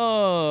look like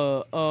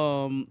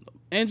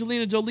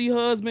Angelina Jolie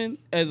husband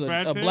as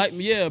Brad a Pitt? black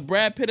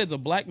Brad Pitt as a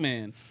black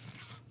man.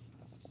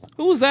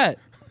 Who was that?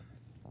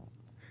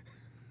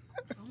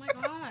 Oh my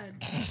god.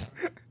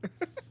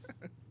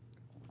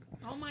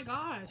 Oh my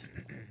gosh.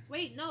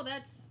 Wait, no,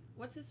 that's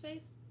what's his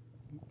face?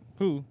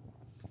 Who?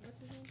 What's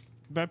his name?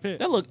 Brad Pitt.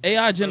 That look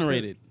AI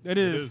generated. It It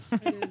is. is.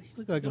 It is.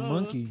 Look like a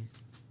monkey.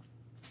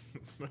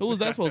 Who was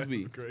that supposed to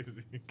be? That's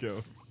crazy.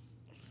 Go.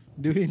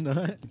 Do he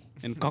not?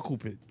 And Kaku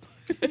Pit.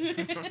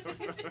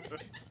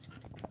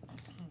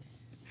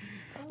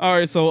 All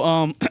right,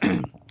 so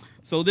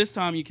so this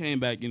time you came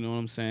back, you know what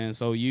I'm saying?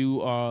 So you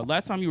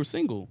last time you were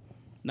single.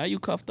 Now you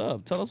cuffed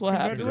up. Tell us what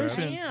happened.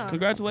 Congratulations. I am.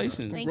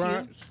 Congratulations. Thank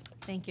you.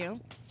 Thank you.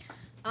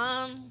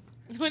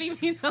 What do you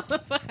mean?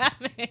 That's what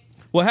happened.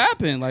 What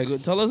happened?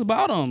 Like, tell us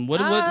about them.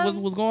 What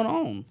was going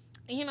on?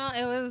 You know,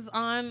 it was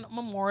on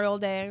Memorial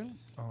Day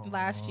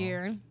last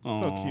year. So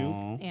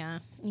Aw. Yeah,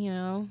 you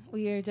know,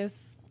 we were just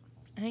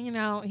hanging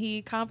out.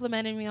 He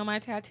complimented me on my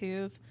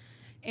tattoos,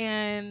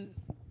 and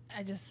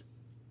I just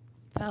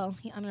fell.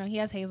 I don't know. He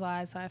has hazel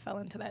eyes, so I fell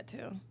into that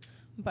too.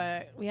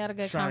 But we had a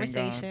good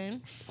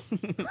conversation.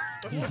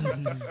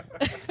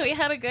 We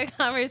had a good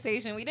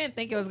conversation. We didn't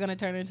think it was going to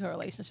turn into a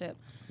relationship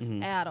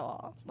at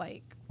all.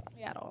 Like,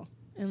 at all.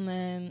 And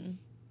then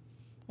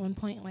one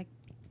point, like,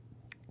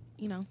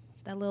 you know,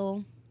 that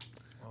little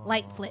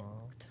light flicked.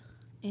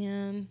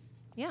 And,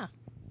 yeah,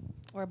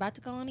 we're about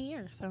to go on a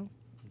year. So,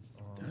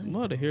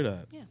 Love to hear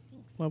that. yeah,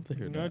 thanks. Love to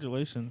hear that.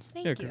 Congratulations.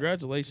 Thank Yeah, you.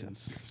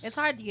 congratulations. It's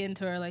hard to get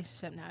into a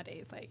relationship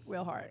nowadays, like,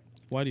 real hard.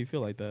 Why do you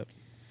feel like that?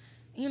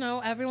 You know,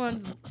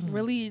 everyone's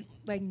really,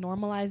 like,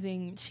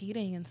 normalizing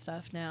cheating and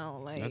stuff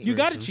now. Like, That's You very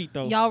got to true. cheat,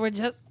 though. y'all were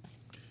just...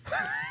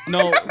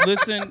 No,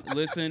 listen. You gotta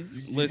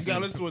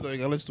listen to it though. You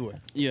gotta listen to it.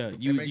 Yeah,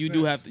 you makes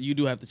do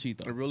sense. have to cheat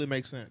It though. really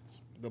makes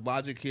sense. The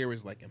logic here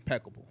is like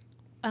impeccable.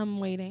 I'm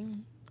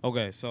waiting.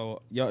 Okay,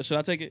 so y'all, should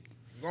I take it?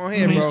 Go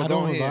ahead, bro. I Go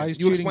don't ahead. advise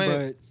You cheating, explain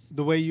but it.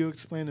 the way you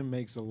explain it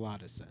makes a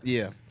lot of sense.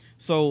 Yeah.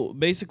 So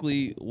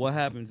basically, what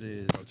happens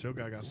is Oh, Chill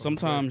Guy got something to say.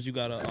 sometimes you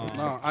gotta.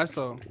 No, I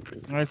saw.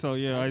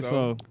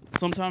 ISO.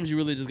 Sometimes you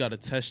really just gotta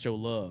test your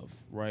love,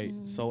 right?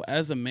 So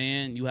as a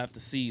man, you have to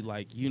see,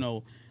 like, you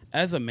know,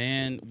 as a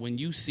man, when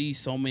you see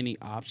so many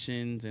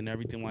options and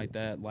everything like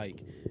that, like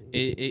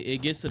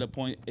it gets to the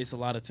point it's a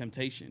lot of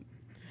temptation.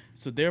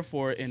 So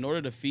therefore, in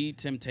order to feed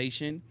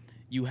temptation,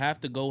 you have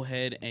to go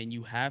ahead and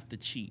you have to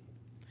cheat.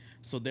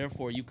 So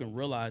therefore, you can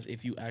realize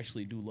if you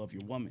actually do love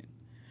your woman.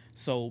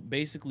 So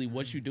basically,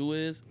 what you do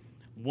is,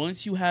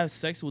 once you have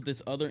sex with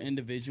this other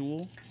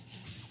individual,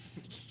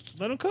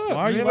 Let him cook. why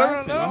are you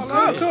Let laughing? him I'm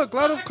serious. serious.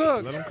 Let him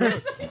cook. Let him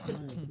cook.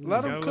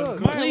 Let him gotta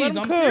cook. Let Please, him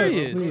I'm cook.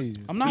 serious. Please.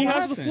 I'm not He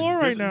has the laughing. floor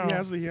right now. He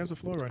has the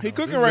floor right now. He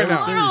cooking This is right very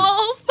now. serious.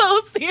 Oh,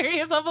 so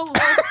serious. I'm a little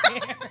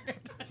scared.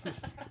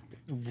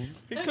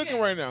 He cooking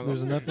right now.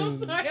 There's I'm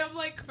nothing. sorry. I'm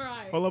like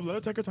crying. Hold up. Let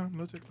her take her time.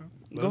 Let her take her time.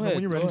 Let Go us know ahead,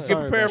 when you're go ready. ahead. Get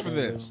Sorry prepared about for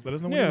that, this. Let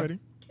us know when Yeah. you're ready.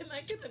 Can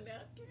I get a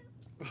napkin?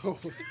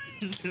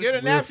 Get a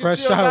We're napkin,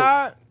 fresh Chill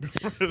out.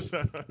 God.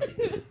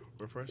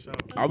 We're fresh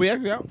out. Are we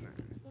actually out?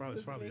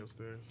 Probably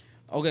upstairs.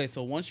 Okay,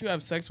 so once you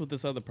have sex with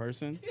this other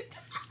person,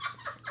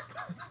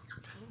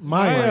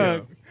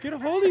 Maya. Get a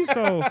hold of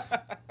yourself.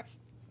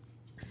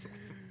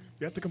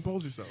 You have to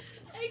compose yourself.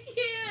 I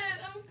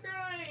can't. I'm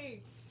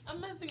crying.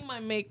 I'm messing my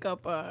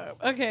makeup up.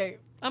 Okay,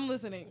 I'm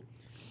listening.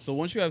 so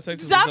once you have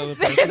sex with Stop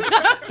this other saying. person,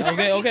 Stop saying.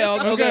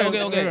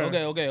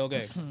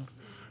 okay.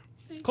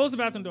 Close the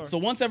bathroom door. So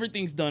once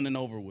everything's done and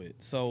over with,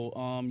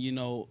 so you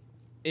know,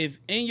 if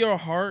in your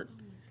heart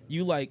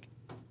you like,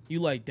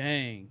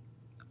 dang,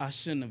 I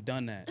shouldn't have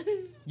done that.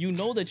 You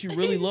know that you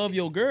really love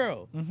your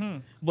girl.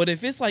 But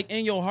if it's like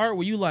in your heart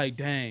where you like,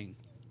 dang,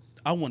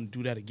 I want to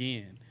do that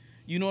again.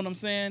 You know what I'm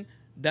saying?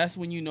 That's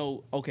when you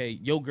know, okay,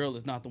 your girl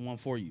is not the one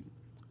for you.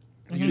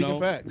 You Speaking know,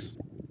 facts.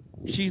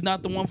 she's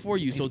not the one for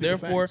you. So speaking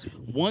therefore, facts.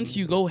 once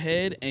you go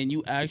ahead and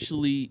you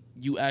actually,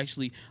 I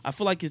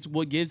feel like it's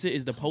what gives it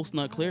is the post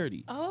nut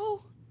clarity.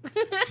 Oh.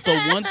 So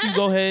once you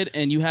go ahead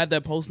and you have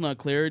that post nut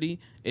clarity,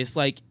 it's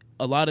like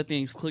a lot of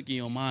things click in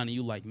your mind, and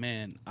you like,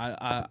 man,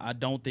 I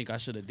don't think I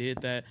should have did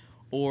that,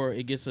 or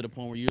it gets to the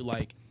point where you're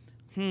like,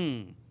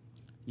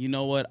 you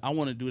know what? I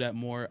want to do that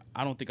more.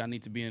 I don't think I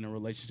need to be in a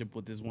relationship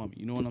with this woman.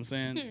 You know what I'm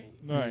saying?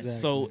 Right. Exactly.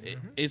 So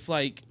it's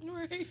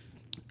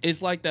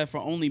like that for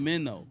only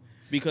men though,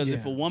 because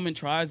if Yeah. a woman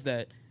tries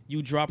that,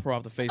 you drop her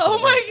off the face. Oh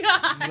of the earth. my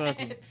god.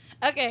 Exactly.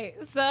 Okay,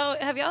 so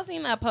have y'all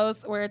seen that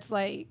post where it's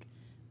like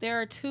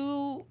there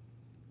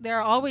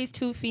are always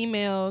two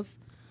females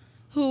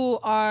who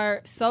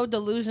are so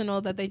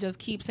delusional that they just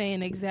keep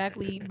saying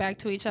exactly back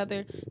to each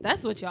other?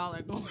 That's what y'all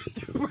are going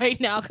through right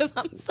now because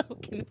I'm so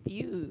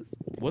confused.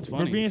 What's We're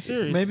funny? being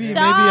serious. Maybe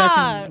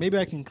Stop.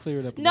 I can clear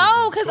it up. a No,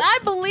 little because I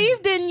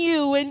believed in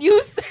you when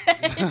you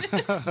said,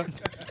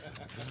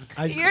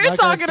 bit. you're Like I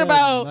talking said-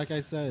 about- Like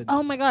I said,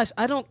 oh my gosh,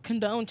 I don't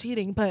condone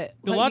cheating, but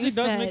the what logic you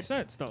does said, make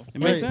sense, though. It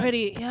makes it's sense.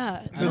 pretty,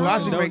 yeah. I The don't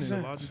logic condone makes it.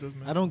 sense. The logic does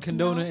make I don't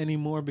condone No. it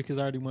anymore because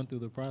I already went through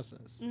the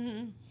process.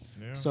 Mm-hmm.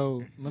 Yeah.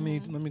 So let me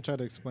try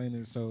to explain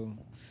it so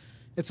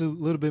it's a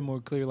little bit more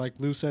clear. Like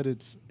Lou said,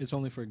 it's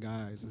only for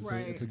guys.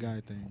 It's a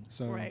guy thing.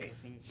 So Right.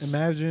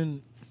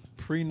 imagine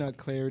pre-nut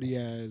clarity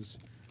as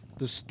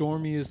the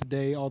stormiest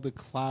day. All the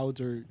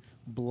clouds are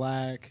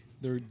black.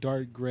 They're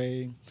dark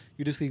gray.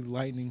 You just see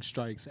lightning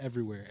strikes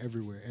everywhere.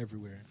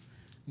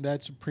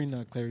 That's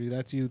pre-nut clarity.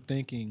 That's you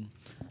thinking,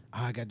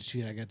 I got to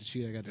cheat.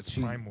 It's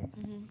primal.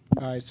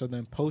 All right, so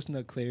then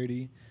post-nut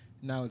clarity.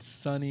 Now it's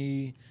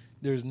sunny.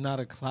 There's not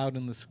a cloud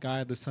in the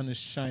sky. The sun is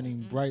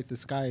shining bright. The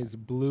sky is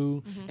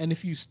blue. And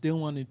if you still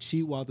want to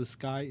cheat while the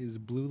sky is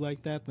blue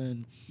like that,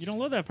 then You don't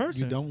love that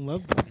person. you don't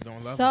love them. You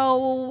don't love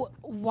So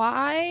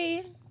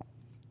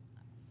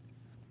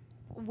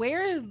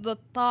where is the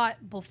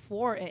thought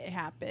before it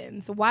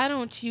happens? Why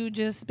don't you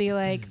just be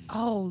like,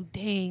 oh,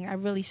 dang, I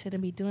really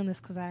shouldn't be doing this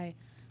because I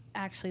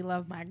actually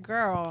love my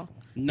girl.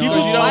 No,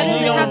 Because you don't, Why does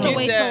you it don't have to get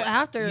wait that- till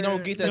after? You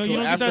don't get that No, you till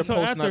don't get after that till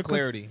post after, nut 'cause-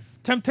 clarity.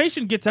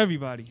 Temptation gets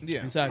everybody.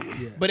 Yeah. exactly.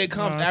 Yeah. But it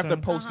comes No, after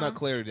that's- post nut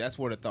clarity. That's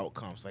where the thought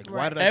comes. Like,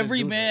 why did I Every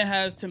just do man this?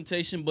 has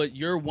temptation, but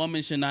your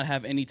woman should not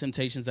have any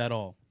temptations at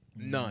all.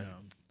 none.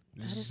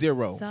 That is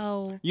Zero.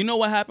 So You know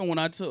what happened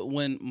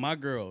when my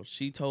girl,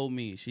 she told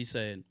me, she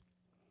said,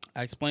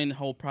 I explained the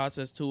whole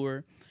process to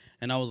her,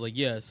 and I was like,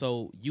 yeah,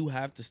 so you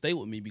have to stay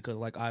with me because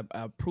like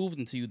I've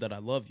proven to you that I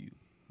love you,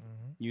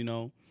 you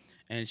know?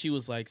 And she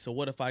was like, so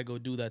what if I go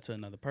do that to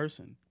another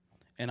person?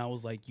 And I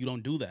was like, you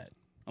don't do that.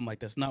 I'm like,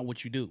 that's not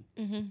what you do.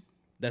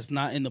 That's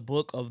not in the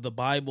book of the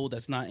Bible.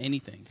 That's not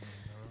anything.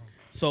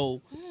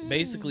 So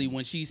basically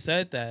when she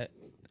said that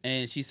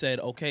and she said,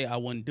 okay, I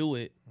wouldn't do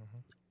it,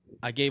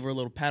 I gave her a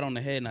little pat on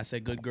the head and I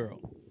said, good girl.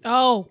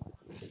 oh,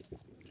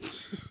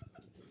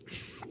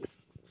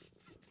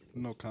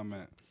 No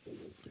comment.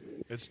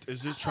 It's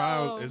just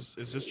trials.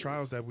 It's just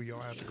trials that we all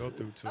have to go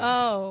through to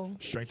oh.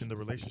 strengthen the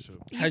relationship.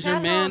 You Has pat your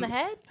her man on the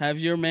head? have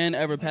your man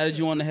ever patted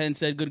you on the head and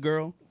said, good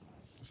girl?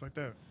 Just like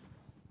that.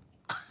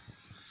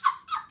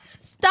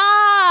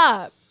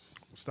 Stop!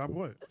 Stop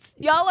what?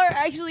 Y'all are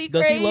actually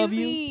Does he crazy. love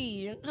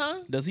you? Huh?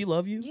 Does he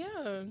love you?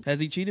 Yeah. Has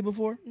he cheated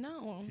before?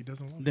 No. He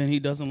doesn't love Then he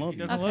doesn't love He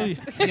you. doesn't Okay.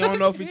 love you. You don't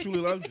know if he truly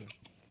loves you.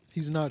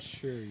 He's not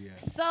sure yet.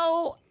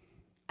 So,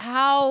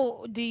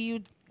 how do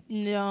you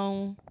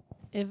know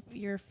if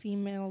your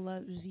female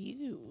loves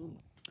you?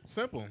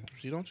 Simple.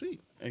 She don't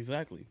cheat.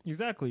 Exactly.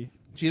 Exactly.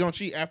 She don't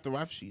cheat after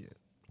I've cheated.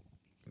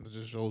 It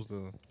just shows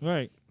the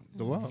Right.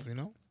 love, you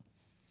know?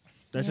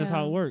 That's just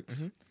how it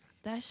works.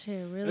 That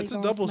shit really It's a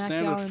gonna double smack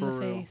standard y'all in for the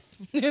real. face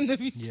in the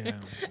future. Yeah,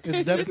 it's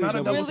It's definitely not a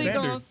double Really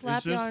standard. gonna slap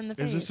It's just, y'all in the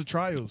it's just the face.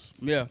 trials.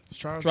 Yeah. It's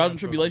trials, Trials you and have to go.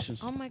 tribulations.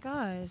 Oh my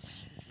gosh.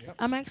 Yep.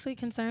 I'm actually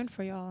concerned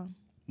for y'all.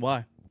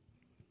 Why?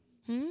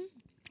 Hmm?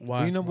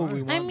 Why? We know what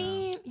we want. I now.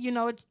 mean, you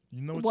know what?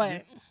 You know what? What? You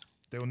get.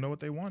 They will know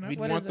what they want. We after.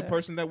 What want is the it?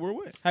 person that we're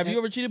with. Have you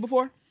ever cheated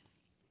before?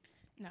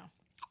 No.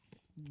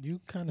 You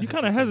kind You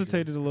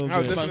hesitated a little I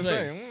was bit. just That's what I'm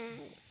saying.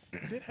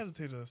 I did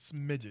hesitate a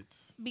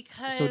smidget.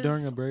 Because So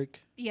during a break,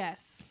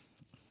 yes,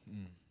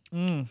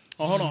 Mm.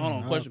 Oh, hold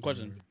on. Oh,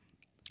 Question.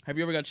 Have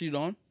you ever got cheated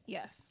on?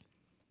 yes,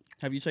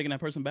 Have you taken that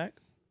person back?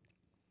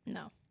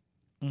 no.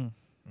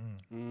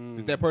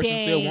 Did that person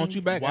still Dang. want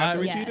you back Why-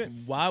 after he Yes.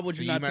 cheated? Why would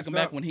So you you not take messed him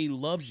back up. when he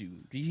loves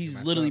you? He's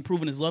messed literally up.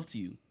 proving his love to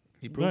you.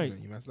 He proved Right.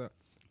 it. You messed up.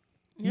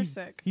 You're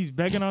sick. He's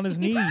begging on his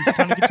knees,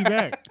 trying to get you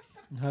back.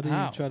 how do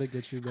How? you try to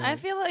get you back? I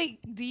feel like,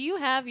 do you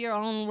have your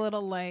own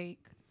little like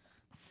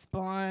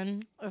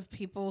spawn of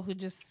people who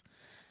just,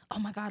 oh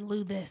my God,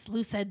 Lou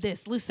said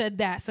this, Lou said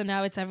that, so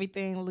now it's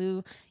everything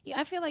Lou. Yeah,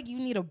 I feel like you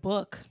need a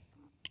book.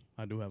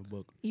 I do have a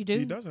book. You do?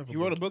 He does have. He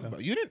wrote a book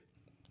about you didn't.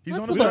 He's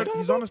What's on the his third. book?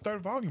 He's on his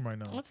third volume right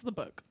now. What's the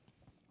book?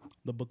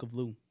 The Book of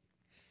Lou.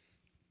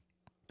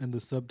 And the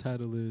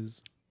subtitle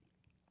is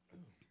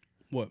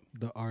What?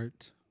 The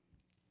Art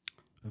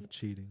of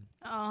Cheating.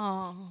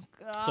 Oh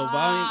God. So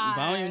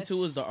volume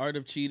 2 is The Art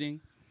of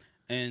Cheating,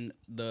 and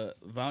the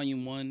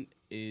volume 1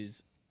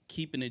 is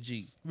Keeping It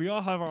G. We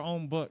all have our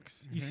own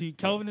books. You see,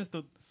 Kelvin is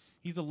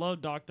he's the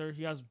love doctor.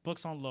 He has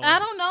books on love. I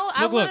don't know.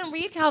 I Look, look. wouldn't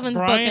read Calvin's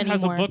Brian book has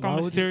anymore. a book on Why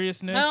would you-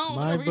 mysteriousness. I don't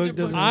My wanna read book your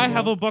doesn't- I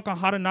have a book on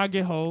how to not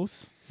get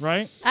hoes,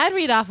 right? I'd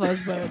read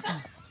Alpha's book.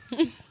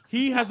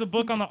 He has a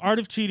book on the art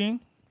of cheating,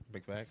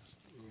 Big facts.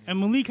 and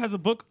Malik has a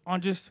book on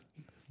just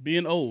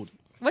Being old.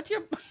 What's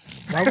your?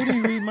 Why would he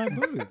read my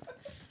book?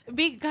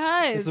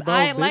 Because It's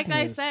about like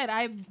I business. said,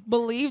 I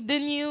believed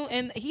in you,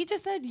 and he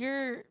just said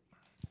you're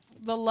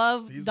the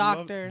love He's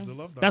doctor. The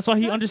love doctor. That's why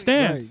he Exactly.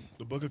 understands.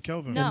 The Book of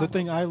Kelvin. No. And the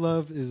thing I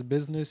love is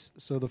business.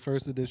 So the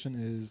first edition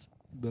is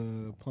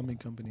the plumbing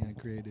company I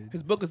created.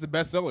 His book is the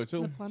bestseller The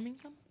too. plumbing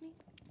company.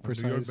 A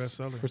New York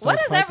bestseller. Precise What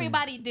does piping.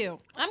 everybody do?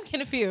 I'm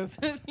confused.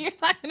 You're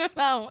talking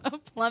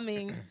about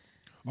plumbing.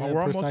 Oh, Yeah,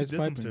 we're all precise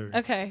multidisciplinary.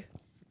 Okay.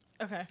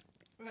 Okay.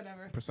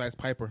 Whatever. Precise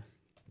Piper.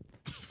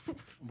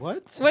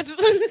 What? What's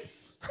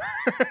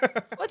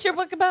What's your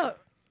book about?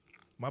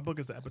 My book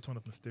is the epitome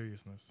of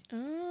mysteriousness.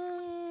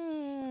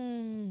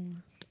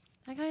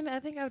 I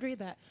think I would read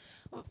that.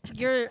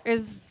 Your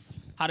is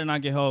How to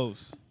not get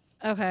hoes.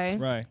 okay.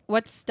 Right.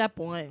 What's step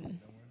 1?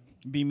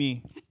 Be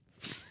me.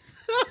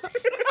 There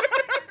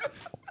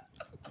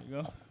you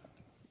go.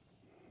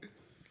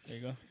 There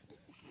you go.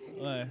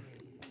 What?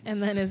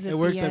 And then is it It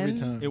works the every end?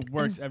 time. It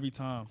works every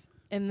time.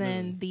 And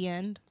then the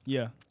end.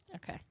 Yeah.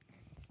 Okay.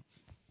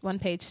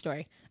 1-page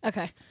story.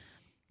 Okay.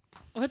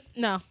 What?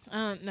 No.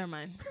 Never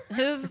mind.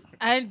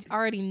 I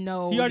already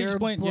know He already your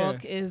explained, yeah.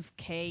 book is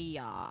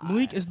chaos.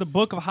 Malik is the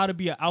book of how to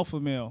be an alpha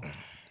male.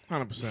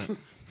 100%.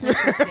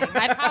 Interesting.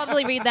 I'd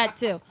probably read that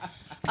too.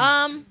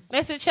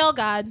 Mr. Chill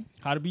God.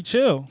 How to be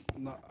chill.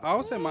 No, I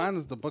would say mine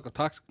is the book of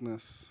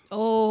toxicness.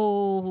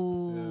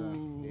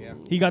 Oh. Yeah.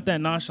 He got that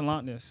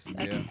nonchalantness.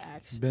 That's Yeah.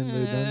 actually. Been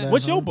there, done that,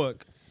 What's huh? your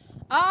book?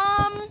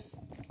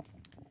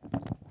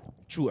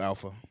 True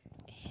alpha.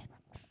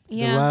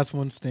 Yeah. The last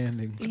one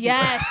standing.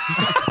 Yes.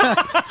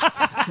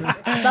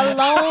 The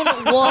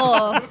lone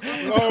wolf.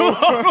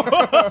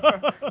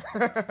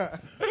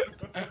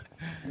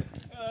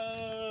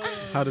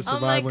 How to Oh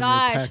survive my when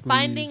gosh. your pack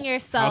Finding leaves. How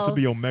yourself to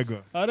be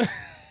Omega. How to-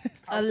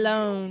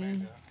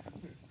 alone.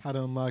 How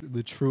to unlock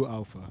the true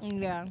alpha.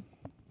 Yeah.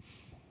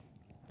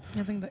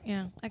 I think that,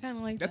 yeah. I kind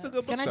of like That's that. a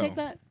good book, Can I take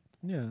though. that?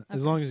 Yeah,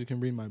 as Okay. long as you can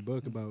read my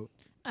book about.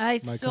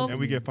 I My still And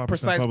we get 5%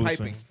 Precise publishing.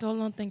 piping. still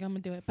don't think I'm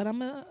going to do it, but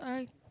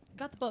I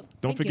got the book.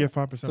 Don't Thank you.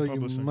 forget 5% So you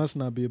publishing. must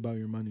not be about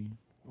your money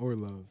or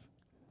love,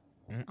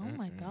 Oh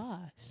my gosh.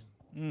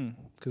 Mm.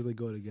 because they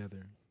go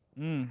together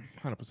Mm.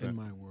 100%. in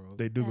my world.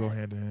 They do go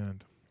hand in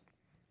hand.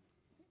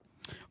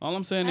 All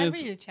I'm saying I is,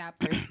 read a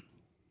chapter.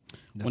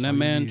 That's when that all you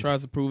man need.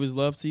 tries to prove his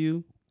love to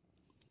you,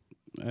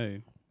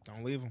 hey,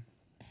 Don't leave him.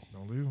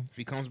 Don't leave them. If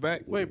he comes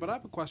back, Wait, but I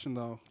have a question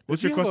though.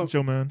 What's If your you have question,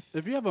 chill man?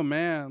 If you have a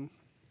man,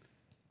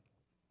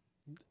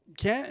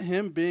 can't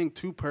him being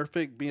too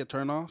perfect be a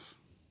turnoff?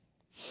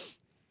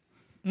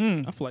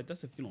 Mm. I feel like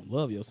that's if you don't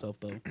love yourself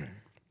though.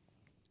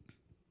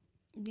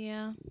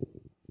 Yeah.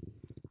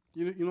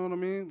 You know what I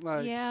mean?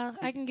 Like, Yeah,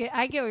 I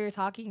get what you're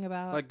talking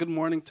about. like good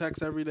morning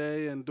text every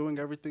day and doing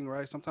everything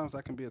right. Sometimes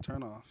that can be a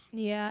turnoff.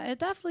 Yeah, it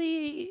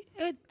definitely.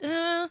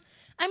 I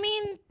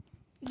mean,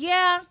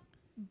 yeah,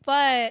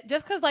 but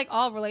just because like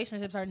all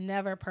relationships are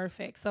never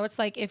perfect, so it's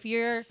like if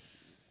you're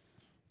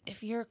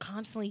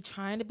constantly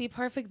trying to be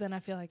perfect, then I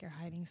feel like you're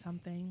hiding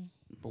something.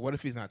 but what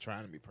if he's not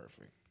trying to be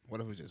perfect? What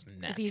if it's just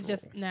natural? If he's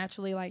just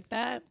naturally like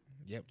that,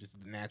 Yep, just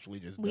naturally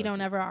just we does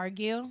don't it. ever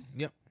argue.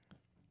 Yep.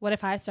 What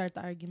if I start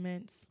the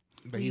arguments?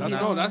 But he's Yeah.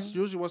 not. No, that's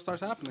usually what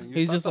starts happening. You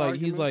He's start just the like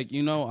arguments.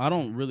 you know, I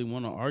don't really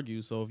want to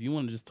argue. So if you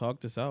want to just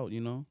talk this out,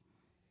 you know,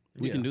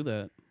 we Yeah. can do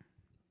that.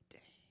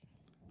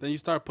 Then you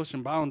start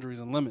pushing boundaries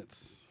and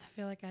limits. I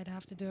feel like I'd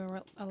have to do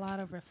a lot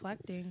of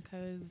reflecting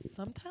because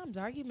sometimes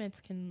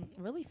arguments can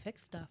really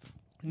fix stuff.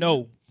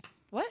 No.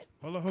 What?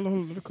 Hold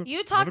on. Let her cook. You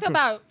Let talked her cook.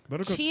 about Let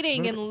her cook.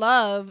 cheating Let her in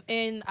love,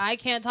 and I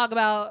can't talk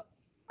about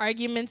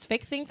arguments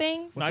fixing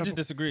things. I just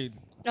disagreed.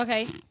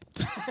 Okay.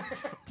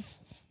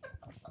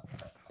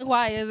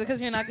 Why? Is it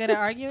because you're not good at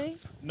arguing?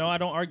 No, I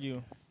don't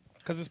argue.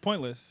 Because it's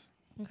pointless.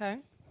 Okay.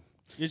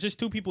 It's just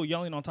two people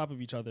yelling on top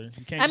of each other.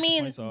 You can't I get your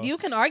mean, points off. you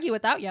can argue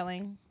without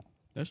yelling.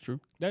 That's true.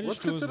 That is What's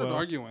true as considered well.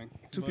 arguing?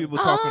 Two people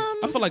talking.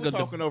 I I feel like people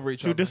a talking over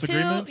each Two other.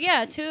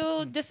 disagreements?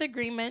 Two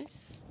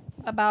disagreements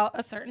about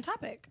a certain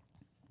topic.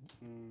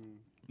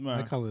 I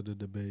Right. call it a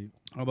debate.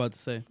 I'm about to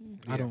say.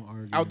 I don't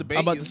argue. I'll debate.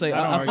 I'm about you. to say.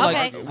 I don't I feel argue.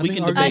 like Okay. we I think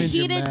can A arguing debate. is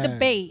you're heated mad.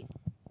 debate.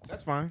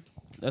 That's fine.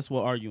 That's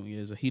what arguing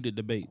is, a heated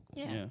debate.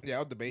 Yeah. Yeah,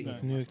 I'll debate. Yeah. you.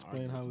 Can you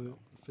explain how it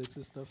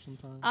fixes stuff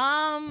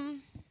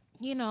sometimes?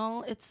 You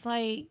know, it's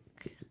like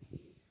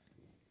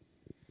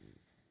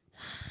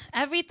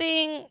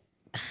everything.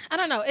 I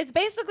don't know. It's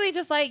basically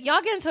just like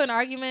y'all get into an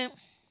argument.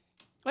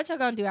 What y'all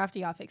gonna do after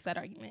y'all fix that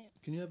argument?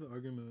 Can you have an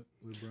argument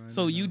with Bryan?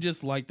 So right you now?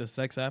 just like the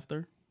sex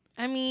after?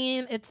 I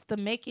mean, it's the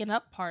making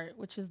up part,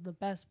 which is the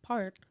best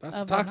part That's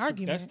of toxic. an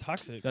argument. That's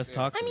toxic. That's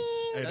toxic. I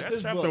mean, Hey, That's that's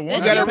his chapter book. one. You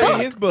It's gotta your read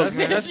book. his book.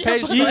 man. That's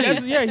page He-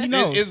 3. yeah, he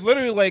knows. It's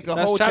literally like a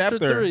That's whole chapter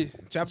chapter. 3.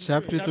 Chapter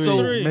Chapter three. 3,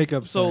 So-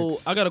 makeup So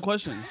sex. I got a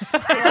question.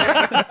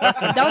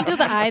 don't do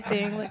the eye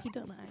thing. Like, he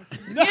doing the eye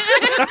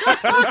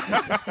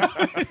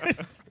thing.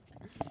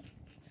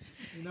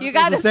 You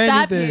gotta supposed to say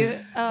stop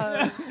anything.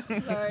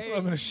 you. Sorry.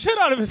 I'm gonna shit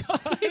out of his eye.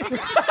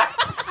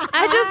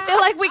 I just feel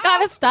like we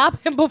gotta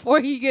stop him before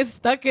he gets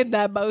stuck in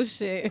that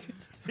bullshit.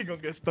 He gonna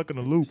get stuck in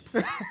a loop. Go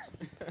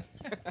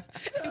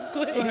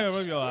ahead,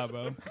 rub your eye,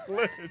 bro.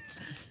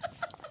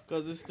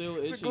 Cause it's still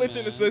itching. It's a glitch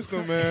in the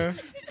system, man.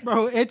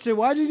 Bro, itching.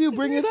 Why did you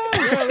bring it up?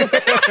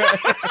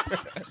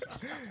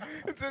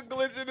 It's a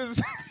glitch in the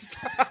system.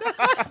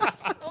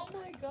 Oh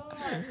my gosh,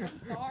 I'm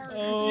sorry.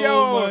 Oh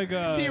Yo, my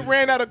god. he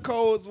ran out of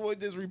codes, so we'll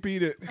just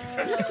repeat it.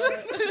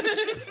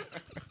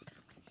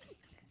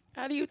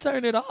 How do you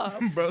turn it off?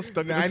 Bro,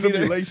 stuck in Nah, the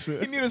simulation.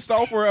 You need a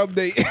software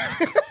update.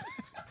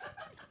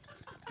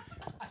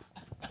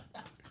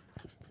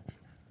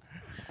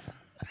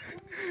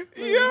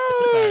 Yo,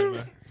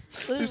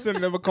 you should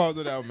have never called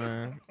it out,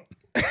 man.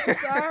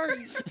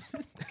 Sorry.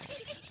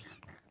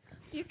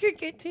 You could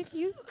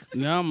continue.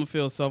 Now I'm gonna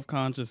feel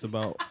self-conscious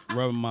about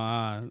rubbing my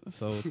eye.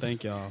 So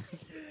thank y'all.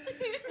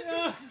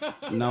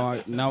 Now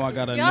I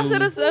got a Y'all new.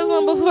 should have said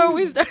something before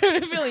we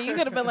started feeling. You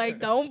could have been like,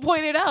 "Don't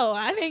point it out."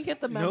 I didn't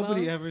get the memo.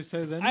 Nobody ever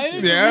says anything. I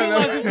didn't Yeah, I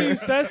realize know. until you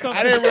said something.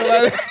 I didn't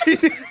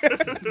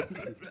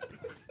realize.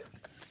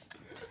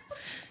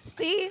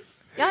 See,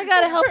 y'all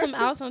gotta help him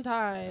out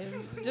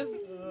sometimes. Just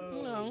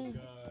you know,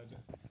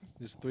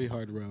 Just 3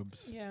 hard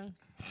rubs. yeah.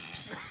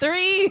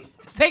 3.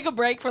 Take a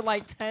break for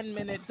like 10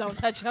 minutes. Don't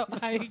touch your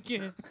eye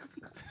again.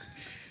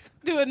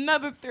 Do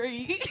another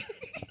 3.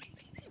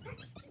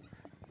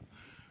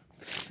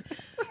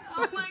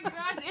 Oh my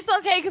gosh, it's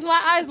okay because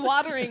my eye's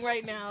watering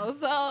right now.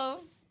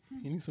 So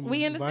You need some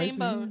we in the same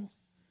boat. Visine?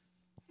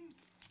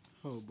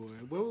 Oh boy,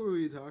 what were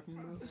we talking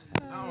about?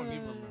 I don't even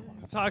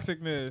remember.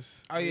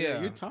 Toxicness. Oh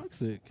yeah, You're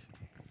toxic.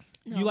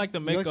 You like the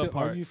You makeup like to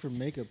part. argue for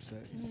makeup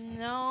sex.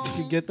 No. You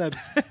can get that.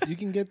 You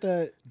can get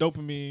that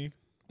Dopamine.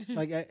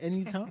 like at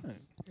any time.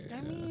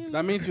 I mean,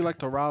 That means you like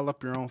to rile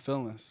up your own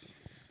feelings.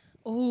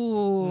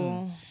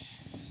 ooh.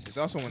 it's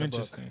also in the book.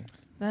 Interesting.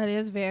 That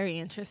is very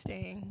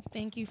interesting.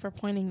 Thank you for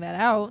pointing that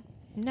out.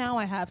 Now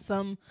I have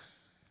some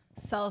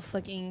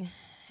self-looking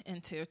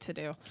into to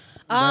do.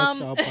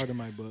 That's all part of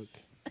my book.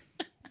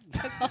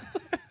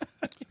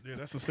 Yeah,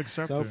 that's the 6th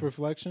chapter.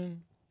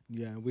 Self-reflection.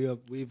 Yeah,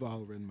 we've all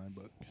written my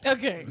book.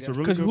 Okay. It's a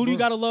really Because good who do you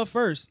book. gotta love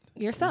first?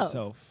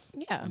 Yourself.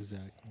 Yeah.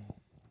 Exactly.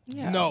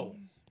 Yeah. No,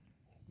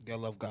 you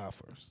gotta love God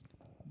first.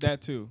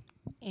 That too.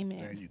 There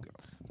Amen. you go.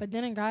 But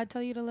didn't God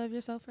tell you to love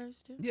yourself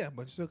first too? Yeah,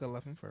 but you still gotta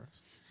love Him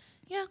first.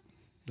 Yeah.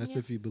 That's Yeah.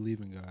 if you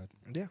believe in God.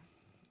 Yeah.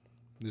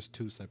 There's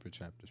 2 separate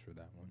chapters for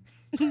that one.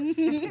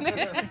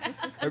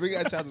 We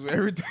got chapters with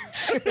everything.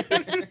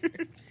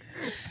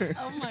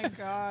 Oh my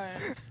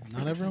gosh.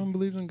 Not everyone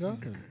believes in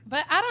God.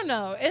 But I don't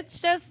know. It's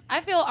just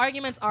I feel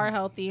arguments are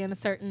healthy in a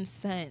certain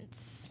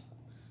sense.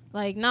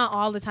 Like not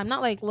all the time.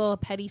 Not like little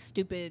petty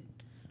stupid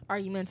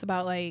arguments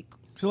about like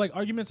So like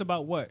arguments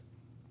about what?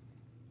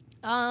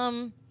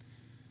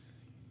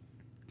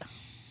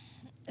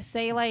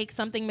 say like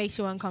something makes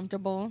you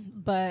uncomfortable,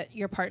 but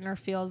your partner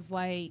feels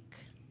like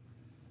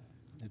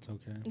It's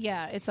okay.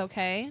 yeah, it's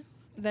okay.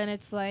 Then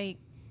it's like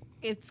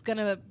it's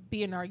gonna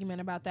be an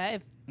argument about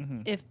that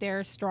if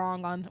they're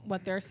strong on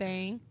what they're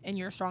saying and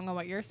you're strong on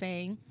what you're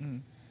saying.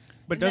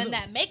 But And then doesn't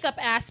that makeup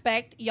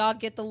aspect, y'all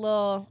get the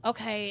little,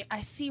 okay,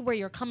 I see where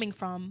you're coming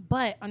from,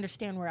 but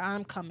understand where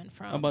I'm coming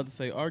from. I'm about to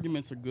say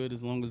arguments are good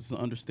as long as it's an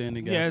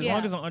understanding. yeah, as Yeah.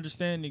 long as an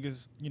understanding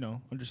is,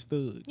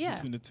 understood Yeah.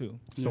 between the two.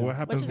 So what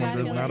happens is when that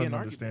there's gonna not be an an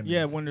argument? understanding?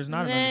 Yeah, when there's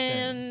not an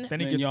understanding.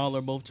 Then it Then gets y'all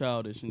are both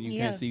childish and you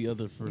Yeah. can't see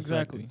other perspectives.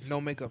 exactly. No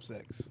makeup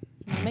sex.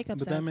 Makeup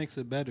But sex. that makes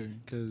it better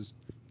because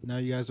now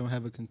you guys don't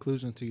have a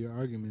conclusion to your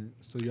argument,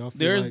 so y'all feel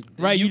There's like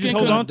Right, you just can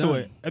hold on done. to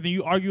it, and then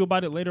you argue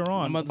about it later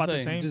on I'm about to about the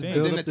say, same just thing.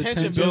 build Then up the the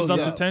tension tension. Builds up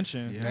builds the up.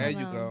 tension. Yeah. There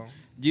you Wow. go.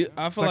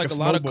 I feel like like a a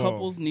lot of snowball.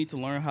 couples need to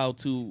learn how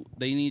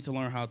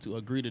to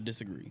agree to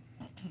disagree.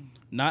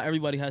 Not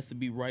everybody has to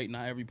be right.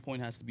 Not every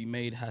point has to be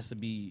made, has to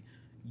be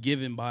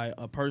given by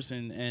a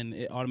person, and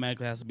it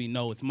automatically has to be,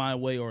 no, it's my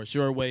way or it's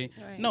your way.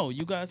 Right. No,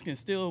 you guys can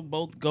still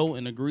both go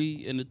and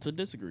agree and to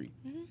disagree.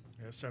 Yeah,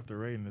 it's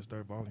chapter 8 in this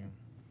 3rd volume.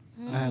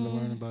 I had to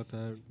learn about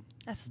that.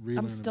 I'm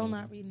relearn still about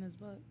not it. reading this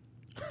book.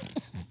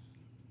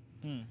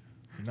 You're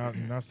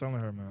not selling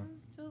her, man. I'm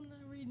still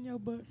not reading your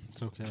book.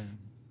 It's okay.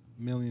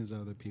 Millions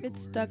of other people.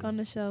 It's stuck on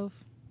the shelf.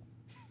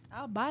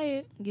 I'll buy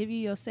it, give you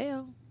your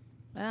sale.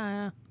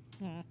 I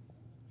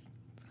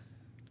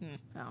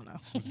don't know.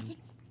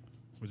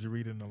 Was you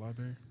reading in the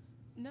library?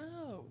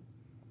 No.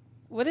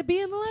 Would it be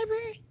in the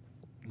library?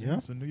 Yeah.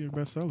 It's a New York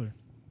bestseller.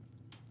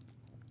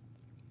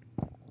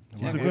 Yeah.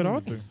 He's a good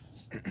author.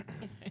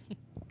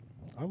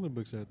 All the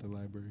books are at the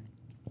library,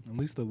 at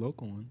least the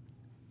local one.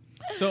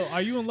 So,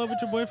 are you in love with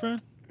your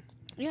boyfriend?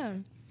 Yeah,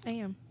 I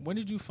am. When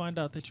did you find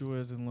out that you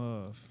was in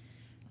love?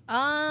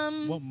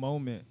 What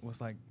moment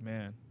was like,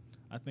 man,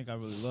 I think I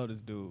really love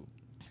this dude?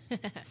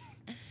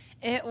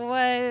 It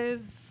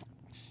was.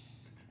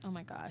 Oh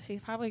my gosh,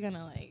 he's probably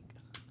gonna like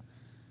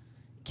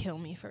kill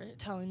me for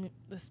telling me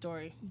the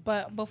story.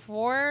 But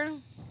before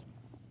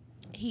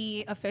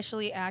he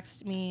officially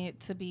asked me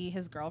to be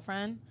his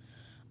girlfriend,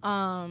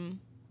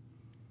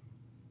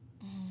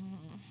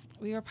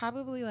 we were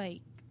probably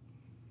like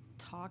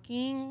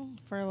talking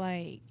for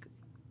like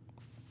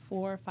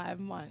 4 or 5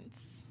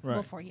 months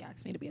before he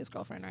asked me to be his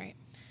girlfriend, right?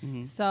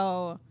 Mhm.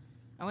 So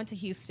I went to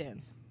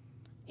Houston.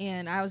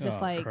 And I was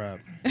just like, crap.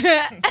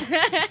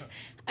 I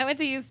went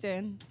to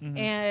Houston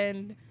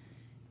and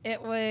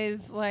it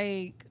was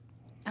like,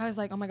 I was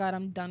like, oh my God,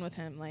 I'm done with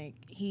him. Like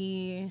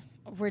he's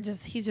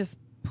just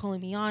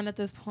pulling me on at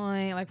this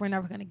point. Like we're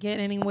never gonna get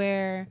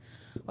anywhere,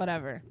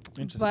 whatever.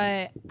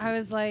 But I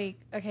was like,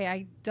 okay,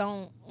 I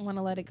don't want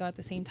to let it go at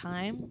the same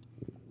time.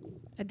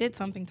 I did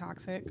something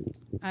toxic.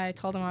 I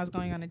told him I was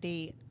going on a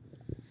date.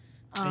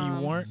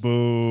 And you weren't?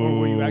 Boo. Or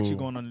were you actually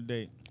going on a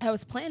date? I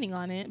was planning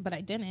on it, but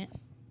I didn't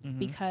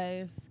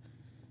because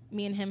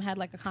me and him had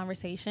like a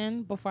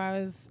conversation before I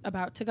was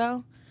about to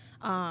go.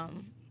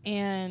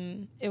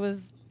 And it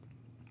was...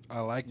 I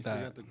like You that.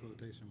 forgot the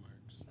quotation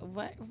marks.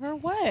 What? For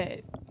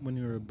what? When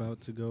you were about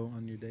to go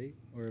on your date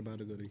or about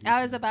to go to Houston?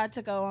 I was about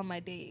to go on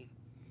my date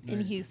in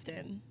Right.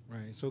 Houston.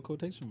 Right, so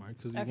quotation marks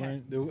because you Okay.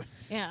 weren't there.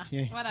 Yeah,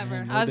 Yeah, whatever.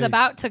 man, no I was date.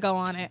 about to go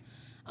on it.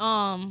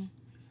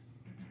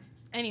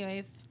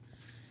 Anyways,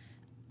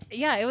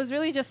 yeah, it was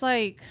really just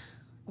like,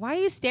 why are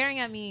you staring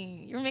at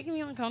me? You're making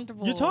me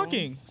uncomfortable. You're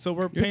talking, so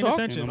we're You're paying talking.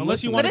 attention. I'm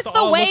Unless you listening. want But us it's to the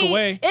all way. look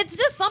away. It's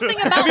just something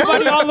about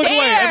Everybody who's all look away.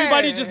 there.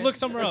 Everybody just look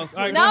somewhere else. All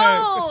right,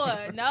 go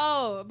ahead.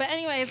 No. But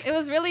anyways, it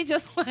was really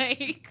just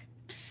like,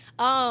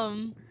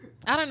 I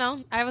don't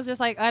know. I was just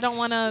like, I don't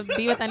want to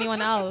be with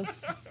anyone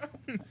else.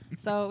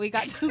 So we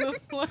got to the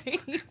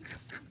point.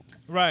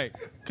 Right.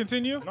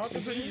 Continue. No,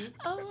 continue.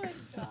 Oh my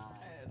God.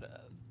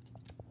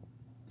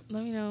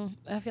 Let me know.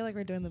 I feel like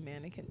we're doing the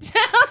mannequin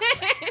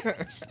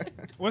challenge.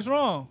 What's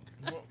wrong?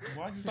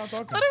 Why'd you stop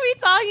talking? What are we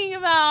talking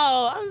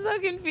about? I'm so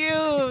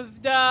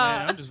confused.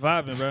 Man, I'm just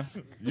vibing, bro.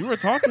 You were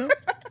talking.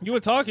 You were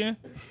talking.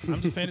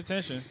 I'm just paying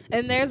attention.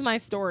 And there's my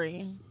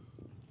story.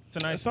 It's a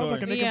nice It sounds story.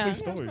 like an Yeah.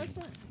 incomplete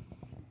story.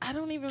 I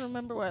don't even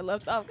remember where I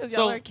left off because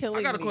So y'all are killing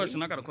I got a me.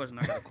 question. I got a question.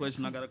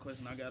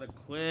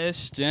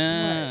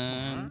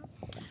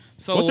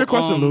 So What's your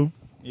question, Lou?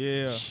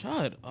 Yeah.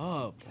 Shut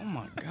up! Oh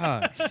my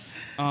God.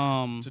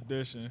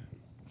 Tradition.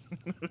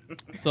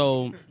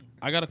 So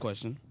I got a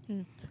question.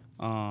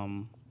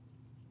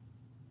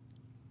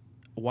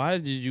 Why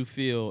did you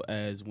feel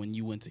as when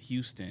you went to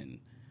Houston,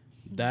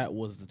 that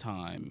was the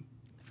time?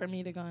 For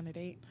me to go on a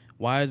date.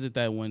 Why is it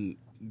that when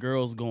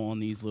girls go on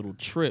these little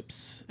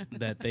trips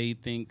that they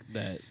think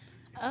that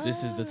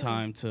this is the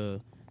time to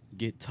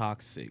get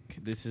toxic?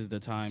 This is the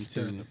time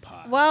Stir to the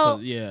pot. Well,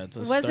 to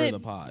was stir it- the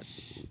pot.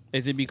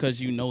 Is it because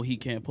you know he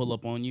can't pull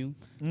up on you?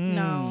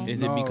 No.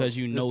 Is it No, because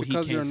you it's know he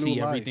because you're can't a new see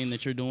life. everything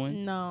that you're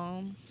doing?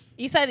 No.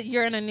 You said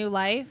you're in a new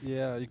life?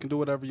 Yeah, you can do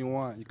whatever you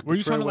want. You can Were you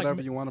portray trying to, like,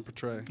 whatever you want to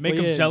portray. Make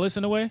Well, them yeah. jealous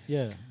in a way?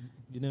 Yeah,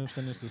 you didn't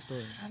finish the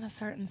story. In a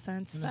certain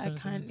sense. In a certain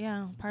sense.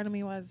 Yeah, part of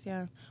me was,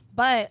 yeah.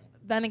 But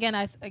then again,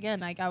 I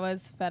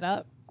was fed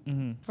up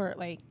Mm-hmm.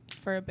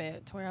 for a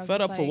bit to where I was Fed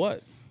just up for like-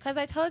 what? Because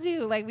I told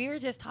you, like, we were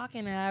just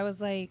talking and I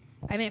was like,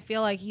 I didn't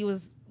feel like he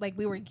was, like,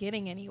 we were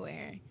getting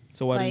anywhere.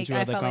 So why Like, didn't you I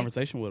have that felt like-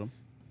 conversation with him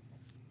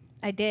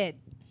I did.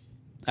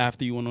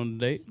 after you went on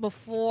the date?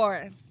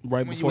 Before Right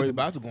When you before was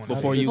about to go on a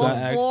before date. you got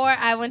asked. Before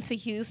I went to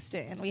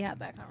Houston, we had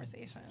that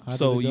conversation. How did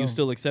So it you go?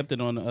 still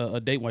accepted on a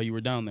date while you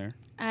were down there,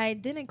 I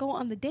didn't go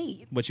on the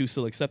date. but you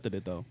still accepted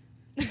it though.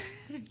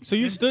 So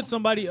you stood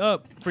somebody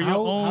up for your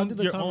own. How did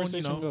the your own,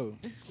 conversation go?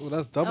 Well,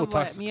 that's double Of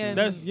what, toxic. Mya?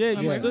 That's you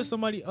Yeah. stood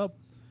somebody up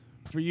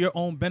for your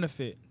own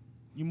benefit.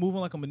 You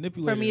moving like a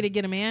manipulator. For me to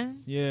get a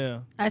man? Yeah.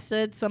 I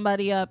stood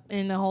somebody up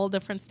in a whole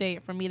different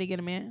state for me to get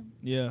a man.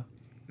 Yeah.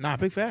 Nah,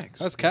 big facts.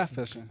 That's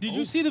catfishing. Did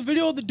you see the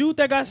video of the dude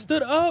that got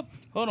stood up?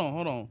 Hold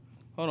on.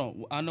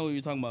 I know what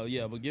you're talking about.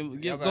 Yeah, but Y'all go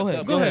gotta ahead.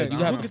 tell Go me. ahead. You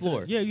We'll have get the to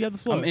floor. Yeah, you have the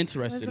floor. I'm What was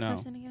interested the now.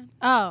 question again?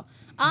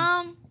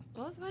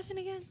 What was the question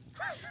again?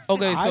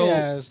 Okay, I so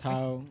asked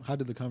how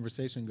did the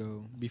conversation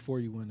go before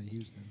you went to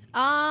Houston?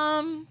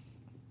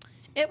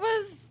 It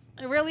was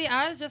really,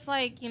 I was just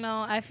like,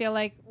 I feel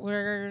like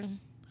we're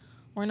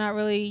not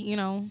really, you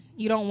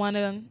don't want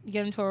to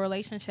get into a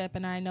relationship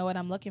and I know what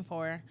I'm looking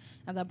for.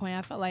 At that point,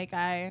 I felt like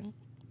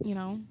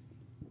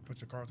Put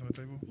your cards on the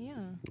table. yeah.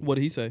 what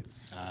did he say?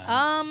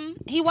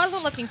 He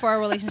wasn't looking for a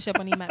relationship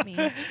when he met me.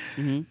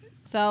 Mm-hmm.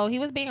 So he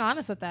was being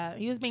honest with that.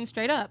 He was being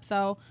straight up.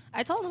 So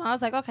I told him, I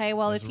was like, okay,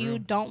 well, That's if you real.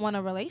 don't want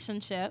a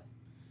relationship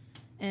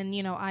and,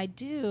 I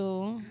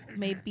do,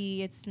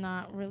 maybe it's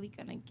not really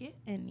going to get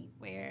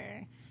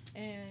anywhere.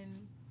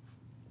 And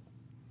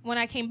when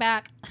I came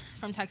back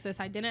from Texas,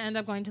 I didn't end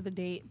up going to the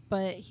date,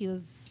 but he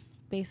was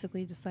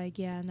basically just like,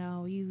 yeah,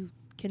 no, you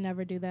can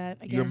never do that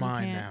again. You're You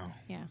mine can't." now.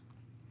 Yeah.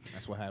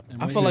 That's what happened.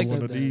 And I when feel you like said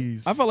one of that-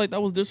 these. I felt like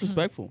that was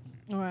disrespectful.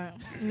 Or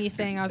me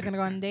saying I was going to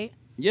go on a date.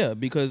 Yeah,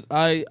 because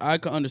I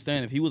could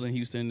understand if he was in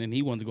Houston and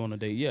he wanted to go on a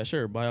date. Yeah,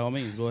 sure, by all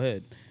means, go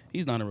ahead.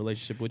 He's not in a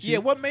relationship with you. Yeah,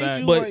 what made Facts.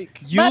 you But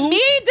like? you, But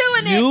me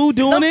doing it, you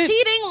doing the it.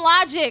 cheating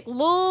logic,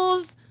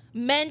 lose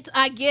meant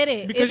I get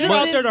it. Because It you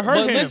just out there to is- hurt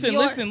But him. listen,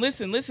 Your-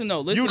 listen. No,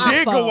 listen. You My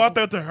did go fault. out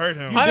there to hurt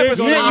him. You did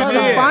go He out had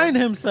there. to find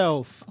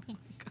himself.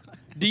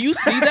 Do you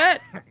see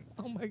that,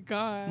 Oh my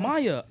God.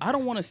 Maya? I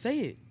don't want to say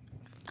it,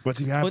 But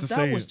you have but to that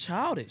say was it.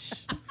 childish.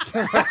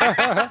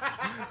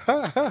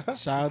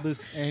 Childish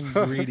and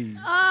greedy.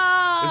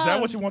 Is that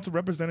what you want to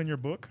represent in your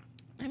book?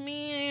 I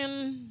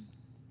mean,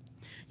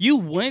 You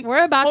went.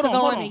 we're about Hold to on, go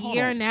hold on on, a hold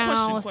year on.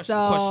 now, Question.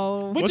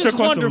 so Which What's is your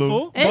question, Lou?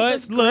 wonderful.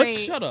 It's But look, great.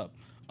 Shut up.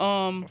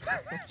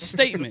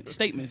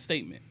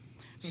 Statement.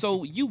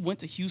 So you went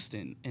to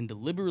Houston and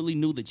deliberately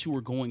knew that you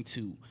were going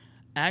to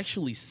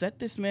actually set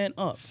this man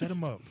up. Set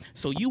him up.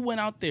 So you went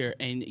out there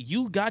and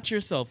you got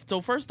yourself. So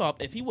first off,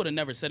 if he would have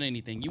never said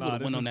anything, you would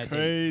have went on that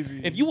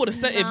crazy. date. If you would have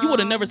said, if you would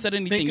have never said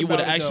anything, Think you would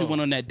have about it, actually though.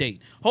 went on that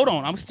date. Hold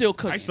on, I'm still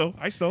cooking.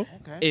 ISO.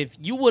 If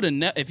you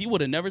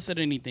would have never said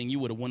anything, you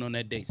would have went on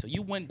that date. So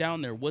you went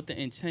down there with the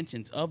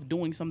intentions of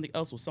doing something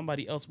else with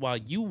somebody else while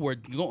you were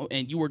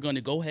going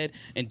to go ahead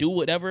and do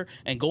whatever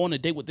and go on a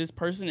date with this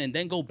person and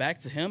then go back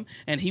to him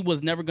and he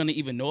was never going to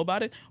even know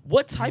about it.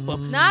 What type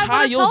of No,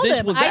 I would've told childish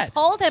him. was I that?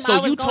 told him so I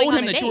was you going told on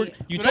him a that you were date.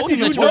 you So told that's him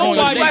that you you were know going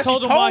why on a you date.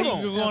 told him told why him.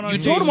 you were going on You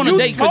a told date. him on a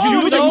date because you told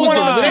knew him that you you was went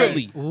going on a to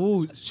date. clearly.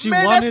 Ooh, she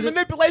Man, that's wanted it.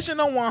 manipulation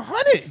on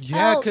 100. Yeah,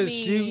 Help because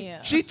me.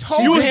 She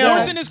told You was him.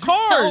 forcing his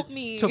cards. Help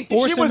me. to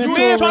force She him was into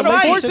mid a trying to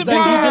force relationship him that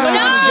into you a didn't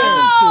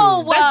relationship.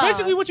 No. That's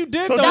basically what you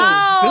did, So though.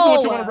 this is what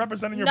you No. want to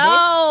represent in your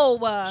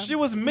book? No. She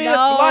was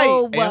mid-flight.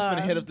 No. Hey, I'm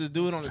finna hit up this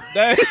dude on his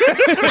day.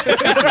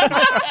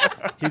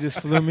 He just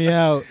flew me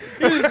out.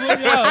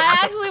 I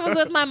actually was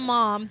with my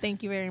mom.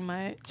 Thank you very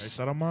much. Hey,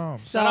 shout out mom.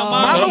 So, out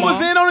mom. Mama Mama.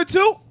 was in on it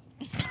too.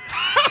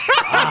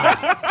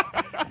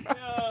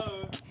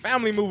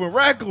 Family moving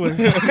reckless.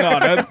 No,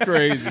 that's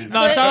crazy.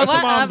 No, shout out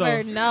to mom,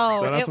 whatever. though.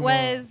 No, Shout out it to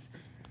was.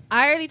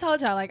 I already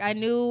told y'all. Like I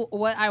knew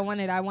what I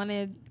wanted. I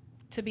wanted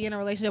to be in a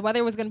relationship, whether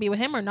it was going to be with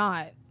him or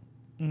not.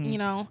 You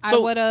know, I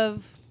So- would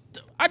have.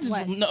 I just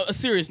What? no a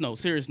serious note.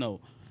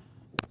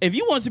 If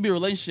you wanted to be in a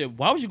relationship,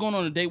 why was you going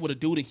on a date with a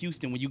dude in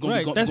Houston when you going Right,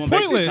 to go that's going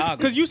back to pointless. Chicago?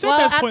 Because you said Well,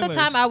 that's at pointless.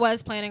 the time, I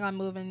was planning on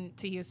moving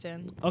to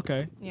Houston.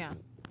 Okay. Yeah.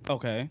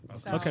 Okay.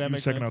 So, Okay, that You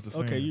makes checking sense. out the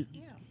Okay, scene.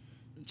 you,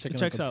 Checking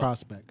checks out the out.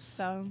 prospects.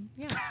 So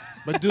yeah.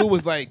 But dude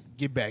was like,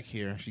 "Get back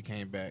here." She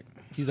came back.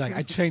 He's like,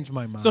 I changed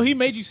my mind. so he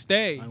made you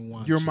stay. I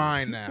want You're you.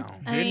 mine now.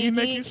 Did he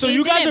make you- So he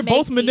you guys didn't are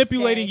both make me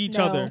manipulating stay. each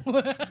No.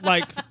 other,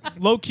 like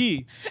low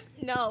key.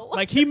 No.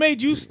 Like he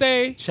made you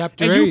stay,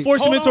 Chapter and you 8.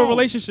 forced him Hold into a on.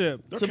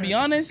 relationship. To be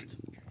honest,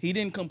 he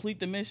didn't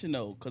complete the mission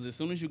though, because as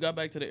soon as you got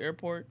back to the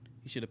airport,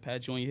 he should have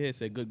patted you on your head and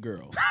said, "Good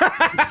girl."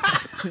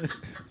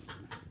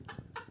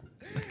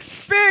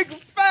 Big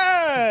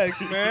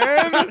facts,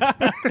 man.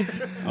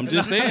 I'm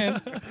just saying.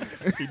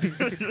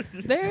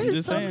 There I'm is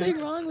just saying. something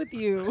wrong with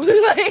you.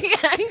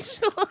 Like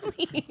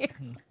actually.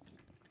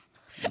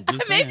 I'm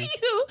just Maybe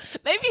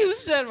saying. you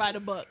should write a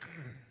book.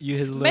 You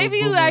his little Maybe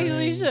you boomerang.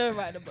 actually should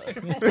write a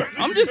book.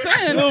 I'm just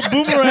saying. Little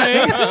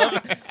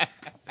boomerang.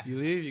 You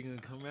leave, you're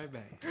gonna come right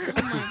back.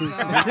 Oh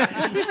my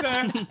god. He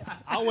said,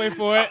 "I'll wait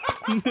for it.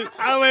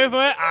 I'll wait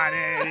for it." Ah,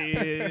 there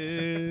it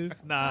is.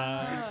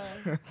 Nah.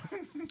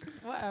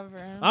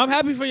 Whatever. I'm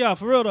happy for y'all,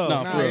 for real though.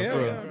 No, Nah, for real, yeah,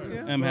 for real.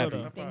 yeah, yeah. I'm happy.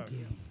 Hold Thank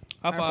you.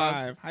 High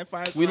fives. High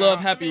five. We love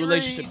happy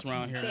relationships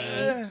around here,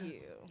 man. Thank you.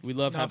 We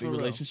love Nah, happy for real.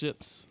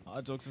 relationships.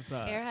 All jokes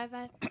aside. Air high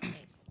five. Thanks.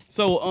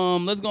 So,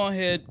 let's go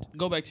ahead,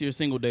 go back to your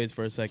single days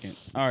for a second.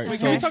 All right. Wait,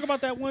 so, can we talk about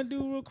that one dude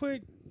real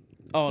quick?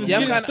 oh, Yeah,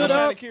 I'm yeah, kinda- stood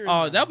up.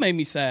 oh, that made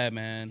me sad,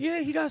 man. Yeah,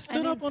 he got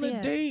stood up didn't on see a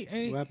it. date.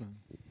 And What happened?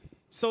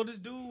 so this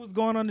dude was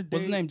going on a date.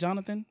 What's his name?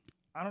 Jonathan?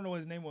 I don't know what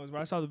his name was, but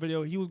I saw the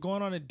video. He was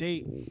going on a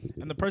date,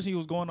 and the person he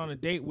was going on a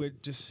date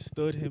with just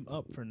stood him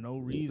up for no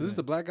reason. Is this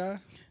the black guy?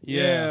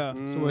 Yeah.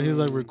 So what, he was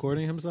like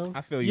recording himself?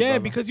 I feel you. Yeah,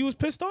 brother. because he was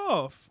pissed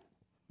off.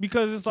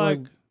 Because it's So, like,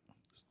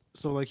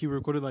 So like he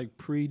recorded like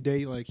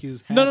pre-date, like he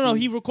was happy. no.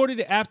 He recorded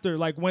it after,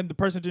 like when the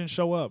person didn't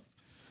show up.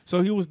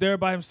 So he was there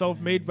by himself,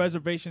 made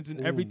reservations and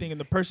everything, and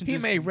the person He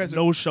just made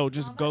no show,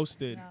 just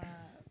ghosted.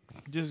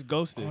 Just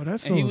ghosted. Oh,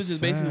 that's And so he was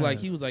just basically sad. like,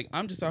 he was like,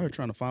 I'm just out here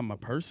trying to find my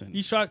person.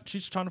 She's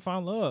trying to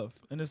find love,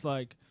 and it's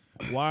like,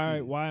 why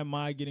am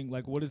I getting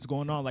like, what is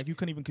going on? Like you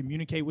couldn't even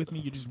communicate with me.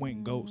 You just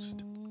went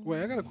ghost.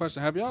 Wait, I got a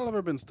question. Have y'all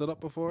ever been stood up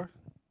before?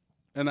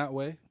 In that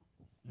way?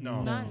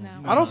 No. Not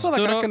now. I don't feel like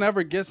Stood I up? can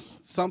ever get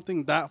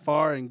something that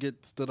far and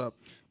get stood up.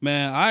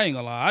 Man, I ain't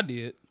gonna lie, I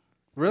did.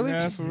 Really?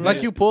 Yeah, for real.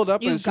 Like you pulled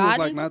up You've and she was like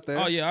gotten- not there.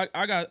 Oh yeah,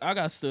 I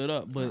got stood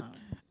up, but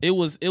it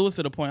was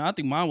to the point. I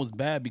think mine was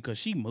bad because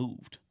she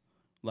moved.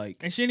 Like,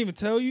 And she didn't even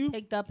tell you.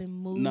 Picked up and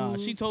moved. nah,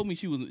 she told me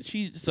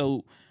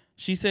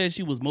she said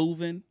she was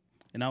moving,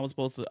 and I was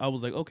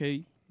like,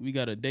 okay, we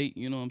got a date,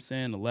 you know what I'm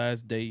saying? The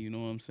last date, you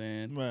know what I'm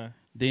saying? Right.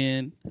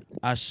 Then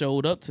I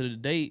showed up to the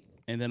date,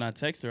 and then I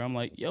texted her. I'm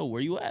like, yo,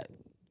 where you at?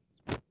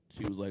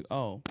 She was like,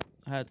 oh,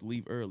 I had to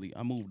leave early.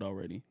 I moved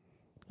already.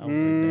 I was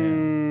like,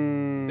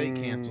 damn. They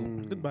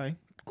canceled. Goodbye.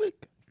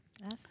 Quick.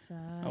 That's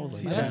sad. I was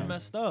like, See, that's damn.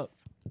 messed up.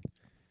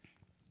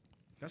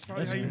 That's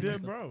probably how you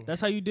did, bro. That's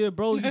how you did,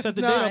 bro. You set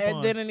the no, date up it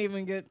on. didn't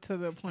even get to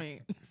the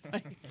point.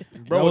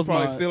 Bro That was was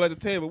probably my- still at the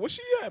table. Where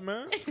she at,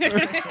 man?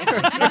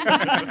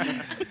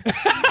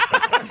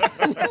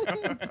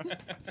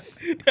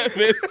 That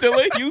man still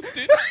in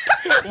Houston,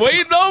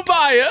 waiting on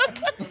Mya.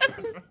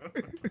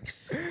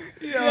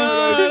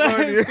 Yo,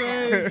 that's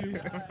crazy.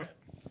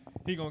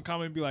 He gonna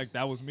come and be like,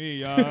 "That was me,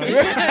 y'all."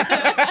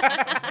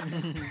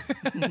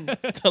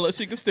 Tell her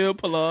she can still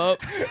pull up.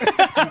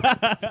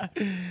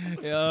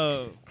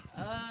 Yo,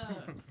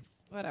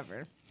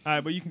 Whatever. All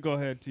right, but you can go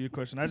ahead to your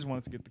question. I just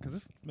wanted to get because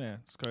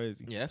it's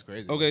crazy. Yeah, that's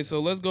crazy. Okay, so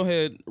let's go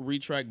ahead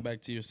retract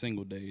back to your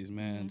single days,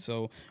 man.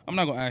 So I'm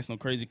not gonna ask no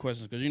crazy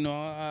questions because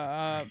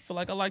I feel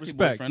like I like your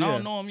Respect, boyfriend. I yeah.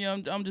 don't know him. Yeah,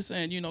 I'm just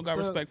saying, got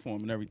respect for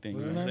him and everything.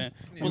 You know what I'm saying?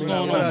 Yeah, What's what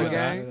going up, on, what up,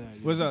 man? gang?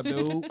 What's up,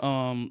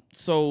 dude?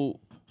 So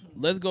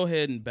let's go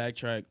ahead and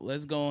backtrack.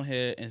 Let's go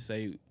ahead and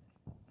say,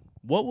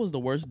 what was the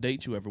worst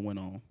date you ever went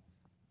on?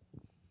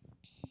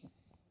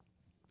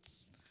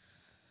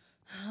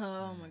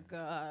 Oh my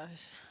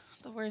gosh.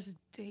 The worst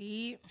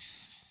date.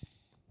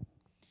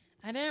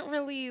 I didn't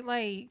really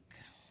we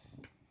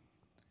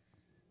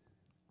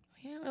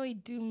didn't really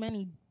do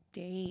many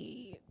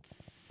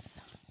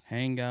dates.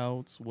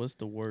 Hangouts. What's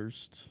the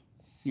worst?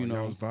 You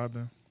know, I was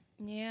vibing.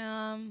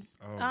 Yeah.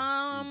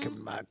 Oh. Come to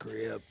my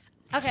crib.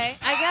 Okay,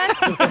 I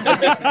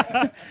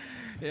guess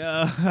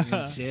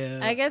Yeah.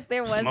 Chill. I guess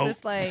there was this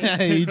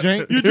Hey, you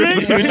drink? You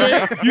drink?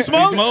 You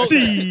smoke? smoke?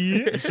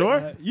 Shit. You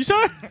sure? You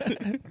sure?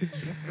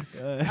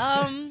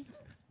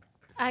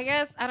 I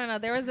guess I don't know.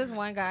 There was this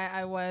one guy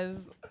I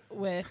was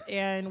with,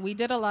 and we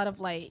did a lot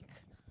of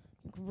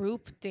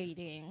group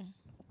dating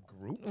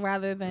Group?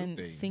 rather than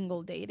dating.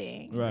 single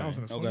dating. I was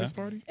in a Okay. swingers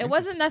party. It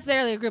wasn't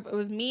necessarily a group. It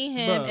was me,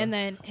 him, Bruh. and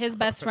then his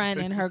best friend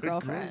and her It's a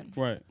group. girlfriend.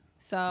 Right.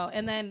 So,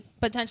 and then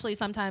potentially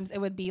sometimes it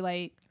would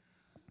be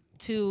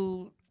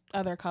 2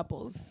 other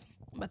couples,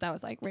 but that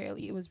was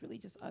rarely. It was really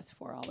just us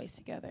 4 always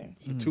together.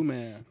 It's a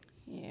 2-man.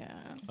 Yeah.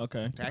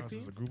 Okay. Y'all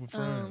was a group of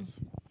friends.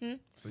 hmm?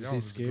 So Was y'all he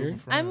was a group scared?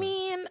 of friends. I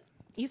mean,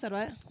 you said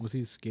what? Was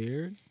he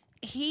scared?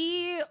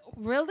 He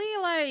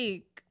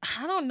really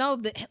I don't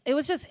know. It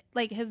was just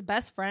his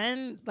best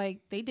friend.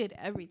 They did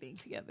everything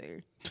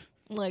together.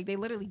 They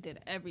literally did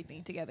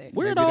everything together.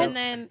 Weirdo. And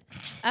then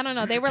I don't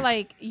know. They were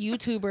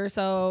YouTubers,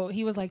 so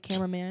he was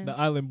cameraman. The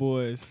Island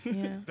Boys.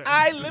 Yeah.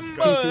 Island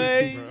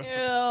disgusting, boys.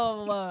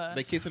 Ew.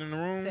 They kissing in the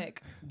room.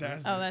 Sick.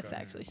 That's Oh, that's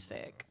disgusting. actually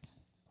sick.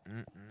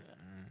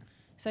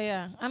 So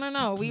yeah, I don't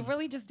know. We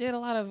really just did a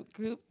lot of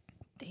group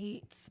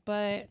dates,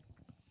 but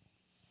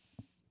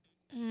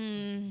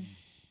I'm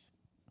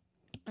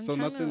So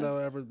trying nothing to-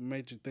 that ever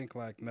made you think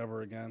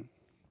never again.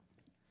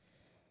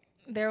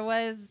 There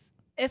was.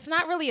 It's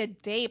not really a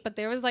date, but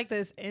there was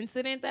this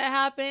incident that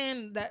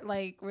happened that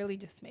really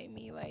just made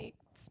me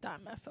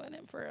stop messing with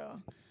him for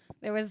real.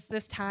 There was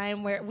this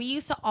time where we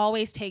used to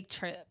always take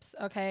trips.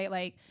 Okay,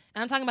 and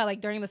I'm talking about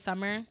during the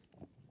summer.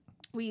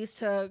 We used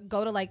to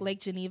go to Lake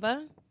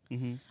Geneva.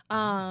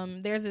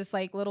 Mm-hmm. There's this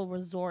little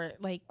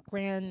resort,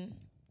 Grand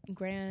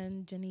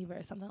Geneva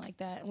or something like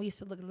that, and we used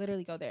to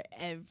literally go there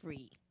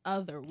every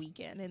other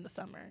weekend in the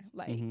summer,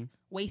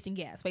 wasting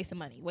gas, wasting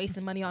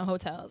money on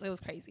hotels. It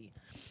was crazy.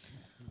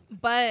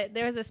 But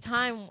there was this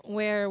time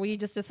where we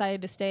just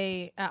decided to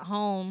stay at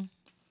home,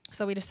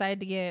 so we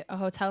decided to get a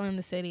hotel in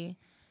the city,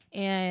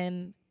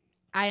 and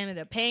I ended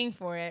up paying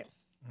for it.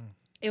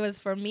 It was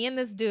for me and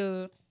this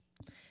dude,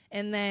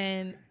 and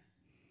then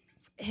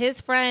his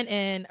friend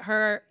and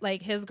her,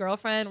 his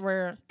girlfriend,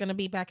 were gonna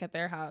be back at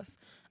their house.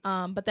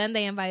 But then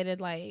they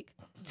invited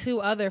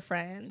 2 other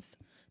friends.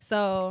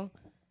 So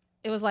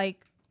it was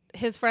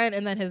his friend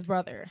and then his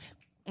brother.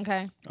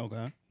 Okay.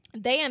 Okay.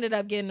 They ended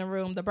up getting a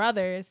room. The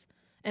brothers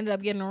ended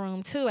up getting a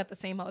room too at the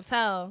same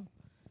hotel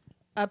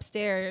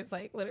upstairs,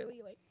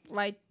 literally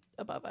right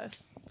above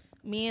us.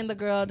 Me and the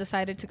girl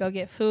decided to go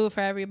get food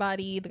for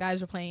everybody. The guys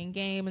were playing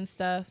game and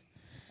stuff.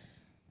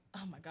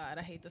 Oh my God,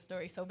 I hate this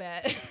story so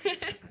bad.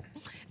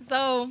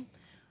 So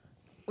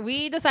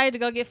we decided to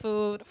go get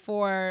food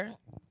for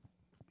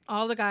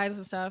all the guys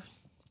and stuff.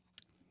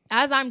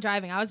 As I'm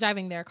driving, I was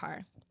driving their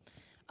car.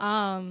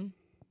 I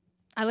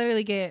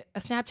literally get a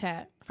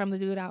Snapchat from the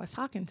dude I was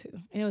talking to.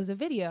 And it was a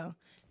video.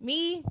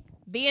 Me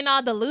being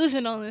all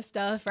delusional and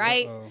stuff,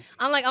 right? Uh-oh.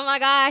 I'm like, oh my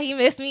God, he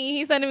missed me.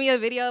 He's sending me a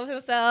video of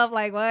himself.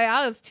 What?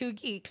 I was too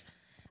geek.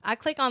 I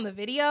click on the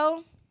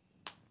video.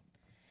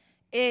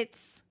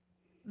 It's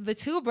the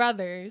 2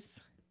 brothers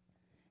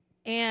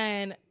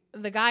and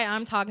the guy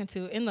I'm talking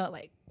to in the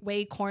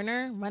way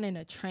corner running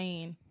a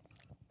train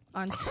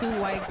on 2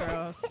 white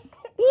girls.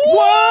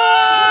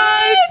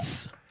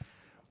 What?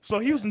 So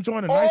he was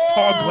enjoying a nice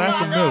tall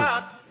glass of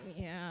milk.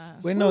 Yeah.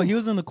 Wait, no, he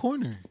was in the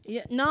corner.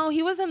 Yeah. No,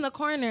 he was in the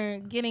corner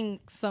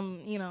getting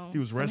some, He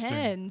was some resting.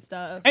 head and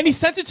stuff. And he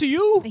sent it to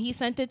you? He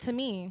sent it to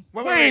me.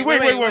 Wait.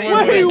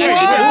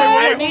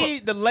 I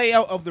need the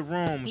layout of the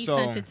room. He so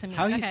sent it to me.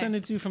 How he Okay. send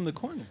it to you from the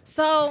corner?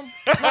 So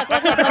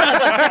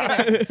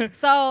look.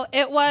 So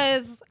it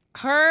was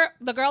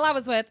the girl I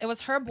was with. It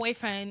was her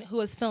boyfriend who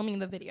was filming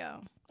the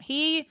video.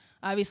 He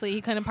obviously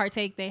he couldn't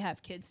partake. They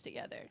have kids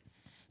together.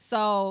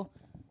 So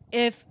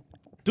if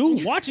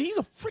Dude, watch it. He's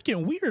a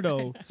freaking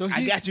weirdo. So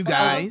I got you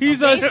guys.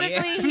 He's a basically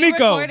he sneako.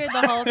 recorded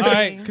the whole thing. All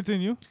right,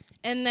 continue.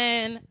 And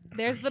then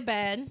there's the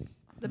bed.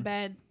 The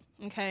bed,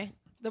 okay.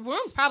 The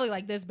room's probably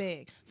this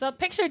big. So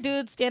picture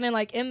dude standing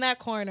in that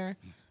corner.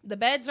 The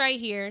bed's right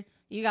here.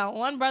 You got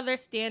one brother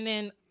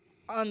standing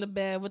on the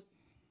bed with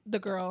the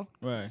girl.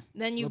 Right.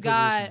 Then you What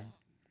got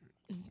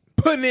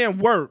Putting in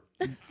work.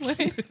 What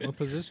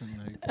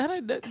position? I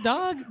don't know,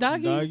 doggy.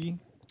 Doggy.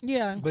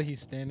 Yeah. But he's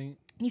standing.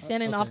 He's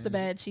standing off Okay. the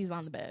bed. She's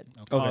on the bed.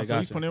 Oh, Okay, so he's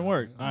gotcha. putting in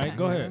work. All right, Okay.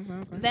 go ahead.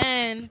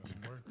 Then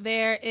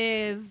there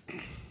is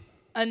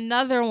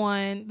another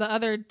one. The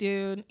other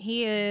dude,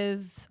 he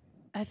is,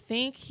 I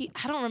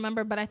don't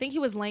remember, but I think he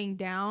was laying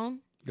down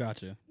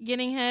Gotcha.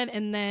 getting head.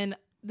 And then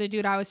the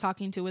dude I was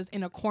talking to was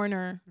in a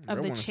corner of Girl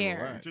the wanna feel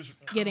chair Just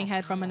getting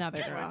head from another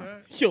girl.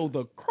 Yo,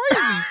 the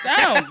crazy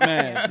sounds,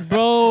 man.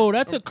 Bro,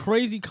 that's a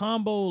crazy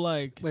combo.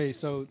 Like, Wait,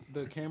 so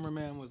the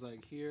cameraman was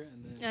like here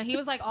and then. Yeah, he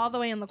was like all the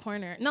way in the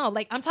corner. No,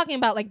 like I'm talking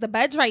about like the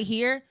bed's right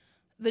here.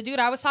 The dude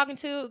I was talking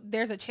to,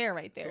 there's a chair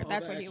right there.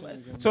 That's where he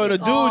was. So the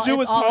It's dude all- you it's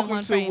was all in talking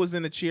one to frame. was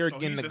in the chair So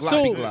getting the he's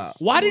gloppy just- glop.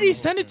 why did he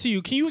send it to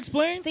you? Can you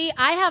explain? See,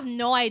 I have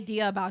no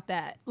idea about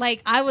that.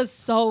 Like, I was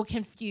so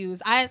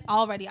confused. I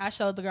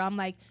showed the girl. I'm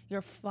like,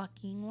 you're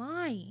fucking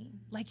lying.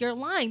 Like, you're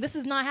lying. This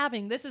is not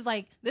happening. This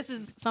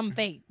is some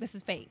fake. This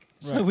is fake.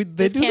 So they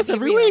This do can't this be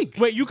every real. week.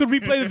 Wait, you could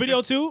replay the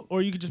video too,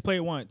 or you could just play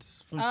it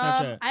once from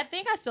Snapchat. I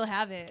think I still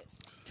have it.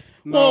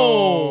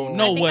 Whoa,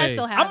 no I think I way.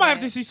 still have I might have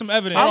it. to see some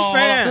evidence. I'm Hold on,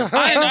 saying. hold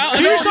on.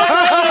 Can you show some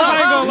evidence? I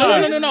ain't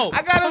gonna lie. No.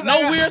 I gotta-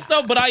 no weird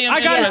stuff, but I am.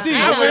 I gotta interested. see.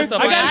 No weird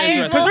stuff. I but gotta am see.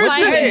 interested. Because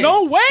there's just Hey.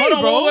 no way, Hold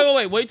on, bro.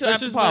 wait. Wait till That's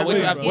after just pod. not Wait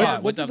till real, after bro.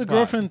 pod. What did the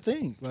girlfriend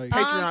think? Like,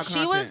 Patreon She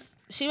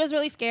content. was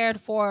really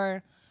scared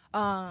for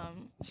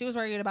she was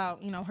worried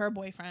about, her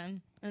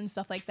boyfriend and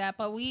stuff like that.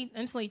 But we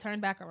instantly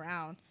turned back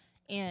around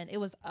and it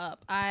was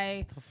up.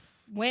 I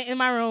went in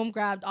my room,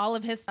 grabbed all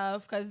of his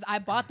stuff because I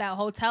bought that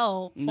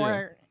hotel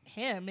for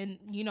him and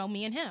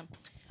me and him.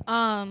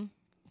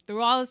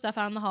 Threw all his stuff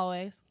out in the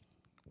hallways.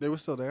 They were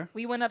still there.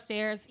 We went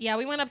upstairs. Yeah,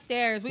 we went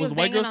upstairs. We Was was the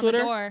white banging girl on the still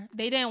there? door.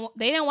 They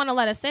didn't want to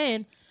let us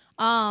in.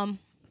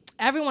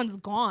 Everyone's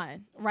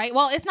gone, right?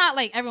 Well, it's not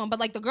like everyone, but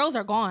like the girls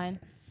are gone.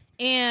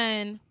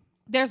 And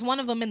there's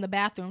one of them in the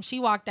bathroom. She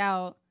walked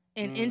out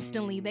and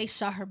instantly they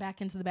shut her back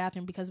into the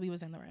bathroom because we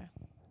was in the room.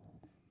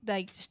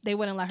 Like they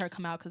wouldn't let her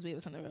come out because we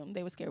was in the room.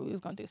 They were scared we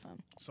was gonna do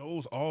something. So it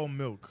was all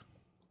milk.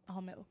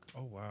 All milk.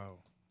 Oh wow.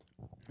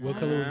 what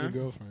color was the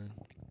girlfriend?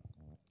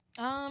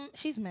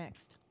 She's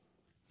mixed.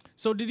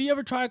 So did he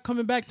ever try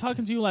coming back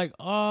talking to you like,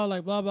 oh,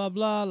 like blah blah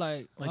blah,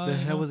 like The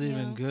hair was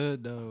even Yeah.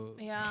 good though.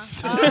 Yeah.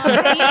 He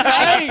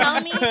tried to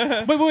tell me.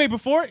 Wait,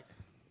 before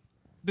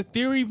the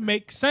theory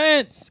makes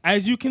sense,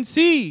 as you can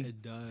see.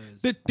 It does.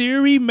 The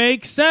theory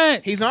makes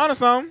sense. He's on to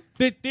something.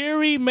 The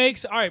theory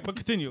makes all right, but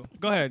continue.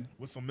 Go ahead.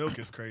 With some milk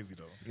is crazy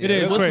though. It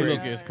is What's crazy.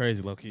 low-key? It's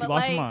crazy, low key. But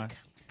Lost like, your mind.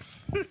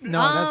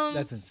 No,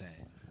 that's insane.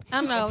 I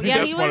don't know. think Yeah,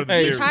 that's he part was. of the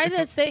He theory. tried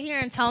to sit here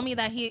and tell me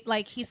that he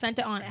sent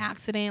it on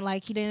accident.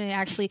 Like he didn't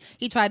actually.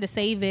 He tried to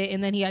save it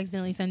and then he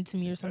accidentally sent it to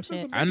me or some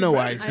shit. I know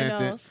why he sent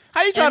know. it.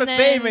 How you try And to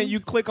save then- it? You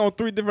click on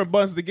 3 different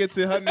buttons to get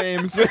to her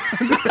name.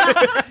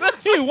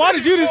 He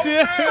wanted you to see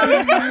it.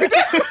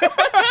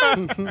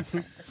 But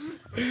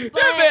Hey,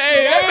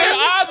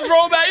 that eyes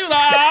roll back. You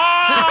like,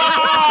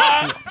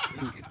 ah!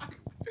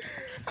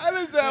 How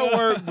does that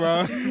work,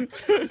 bro?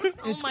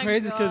 It's my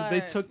crazy because they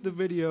God. took the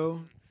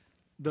video,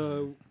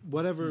 the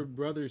whatever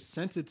brother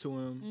sent it to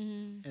him,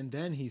 Mm-hmm. and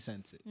then he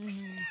sent it.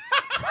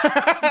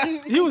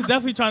 He was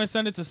definitely trying to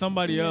send it to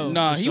somebody else.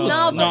 Nah, for he sure. was.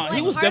 No, but, Nah, like,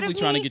 he was part of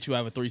definitely trying to me- get you to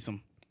have a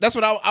threesome. That's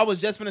what I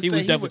was just finna say. He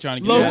was definitely trying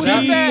to get Low you. key. to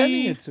have He's that.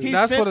 sending it to. He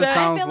That's sent what it that.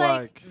 sounds I feel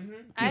like- like.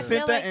 I He feel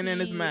sent that, like and then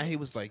his man, he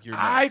was like, "You're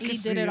I not." can He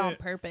see did it on it.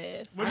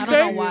 purpose. What'd I you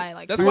don't say? know why.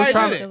 Like That's He why was he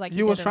trying did to. it. like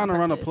He was did it trying to on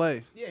run a purpose.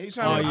 play. Yeah, he's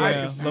Oh trying to. yeah,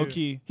 can see low it.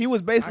 key. He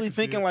was I basically can see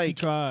thinking it. He like,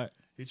 tried.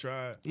 He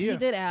tried yeah. He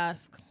did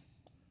ask,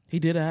 He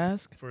did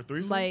ask. for a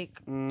threesome.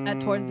 like,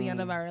 at towards the end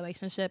of our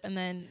relationship, and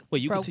then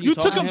Wait, you broke. continue You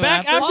took talking him to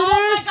back after? after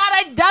Oh this?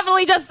 my god!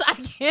 I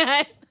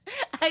can't.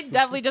 I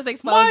definitely just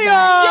exposed Mya!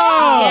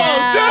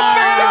 that.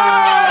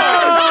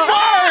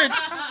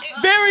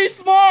 Smart. Very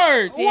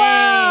smart. Dang.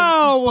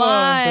 Wow.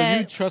 So you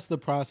But, trust the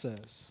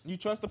process. You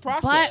trust the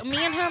process. but me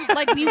and him,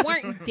 like, we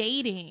weren't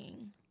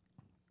dating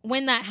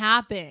when that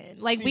happened.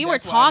 Like, See, we were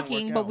that's why it didn't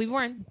talking, work but out. we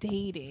weren't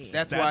dating.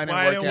 That's That's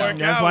why it didn't work out.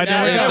 That's why it didn't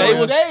Now, work if out. they Yeah.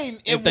 was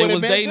dating, If it they would was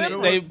have been dating,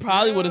 different. they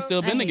probably would have still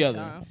I been hate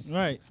together. y'all.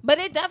 Right. But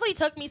it definitely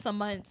took me some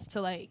months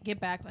to like get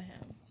back with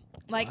him.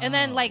 Like, and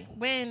then like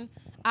when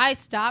I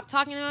stopped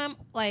talking to him,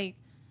 like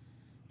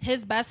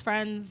his best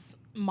friend's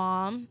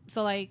mom.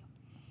 So like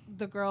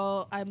the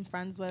girl I'm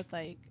friends with,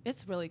 like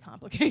it's really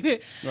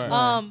complicated. Right.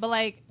 But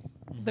like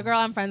the girl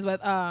I'm friends with,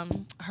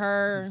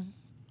 her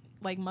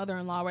like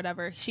mother-in-law or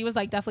whatever, she was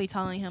like definitely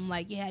telling him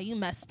like, yeah, you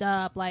messed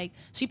up. Like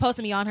she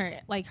posted me on her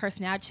like her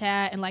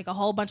Snapchat, and like a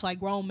whole bunch of like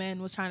grown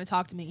men was trying to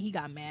talk to me. He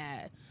got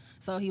mad.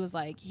 So he was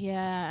like,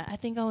 yeah, I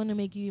think I want to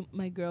make you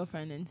my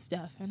girlfriend and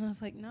stuff. And I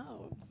was like,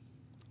 no.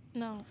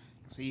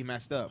 See, he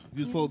messed up.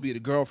 You was supposed to be the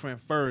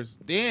girlfriend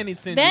first. Then he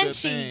sent Then you the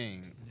she-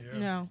 thing.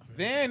 No.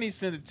 Then he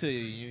sent it to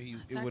you.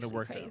 It would have Actually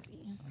worked out. crazy.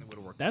 It would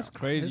have worked That's out.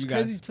 crazy. It's You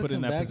crazy guys you took put in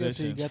him that back after you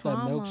position. got that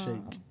Trauma.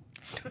 milkshake.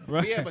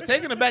 Right. Yeah, but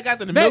taking it back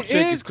after the That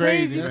milkshake is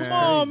crazy, Come man.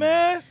 on,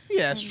 man.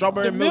 Yeah,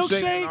 strawberry The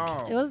milkshake. milkshake? and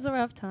all. It was a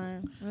rough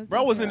time.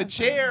 Bro was in the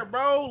chair,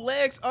 bro.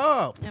 Legs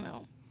up. You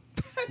know.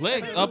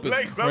 Legs up is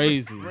Legs up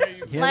crazy.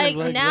 He had Like his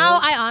legs now,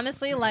 up. I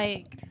honestly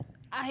like,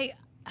 I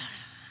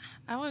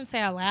wouldn't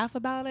say I laugh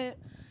about it,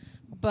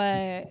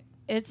 but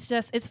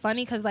it's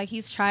funny because like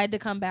he's tried to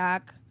come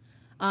back.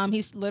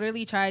 He's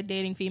literally tried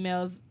dating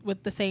females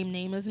with the same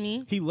name as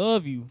me. He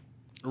love you.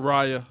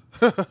 Raya.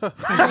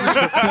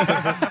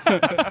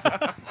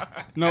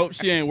 Nope,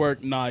 she ain't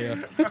work. Naya.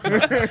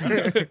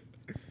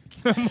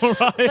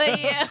 But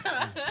yeah.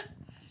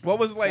 What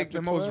was like Chapter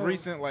the most 12.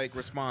 recent like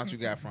response you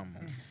got from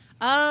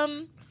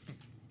him?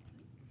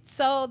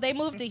 So they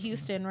moved to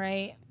Houston,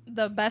 right?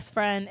 The best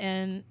friend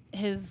and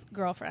his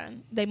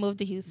girlfriend. They moved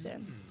to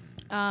Houston.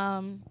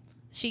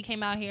 She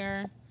came out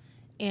here,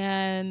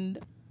 and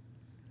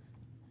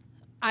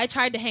I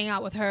tried to hang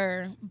out with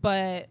her,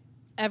 but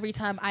every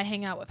time I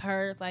hang out with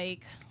her,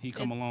 like He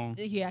come along.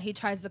 Yeah, he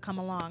tries to come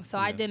along. So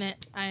I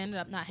ended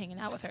up not hanging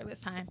out with her this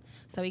time.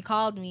 So he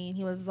called me and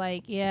he was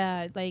like,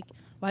 "Yeah, like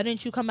why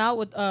didn't you come out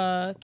with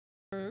I'll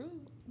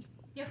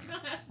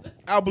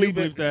Believe bleep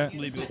it. that.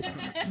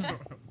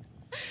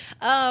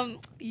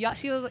 Yeah,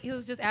 he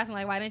was just asking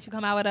like, why didn't you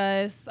come out with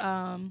us?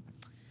 And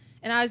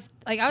I was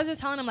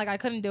just telling him like I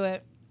couldn't do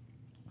it.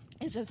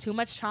 It's just too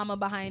much trauma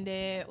behind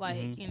it.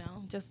 Like,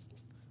 just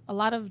a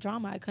lot of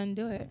drama. I couldn't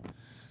do it.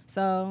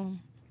 So,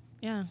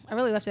 yeah, I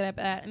really left it at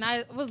that. And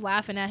I was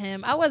laughing at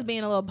him. I was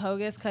being a little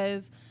bogus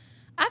because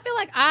I feel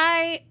like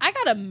I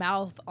got a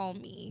mouth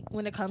on me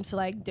when it comes to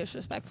like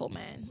disrespectful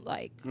men.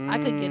 Like I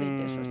could get it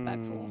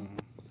disrespectful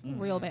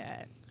real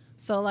bad.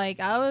 So like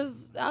I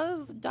was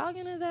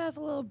dogging his ass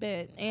a little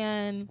bit,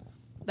 and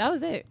that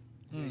was it.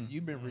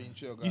 You've been reading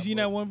chill. You seen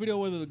that one video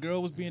where the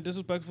girl was being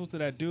disrespectful to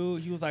that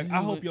dude? He was like,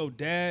 "I hope your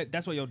dad.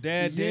 That's what your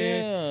dad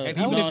did." And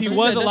even if he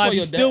was alive,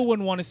 he still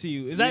wouldn't want to see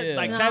you. Is that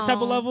like that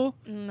type of level?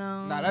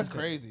 No. Nah, that's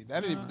crazy.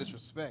 That ain't even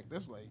disrespect.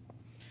 That's like.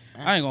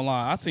 I ain't gonna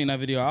lie. I seen that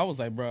video. I was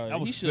like, bro, That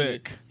was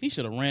sick. He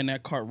should have ran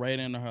that cart right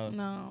into her.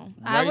 No,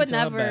 Right I would to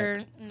her never.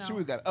 back. No. She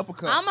would got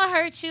uppercut. I'ma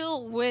hurt you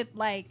with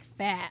like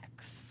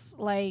facts,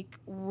 like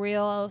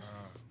real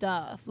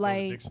stuff. Throw the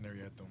Like,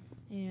 dictionary at them.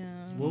 yeah.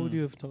 What would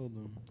you have told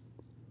them?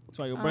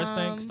 So your breast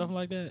stinks, stuff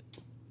like that.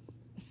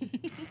 I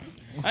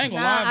ain't gonna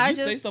Nah, lie. I If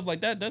you say just- stuff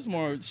like that, that's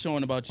more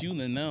showing about you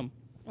than them.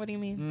 What do you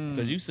mean?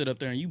 Because you sit up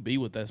there and you be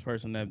with that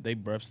person that they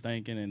breath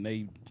stinking and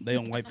they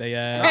don't wipe their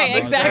ass. Right,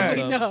 and all that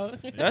exactly.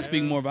 stuff. No. That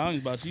speak more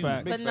volumes about you.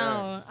 Fact. But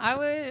no, I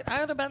would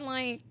have been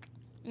like,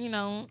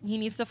 he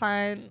needs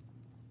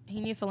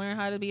to learn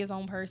how to be his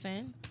own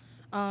person.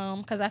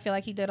 Because I feel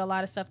like he did a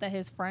lot of stuff that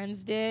his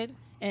friends did,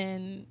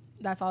 and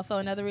that's also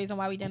another reason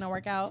why we didn't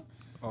work out.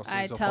 Also,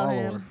 I he's a tell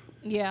follower. him,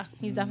 yeah,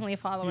 he's definitely a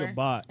follower. You a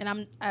bot.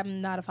 And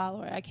I'm not a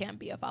follower. I can't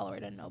be a follower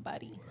to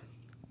nobody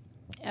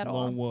at Lone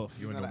all. wolf.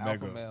 He's You not an an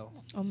alpha omega. male.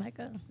 Oh my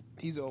god.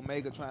 He's an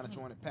omega trying to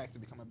join the pack to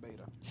become a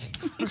beta.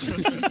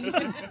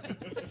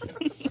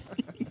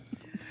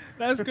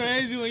 That's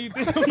crazy when you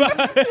think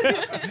about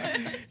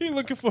it. He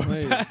looking for a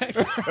Wait.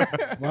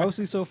 pack. Why was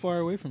he so far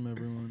away from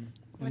everyone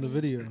in the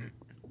video?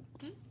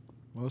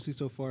 Why was he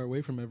so far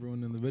away from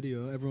everyone in the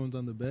video? Everyone's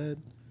on the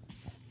bed.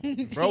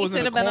 Bro was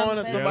in the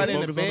corner, somebody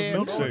in the focus on his bed,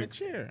 bro in the milkshake.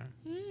 chair.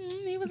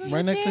 He was in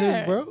Right the next to chair.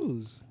 his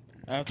bros.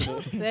 After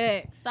the,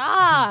 Sick.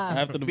 Stop.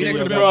 after the Be next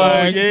video. to the got bro.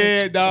 back.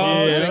 Yeah,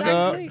 dog. Yeah. Shake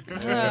up.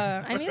 Actually,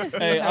 I need to see.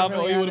 Hey, if I Alpha,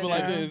 really he would have have been it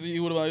like down. this. He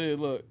would have been like this.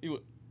 Look, he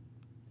would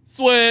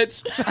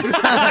switch.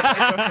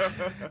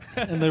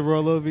 And they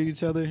roll over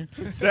each other.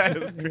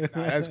 That's crazy.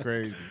 That's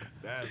crazy.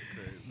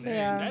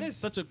 Yeah. That is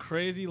such a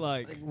crazy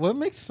like. What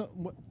makes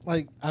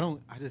I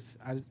don't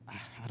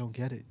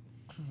get it.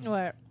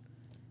 What?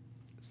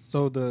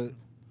 So the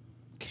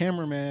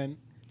cameraman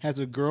has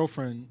a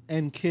girlfriend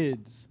and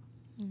kids,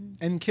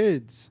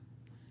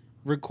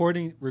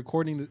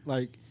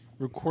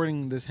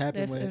 recording this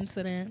happen This with.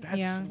 incident. That's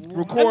Yeah. And the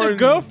Recording.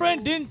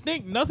 girlfriend didn't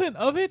think nothing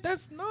of it.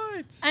 That's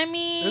nuts. I There's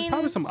mean,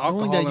 probably some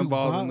Only that alcohol you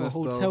involved bought in a this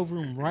hotel though.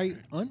 room right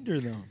under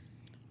them.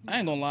 I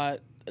ain't gonna lie.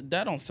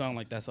 That don't sound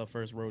like that's her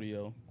first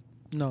rodeo.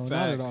 No,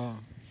 not at Facts. all.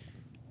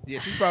 Yeah,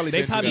 she probably They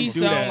did probably that do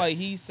before. that.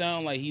 He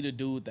sound like he the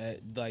dude that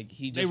like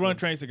he They just run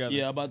trains together.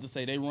 Yeah, I'm about to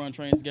say they run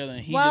trains together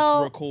and he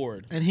Well- just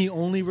record. And he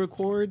only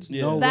records?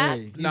 Yeah. No That-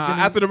 way. He's Nah,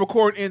 gonna- after the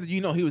record ended,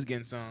 you know he was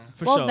getting some.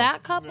 For well, sure.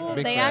 that couple,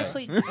 Big they facts.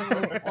 actually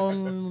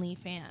only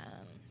fans.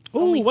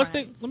 Ooh, what's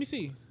they? Let me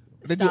see.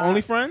 They do Stop.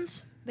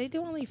 OnlyFriends? They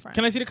do only friends.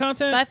 Can I see the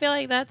content? So I feel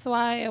like that's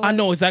why. It was, I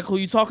know exactly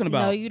who you talking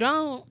about. No, you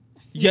don't.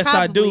 You Yes,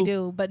 I probably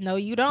do. But no,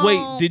 you don't.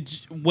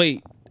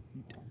 Wait?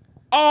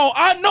 Oh,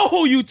 I know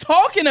who you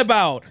talking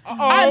about.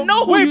 I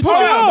know who you put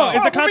talking me on. about.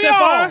 Is the Put me content on.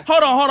 fire?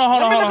 Hold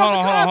on. Let me look up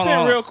the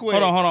content real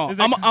quick. Hold on. Is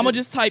there- I'm gonna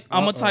just type.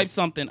 I'm gonna type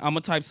something.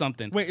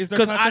 Wait, is there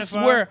Because I content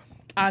swear,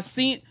 I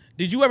seen.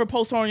 Did you ever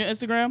post her on your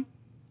Instagram?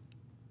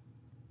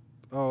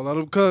 Oh, let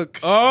him cook.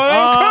 As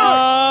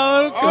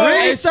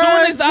soon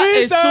as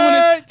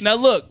now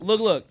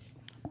look.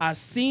 I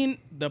seen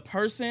the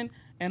person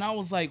and I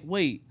was like,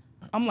 wait.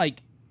 I'm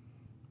like,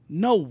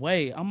 no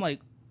way. I'm like,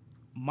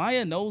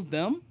 Mya knows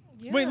them.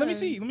 Yeah. Wait, let me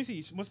see.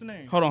 What's the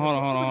name? Hold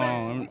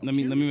on. Let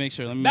me make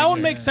sure. That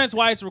would make sense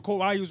why it's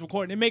why he was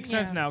recording. It makes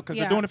sense Yeah. now because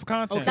Yeah. they're doing it for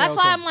content. That's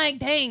why I'm like,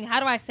 dang, how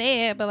do I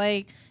say it? But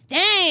like,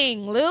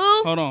 dang,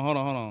 Lou. Hold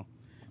on.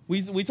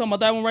 We talking about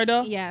that one right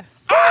there?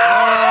 Yes. I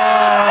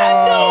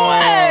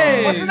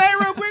What's knew the it. name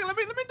real quick? Let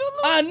me do a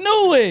little. I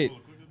knew it.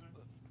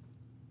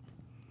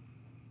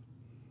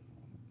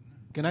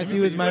 Can I see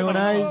with my own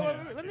eyes?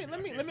 Let me.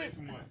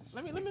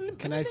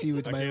 Can I see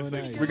with my own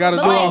eyes? We gotta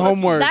do But, our like,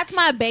 homework. That's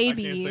my I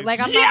baby. can't say Like,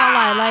 I'm too not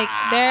gonna lie. Like,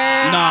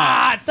 they're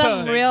Nah.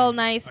 some real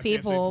nice I can't say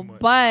people, too much.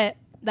 but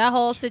that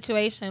whole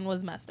situation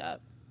was messed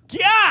up.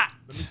 Yeah.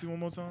 Let me see one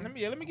more time. Let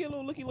me get a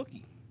little looky. I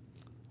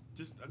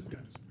just gotta do some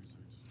research.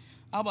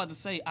 I was about to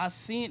say,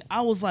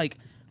 I was like,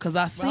 cause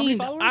I How many seen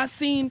followers?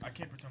 I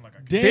can't pretend like I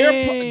can.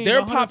 Dang,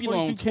 they're popular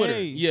on 142K.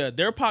 Twitter. Yeah,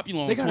 they're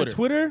popular on They got Twitter. a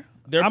Twitter.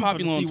 They're I'm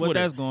popular finna on see Twitter. what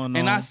that's going on.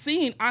 And I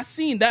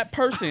seen that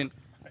person.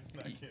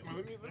 I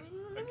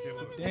can't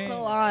look. It's a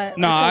lot.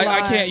 No, It's a I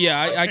lot. can't.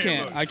 Yeah, I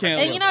can't. I can't.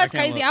 And look. you know what's I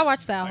can't crazy? look. I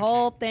watched that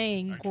whole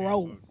thing I can't grow.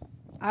 look.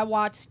 I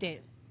watched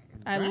it.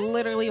 I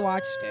literally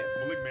watched it.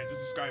 Malik, man,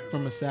 just describe it.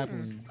 From a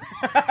sapling.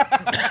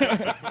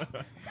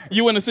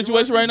 You in a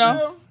situation right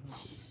now?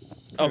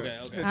 Okay.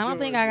 I don't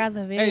think I got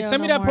the video. Hey,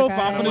 send me no that more,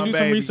 profile. I'm guys. gonna do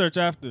some baby. research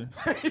after.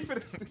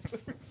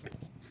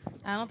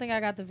 I don't think I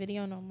got the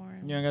video no more.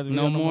 You ain't got the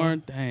video No more.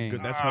 Dang.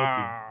 Good, that's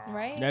healthy.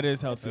 Right? That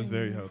is healthy. That's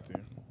very healthy.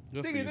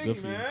 Good for you. Good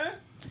for you.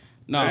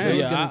 No, I but was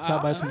yeah. getting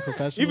taught by some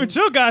professionals. Even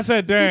Chill Guy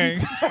said, "Dang."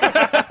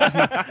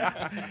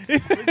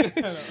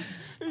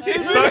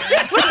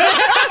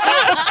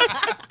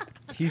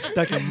 He's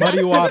stuck in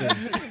muddy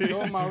waters.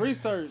 Doing my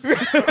research.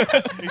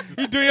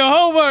 You do your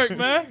homework,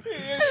 man.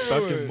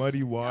 Stuck in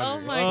muddy water. Oh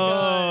my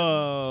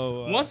god.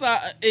 Oh. Once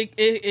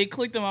it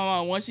clicked in my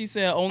mind. Once she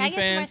said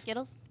OnlyFans.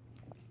 Skittles?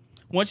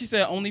 Once she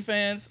said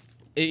OnlyFans,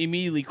 it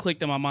immediately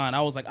clicked in my mind.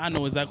 I was like, I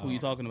know exactly what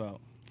you're talking about.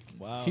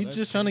 Wow. He's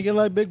just trying to get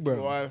like Big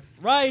Bro. Why?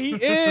 Right, he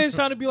is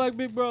trying to be like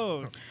Big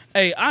Bro.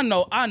 Hey, I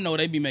know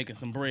they be making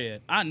some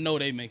bread. I know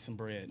they make some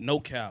bread. No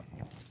cap.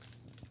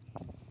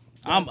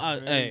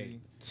 Hey.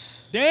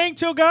 Dang,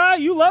 Chill Guy,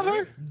 you love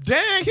her?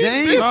 Dang,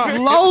 Dang, his he's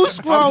slow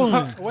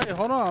scrolling. Wait,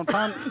 hold on. I'm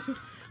trying.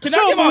 Can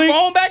Show I get my Malik.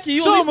 phone back? Can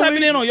you Show at least type it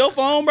Malik. in on your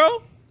phone,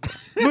 bro?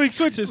 Malik,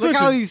 switch it, Look switch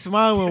how it. he's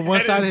smiling with one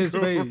That side of is his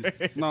face.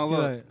 great. No, He's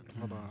look. like,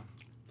 Hold on.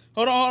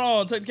 Hold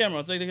on. Take the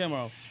camera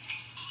off.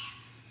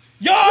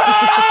 Yo,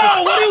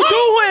 what are you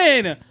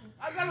doing?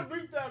 I gotta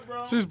beat that,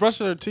 bro. She's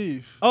brushing her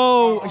teeth.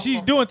 Oh,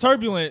 she's doing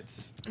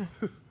turbulence.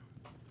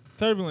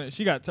 Turbulence.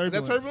 She got Is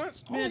that turbulence.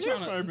 turbulence? Oh, Man, it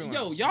is tryna-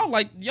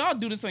 turbulence. y'all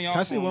do this on y'all Can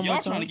I see phone. one more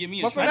Y'all time? trying to get me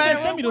in What's her trouble. name?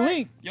 Send me the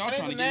link. Y'all That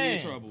trying to ain't get the me in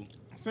name. trouble.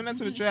 Send that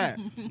to the chat.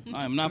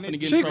 I am not finna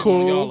get She in trouble on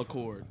cool. y'all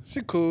accord.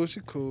 She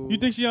cool. You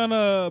think she on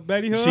a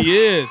Betty Hill? She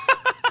is.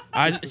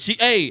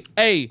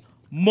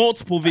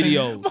 Multiple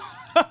videos.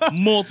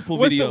 Multiple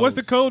videos. What's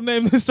the code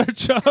name to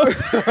search up?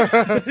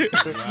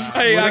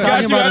 Hey, I got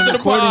talking you about after an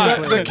the pod.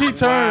 accordion The key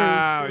turns.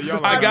 Wow,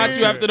 y'all I are got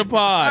you after the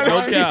pod.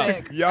 No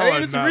cap. Y'all I are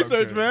did not your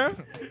research, okay. man.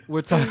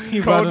 we're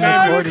talking about an name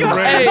is accordion.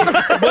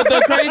 correct. Hey, but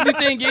the crazy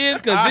thing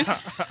is, cause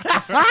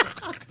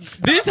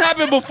this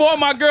happened before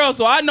my girl,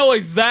 so I know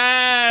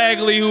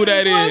exactly who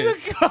that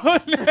is.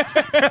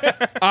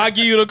 I'll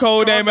give you the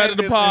code name after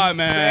the pod,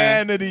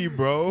 man. Insanity,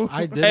 bro.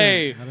 I didn't.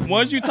 Hey, I don't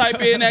once know. you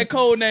type in that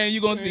code name,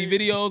 you're gonna see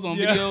videos on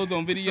videos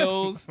on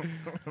videos.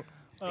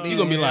 You're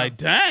gonna be like,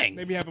 dang.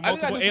 Maybe having I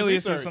just gotta multiple do some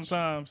aliases research.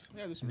 sometimes.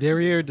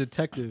 Derriere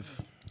detective.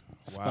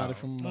 Wow. Spotted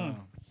from a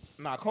mile.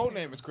 Nah, code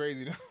name is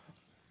crazy though.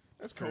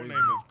 That's Code crazy.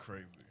 name is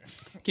crazy.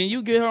 Can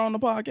you get her on the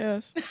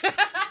podcast?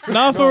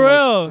 Nah, for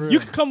real. You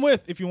can come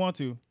with if you want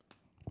to.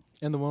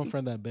 And the one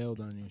friend that bailed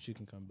on you, she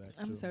can come back.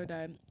 I'm too. so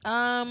done.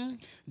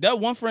 That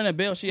one friend at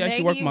Bell, she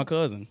actually worked with Maggie- my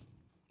cousin.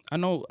 I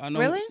know.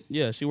 Really?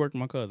 Yeah, she worked with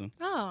my cousin.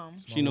 Oh.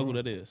 She know who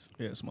that is.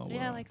 Yeah, small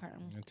Yeah, I like her.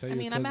 I tell I your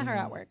mean, I met cousin her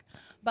that. at work.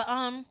 But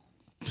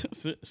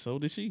So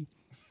did she.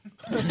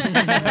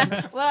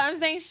 well, I'm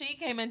saying she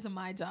came into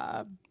my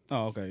job.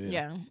 Oh, okay. Yeah.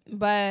 Yeah.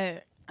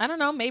 But I don't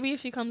know, maybe if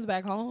she comes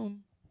back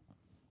home,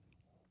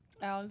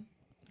 I'll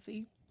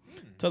see.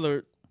 Tell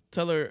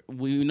her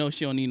we know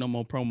she don't need no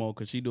more promo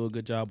because she do a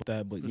good job with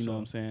that. But you know what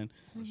I'm saying?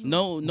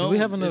 No. Do we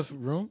have it's-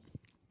 enough room?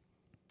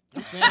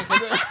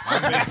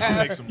 I'll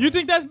make some. You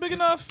think that's big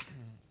enough?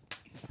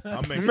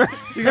 I'll make some.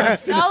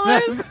 Y'all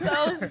are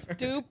so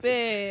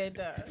stupid.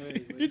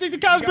 You think the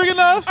couch big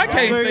enough? I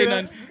can't say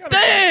nothing.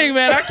 Dang,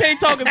 man, I can't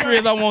talk as free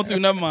as I want to.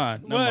 Never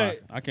mind.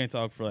 What? I can't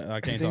talk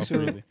think so?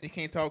 freely. You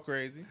can't talk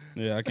crazy.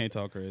 Yeah, I can't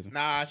talk crazy.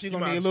 Nah, she You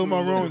gonna might need a little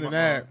more scoot room bit than my-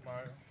 that.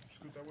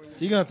 scoot that way. So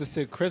you're gonna have to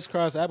sit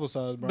crisscross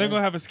applesauce, bro. They're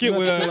gonna have a skit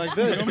with us. like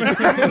this.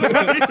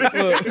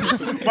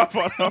 My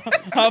fault.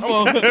 How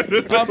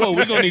far?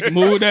 We gonna need to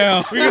move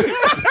down.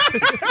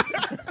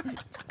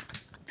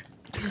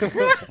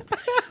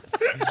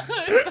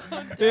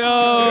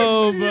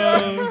 Yo,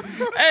 bro.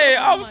 Hey,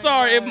 I'm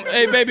sorry.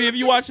 Hey, baby, if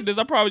you watching this,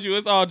 I promise you,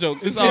 it's all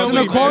jokes. It's all It's an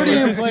sweet, man.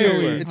 accordion It's player.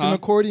 sweet. It's Huh? an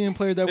accordion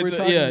player that we're It's a-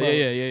 talking yeah, about.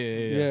 yeah.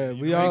 Yeah,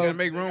 we You all. gotta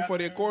make room for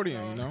the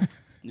accordion, you know?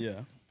 Yeah.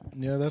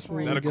 Yeah, that's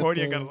where That we get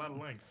accordion the- got a lot of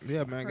length.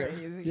 Yeah,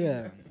 man.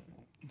 Yeah,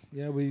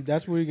 yeah.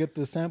 That's where we get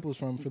the samples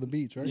from for the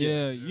beats, right?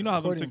 Yeah, you know how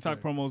them Accordion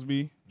TikTok player. promos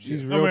be.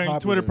 She's I'm real wearing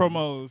popular. Twitter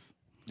promos.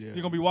 Yeah. You're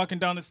gonna be walking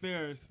down the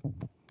stairs.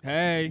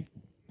 Hey.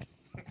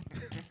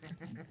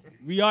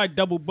 We are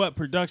Double Butt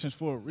Productions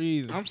for a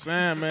reason. I'm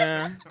saying,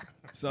 man.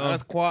 So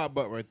That's quad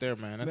butt right there,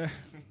 man. That's,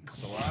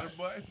 So a lot of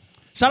butts.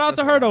 shout out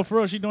to her though, for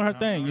real. She doing her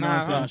thing. You know what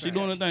I'm Nah, saying? she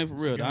doing the thing for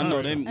real. I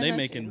know they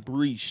making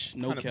breach.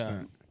 No cap.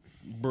 100%.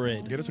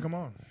 bread. Get her to come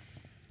on.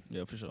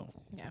 Yeah, for sure.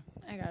 Yeah,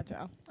 I got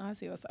y'all. I'll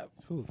see what's up.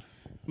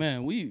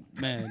 Man,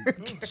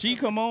 she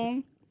come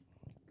on.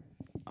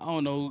 I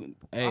don't know.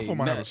 Hey, I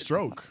might have a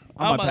stroke.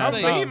 I'm about to I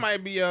say, say he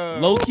might be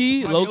low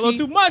key. A little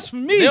too much for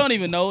me. They don't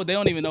even know. I'm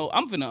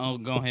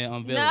finna go ahead and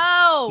unveil it.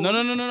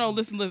 No.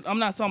 Listen. I'm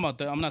not talking about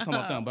that. I'm not talking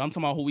about them. But I'm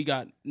talking about who we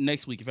got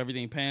next week if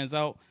everything pans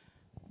out.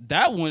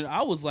 That one,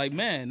 I was like,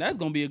 man, that's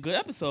gonna be a good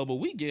episode. But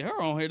we get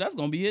her on here, that's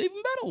gonna be an even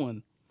better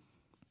one.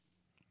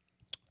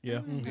 Yeah.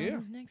 Yeah.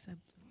 Next episode.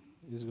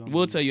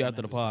 We'll tell you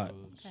after the pod.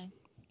 Okay.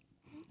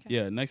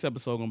 Yeah, next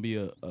episode gonna be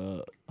a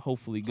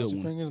hopefully good Cross your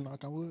one. fingers,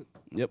 knock on wood.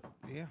 Yep.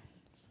 Yeah.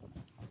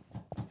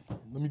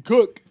 Let me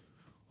cook.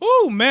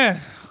 Oh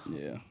man.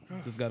 Yeah.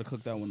 Just gotta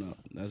cook that one up.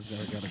 Gotta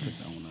cook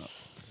that one up.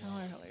 Y'all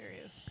are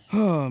hilarious.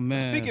 Oh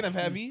man. Speaking of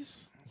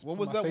heavies, what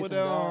was My up faith with in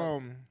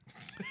God.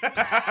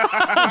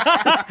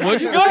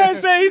 What'd you go ahead and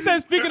say? He said,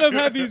 speaking of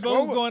heavies,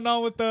 what was going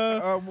on with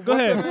the? Go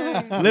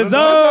ahead. Lizzo.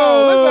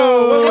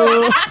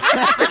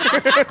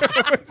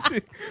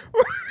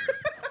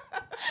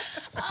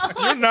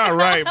 You're not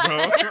right,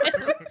 bro.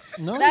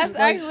 No, That's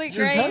like, actually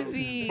just help me.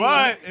 crazy.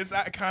 But it's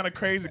kind of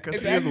crazy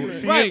because she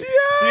is Right.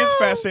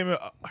 fat shaming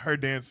her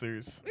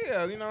dancers.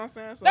 Yeah, you know what I'm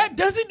saying? So, That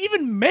doesn't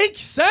even make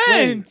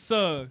sense.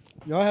 Y'all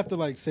have to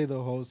like say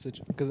the whole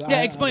situation.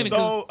 Yeah, explain it.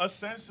 So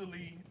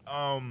essentially,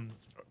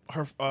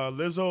 her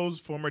Lizzo's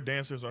former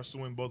dancers are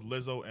suing both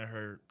Lizzo and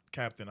her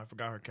captain. I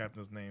forgot her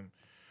captain's name,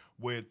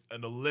 with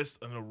an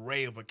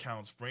array of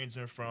accounts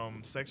ranging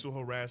from sexual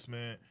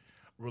harassment,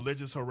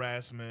 religious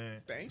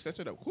harassment. dang, set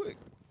it up quick.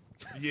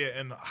 Yeah,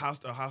 and a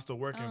hostile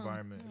work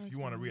environment. If you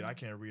want to read it, I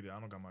can't read it.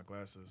 I don't got my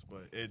glasses,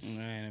 but it's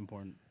ain't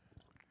important.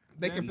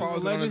 They can There's pause it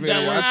on the alleges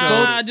video. that I were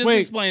showed- Just Wait.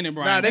 explain it,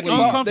 Brian. Nah, they can Please.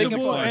 pause- they can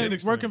Uncomfortable explain it, and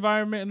explain work it.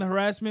 environment and the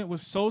harassment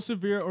was so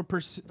severe or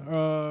what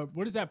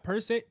is that what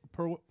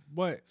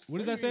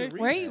does that say?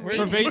 Where are you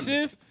reading?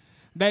 Pervasive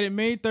that it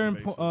made their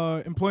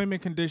Pervasive.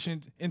 employment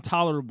conditions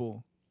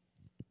intolerable.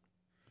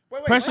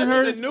 Wait, Pressure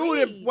her the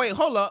nude. Wait,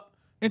 hold up.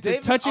 Into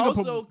David touching a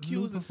also new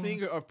accused the performer.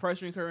 singer of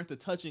pressuring her into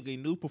touching a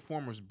new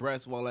performer's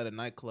breast while at a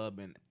nightclub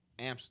in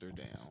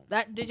Amsterdam.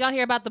 Did y'all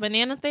hear about the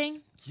banana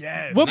thing?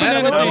 yes. What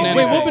banana banana thing? thing.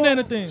 Wait, what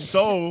banana thing?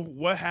 So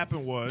what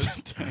happened was,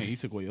 Dang, he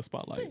took away your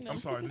spotlight. I'm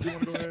sorry. Did you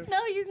want to go ahead?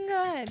 No, you can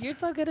go ahead. You're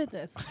so good at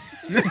this.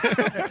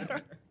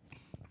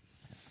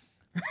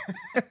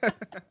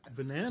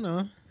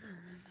 Banana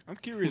I'm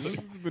curious. What's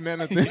the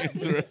banana thing?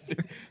 Interesting.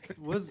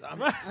 was. I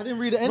didn't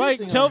read anything. Right,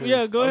 on Kelvin. this.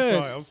 Yeah, go ahead.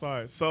 I'm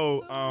sorry.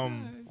 So,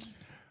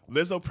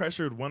 Lizzo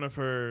pressured one of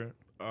her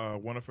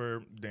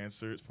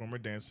dancers, former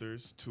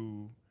dancers,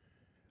 to,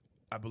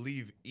 I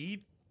believe,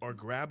 eat or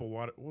grab a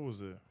water. What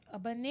was it? A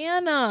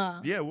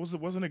banana. Yeah,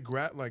 wasn't it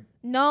grab like?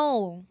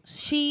 No,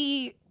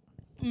 she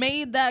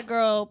made that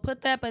girl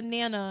put that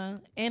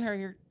banana in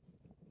her.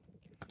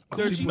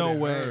 There's she no put it in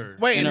way. her.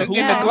 Wait, in In the, a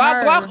in the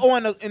hoo-ha. Glock or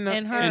in the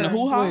In her. And the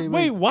hoo-ha? Wait,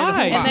 Wait,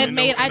 why? And then In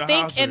made, the I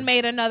think, houses. and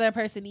made another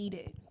person eat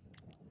it.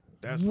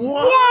 That's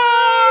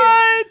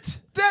What?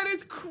 That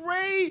is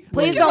crazy.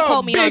 Please don't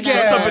quote me on Search a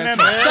that.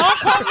 banana. Don't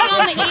quote me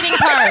on the eating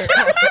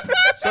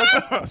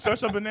part.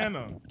 Search a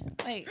banana.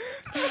 Wait.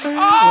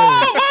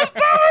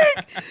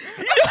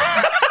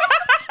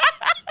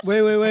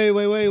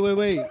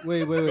 Wait.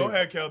 Go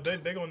ahead, Kel. They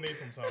gonna need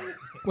some time.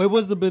 Wait,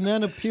 was the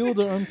banana peeled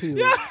or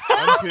unpeeled?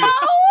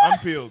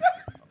 Unpeeled.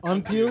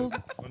 Unpeeled?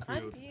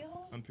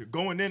 Unpeeled.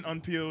 Going in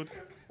unpeeled.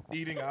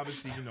 Eating,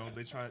 obviously, they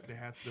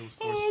have those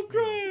force. Oh,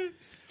 God.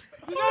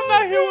 Did I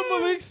not hear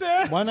what Malik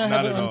said? Why not Not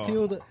have it at all.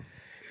 unpeeled?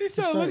 He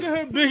said, look at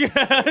her big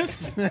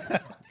ass.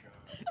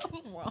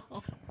 Wrong. Bro,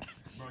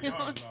 y'all are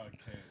not okay.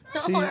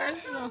 See- You are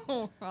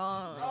so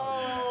wrong.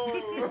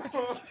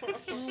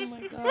 Oh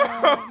my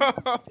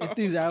god. If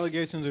these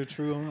allegations are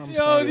true, I'm Yo,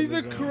 sorry. these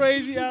are Lizzo.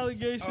 crazy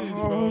allegations,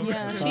 bro.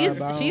 Yeah, Sorry,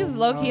 but I she's don't-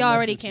 low I don't key mess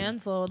already with you.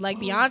 canceled. Like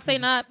Beyonce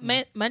not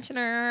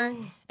mentioning her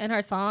and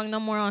her song no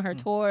more on her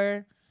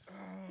tour.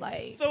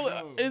 Like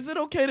So, is it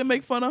okay to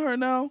make fun of her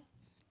now?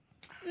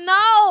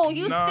 no,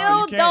 you Nah, still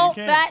you can't- don't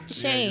you can't. fat Yeah,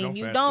 shame.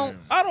 you You don't don't. fat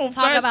shame. I don't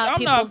Talk about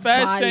I'm not people's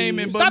fat bodies.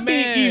 shaming, but Stop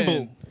man, being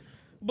evil.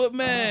 But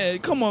man,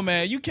 come on,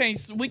 man. We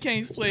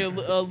can't play a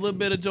little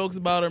bit of jokes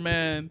about her,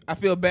 man. I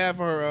feel bad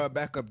for her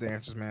backup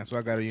dancers, man. So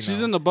I gotta,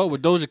 She's in the boat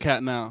with Doja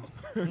Cat now.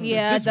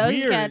 Yeah, Just Doja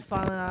weird. Cat's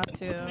falling off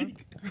too.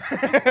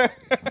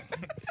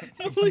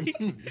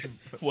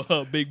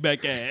 Well, big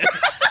back ass.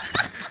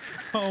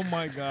 Oh,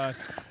 my God.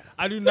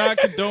 I do not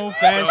condone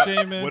fat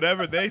shaming.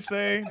 Whatever they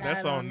say,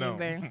 that's I on don't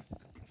them. either.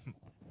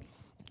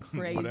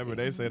 Crazy. Whatever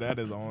they say, that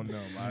is on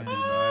them. I do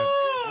not.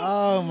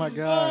 Oh my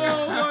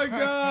God. Oh, my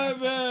God, I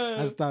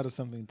man. just thought of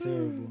something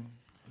terrible.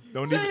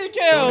 Don't Say even. it,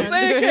 Kel.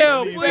 Say it,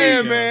 Kel. Please,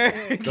 Please,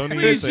 man. Don't even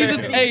Please, say she's it.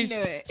 a, Do hey,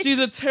 it. she's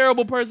a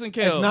terrible person,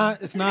 Kel.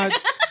 It's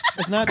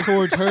not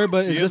towards her,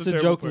 but She it's is just a a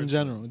terrible joke in person.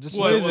 general. Just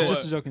What is it's it?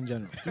 just a joke in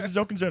general. Just a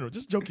joke in general.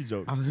 Just a jokey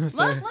joke. I was gonna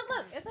say.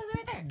 Look! It says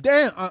it right Damn.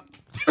 there.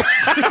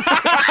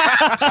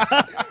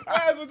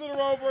 I went to the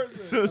wrong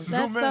person.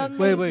 Zoom That's so in.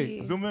 Wait.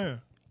 crazy. Zoom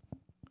in.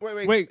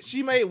 Wait. Wait.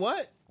 She made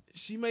what?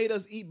 She made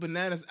us eat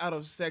bananas out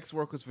of sex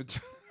workers'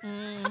 vaginas.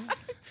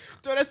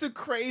 So that's a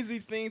crazy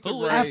thing to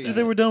Who raise. After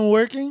they were done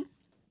working?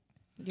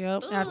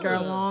 Yep. After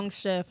a long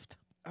shift.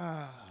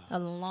 A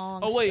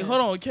long. Oh wait, shift.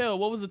 hold on, Kel.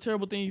 What was the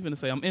terrible thing you finna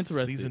say? I'm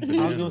interested. Seasoned I was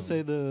banana. gonna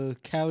say the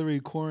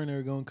calorie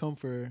coroner gonna come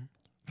for her.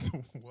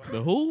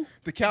 The who?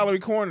 The calorie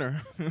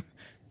corner.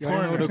 Y'all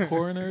know what a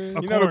coroner is?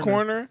 You know the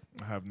corner?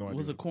 I have no idea.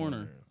 What's a what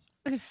corner?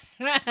 You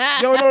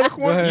don't know the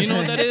corner? ahead. You know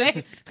what that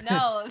is?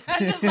 No,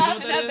 I'm just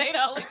laughing that they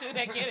the only two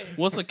that get it.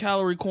 What's a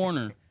calorie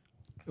corner?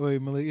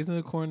 Wait, Malik, isn't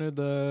the corner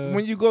the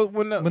When you go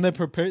when when they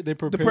prepare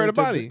prepare the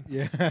body.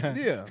 Yeah.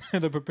 yeah.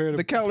 They prepare to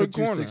The calorie put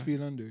you corner. 6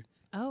 feet under.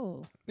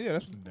 Oh. Yeah,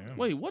 that's Damn.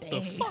 Wait, what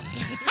the fuck?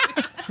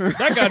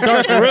 That got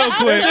dark real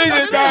quick.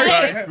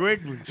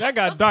 Quickly. That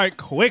got dark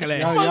quickly.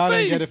 Y'all, about to y'all say-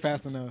 didn't get it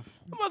fast enough.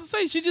 I'm about to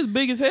say she just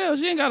big as hell.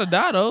 She ain't gotta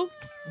die though.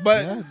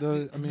 But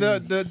Yeah, I mean,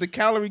 the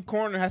calorie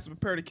corner has to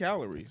prepare the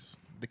calories.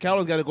 The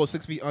calories got to go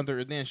 6 feet under,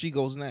 and then she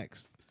goes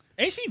next.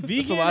 Ain't she vegan?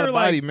 That's a lot or of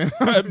body, like, man.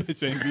 That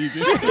bitch ain't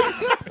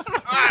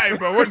vegan. All right,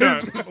 bro. We're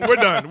done. We're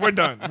done. We're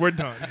done. We're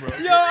done, bro.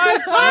 Yo,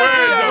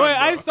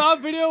 I saw a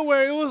video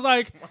where it was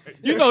like,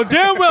 you know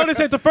damn well this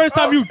ain't the first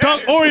time you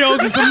dunk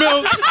Oreos in some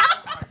milk.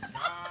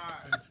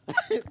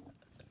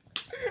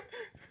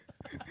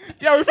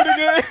 Yeah, we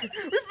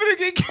finna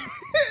get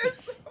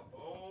kids.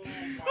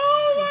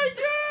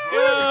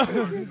 Yeah.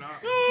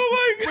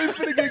 We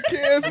finna get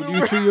kids. do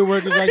you treat your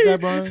workers like that,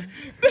 Bryan?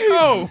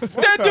 No,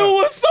 That dude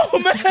was so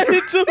mad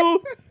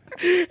too.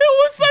 It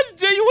was such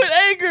genuine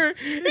anger.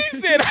 He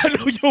said, I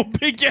know your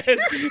big ass.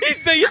 He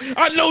said,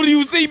 I know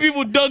you see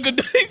people dunk.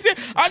 He said,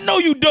 I know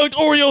you dunked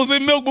Oreos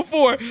in milk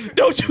before.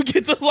 Don't you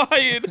get to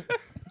lying?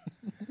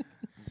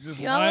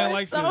 Y'all lying are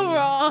like so scissors.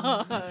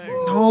 wrong.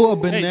 No, a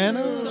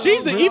banana.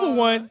 She's the evil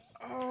one.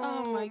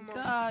 Oh my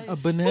god. A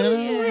banana.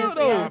 Yes,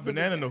 Nah, yes.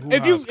 banana in the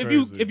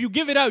hoo If you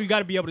give it out, you got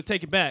to be able to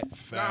take it back.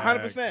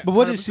 100%. But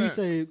what did she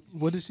say?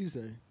 What did she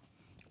say?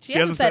 She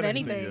hasn't said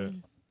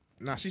anything.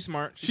 Nah, she's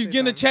smart. She's said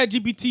getting a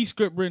something. ChatGPT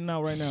script written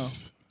out right now.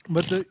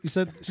 But you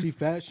said she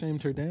fat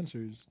shamed her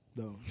dancers,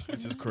 though.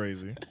 Which is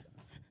crazy.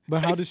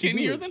 But how did she do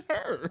Skinnier it? than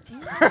her.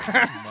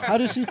 How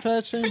did she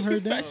fat shame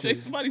her Fat shame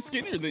dancers? somebody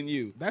skinnier than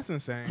you. That's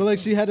insane. But like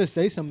she had to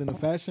say something to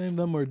fat shame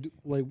them, or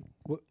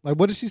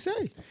what did she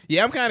say?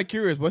 Yeah, I'm kind of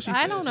curious what she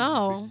I said. don't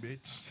know.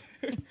 Bitch.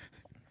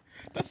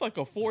 That's like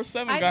a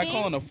 4'7" I guy think-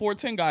 calling a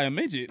 4'10" guy a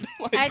midget.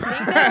 Like, I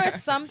think there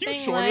was something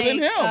shorter like than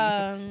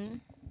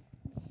him.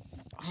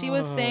 She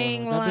was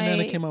saying that banana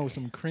like came out with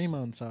some cream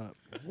on top.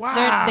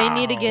 they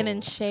need to get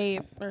in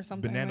shape or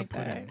something Banana like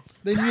that. pudding.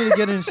 They need to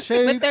get in But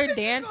shape. they're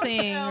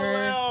dancing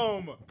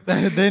or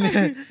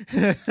Then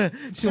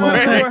she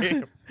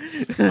want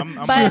I'm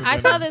but I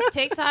saw this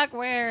TikTok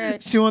where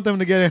she want them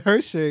to get in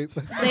her shape.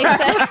 they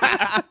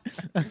said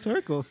A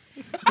circle.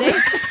 they,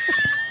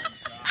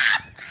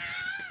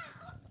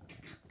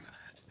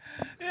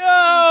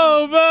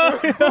 Yo, bro.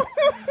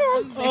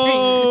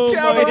 Oh,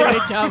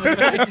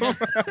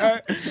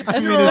 I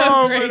mean,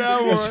 wrong crazy. for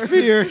that it's one.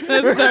 fear.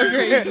 That's so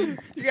crazy.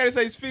 You gotta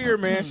say sphere,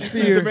 man. She's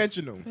Sphere.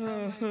 three-dimensional.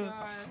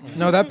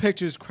 No, that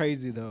picture's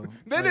crazy though.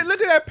 Then Like,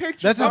 look at that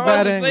picture. that's just bro.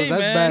 bad to angles. say,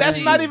 That's man. bad. That's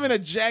angles. not even a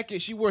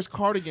jacket. She wears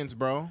cardigans,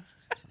 bro.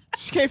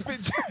 She can't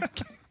fit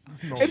jacket.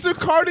 It's a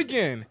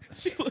cardigan.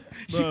 she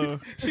Bro.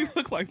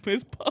 looked like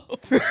Miss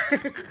Puff.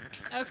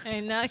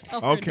 Okay, now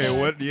y'all Okay, are done.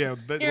 what? Yeah,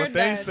 You're what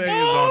they done. say is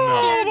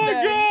on my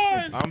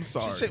them. God. I'm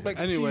sorry. She shaped like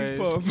Anyways. a cheese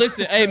puff.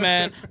 Listen, hey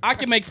man, I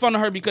can make fun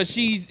of her because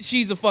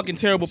she's a fucking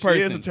terrible She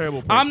person. is a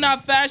terrible person. I'm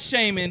not fat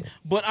shaming,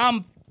 but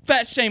I'm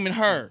fat shaming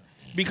her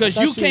because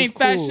I thought you she can't was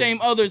fat cool. shame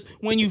others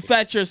when you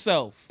fat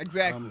yourself.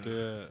 Exactly. I'm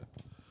dead.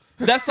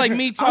 That's like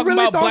me talking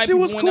really about thought black she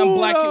people was when I'm cool,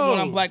 black though. when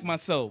I'm black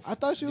myself. I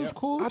thought she was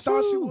cool. I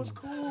thought she too. was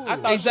cool. I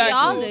thought Exactly.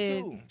 Y'all she was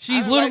did. cool, too.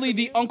 She's I literally like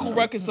the Uncle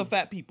Ruckus of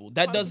fat people.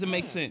 That doesn't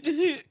make sense.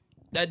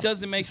 That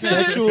doesn't make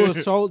sense. Sexual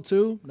assault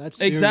too. That's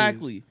serious.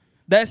 Exactly.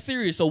 That's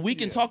serious. So we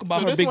can talk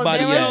about So her this big one- body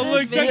There was ass. this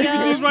Look, video.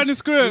 ChatGPT's writing the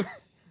script.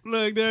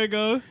 Look, there you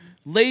go.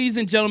 Ladies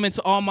and gentlemen,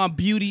 to all my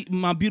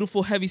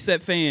beautiful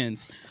heavyset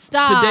fans.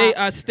 Stop. Today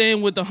I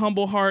stand with a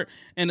humble heart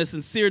and a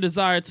sincere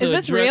desire to Is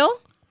this address- real?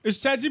 It's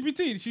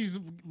ChatGPT. She's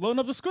loading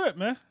up the script,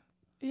 man.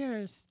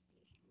 You're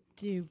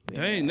stupid.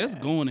 Dang, that's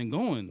going and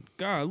going.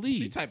 Golly.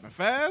 She typing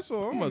fast,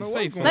 or I'm about to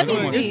say, Let me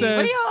It see. says,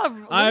 What are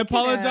y'all I looking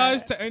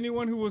apologize at? to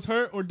anyone who was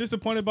hurt or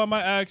disappointed by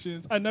my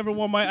actions. I never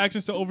want my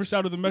actions to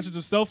overshadow the message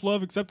of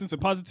self-love, acceptance,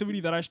 and positivity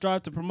that I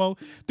strive to promote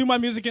through my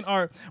music and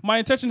art. My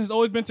intention has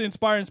always been to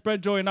inspire and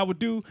spread joy, and I would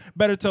do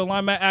better to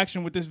align my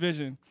action with this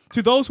vision.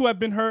 To those who have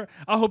been hurt,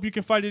 I hope you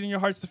can find it in your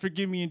hearts to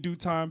forgive me in due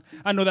time.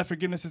 I know that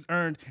forgiveness is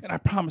earned, and I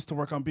promise to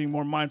work on being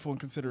more mindful and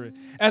considerate.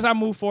 As I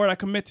move forward, I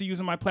commit to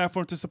using my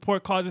platform to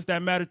support causes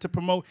that matter, to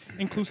promote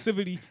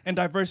inclusivity and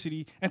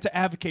diversity, and to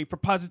advocate for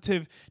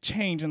positive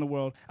change in the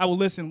world. I will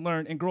listen,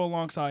 learn, and grow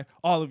alongside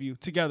all of you.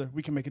 Together,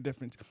 we can make a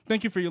difference.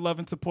 Thank you for your love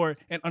and support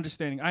and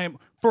understanding. I am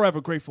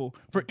forever grateful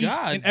for each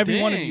God and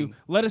every one of you. dang.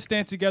 Let us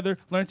stand together,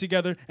 learn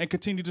together, and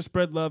continue to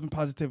spread love and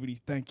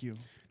positivity. Thank you.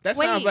 That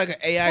Wait, sounds like an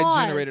AI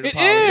pause. generated It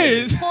apology.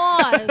 is.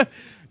 Pause.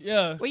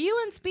 Yeah. Were you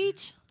in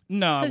speech?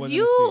 No, I Because wasn't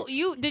in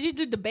speech. did you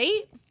do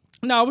debate?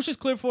 No, it was just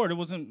clear forward. It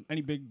wasn't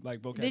any big like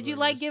vocabulary. Did you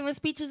like giving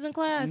speeches in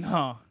class?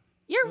 No.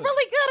 You're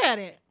really good at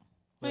it.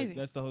 Let me see.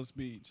 That's the whole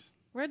speech.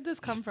 Where'd this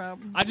come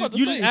from?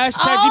 You just asked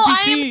Oh, I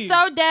ChatGPT. am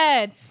so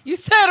dead. You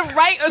said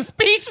write a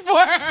speech for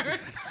her.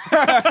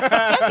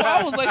 That's why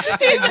I was like,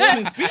 this ain't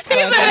women's speech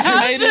class. how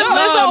Made should it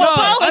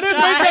up. I didn't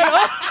make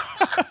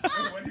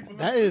that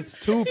That is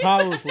too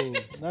powerful.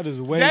 That is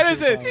way That is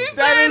too it. powerful.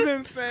 That is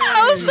insane.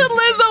 How should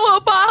Lizzo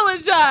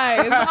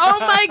apologize? Oh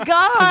my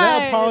god.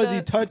 That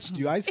apology touched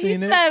you. I He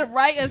seen it. said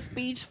write a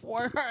speech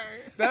for her.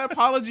 That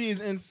apology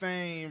is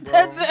insane, bro.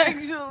 That's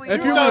actually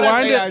If you know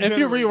that's rewind AI it, if you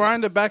generally.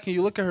 rewind it back and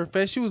you look at her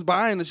face, she was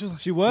buying it. She was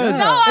like, She was. No,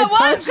 I It was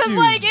touched because you.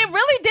 like it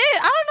really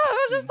did. I don't know. It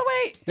was just the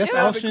way. That's it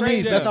all was she crazy.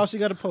 needs. That's all she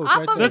got to post I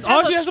right thought there. That's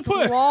all she has a to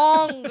put.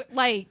 strong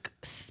like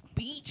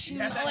speech. You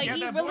had know? that- Like he had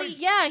he that really, voice.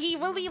 yeah, he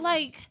really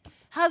like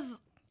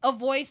has a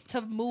voice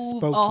to move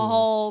Spoke a to us.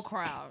 whole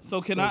crowd. So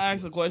can I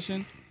ask a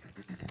question?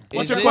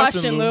 What's Is your it-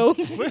 question, Lou?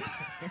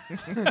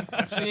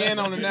 She in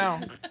on it now.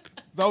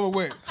 It's over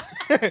with.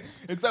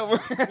 It's over.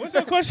 What's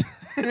your question?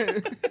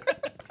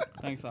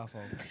 Thanks, Afo.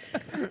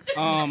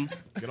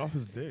 Get off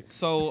his dick.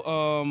 So,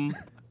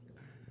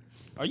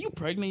 are you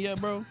pregnant yet,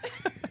 bro?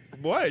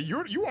 What?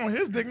 You on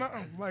his dick now?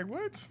 Like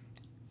what?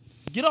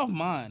 Get off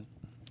mine.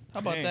 How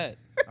about Dang. that?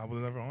 I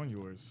was never on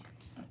yours.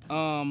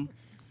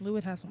 Lou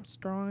would have some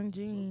strong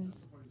genes.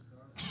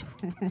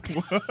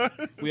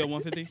 We at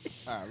 150?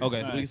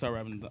 Okay, so we can start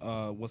wrapping.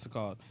 What's it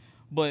called?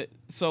 But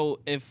so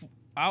if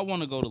I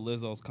want to go to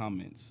Lizzo's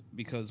comments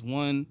because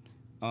one,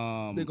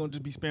 They're gonna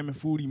just be spamming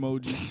food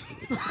emojis.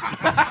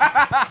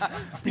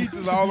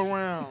 Pizzas all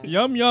around.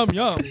 Yum yum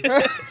yum.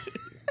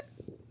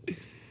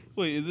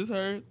 wait, is this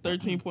her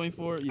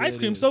 13.4? Yeah, Ice it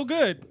cream is. so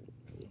good.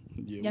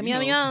 Yeah, Yum we yum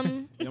know.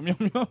 yum. Yum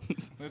yum yum.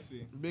 Let's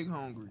see. Big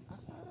hungry.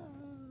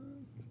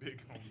 Big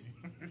homie.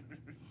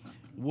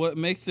 What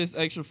makes this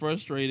extra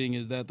frustrating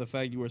is that the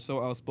fact you are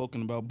so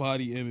outspoken about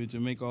body image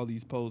and make all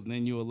these posts, and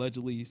then you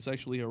allegedly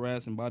sexually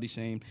harass and body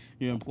shame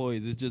your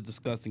employees. It's just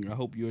disgusting. I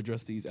hope you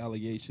address these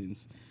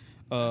allegations.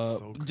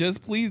 so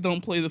Just please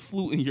don't play the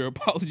flute in your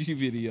apology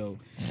video.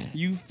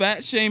 You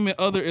fat shaming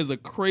other is a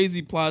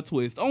crazy plot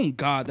twist. Oh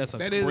God, that's a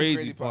That is a crazy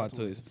crazy plot plot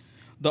twist.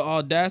 The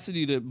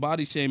audacity to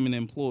body shame an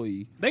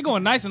employee. They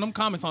going nice in them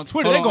comments on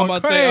Twitter. Hold They on, going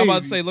I'm crazy.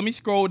 about to say, let me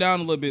scroll down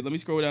a little bit. Let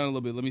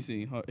me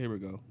see. Here we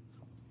go.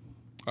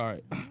 All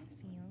right.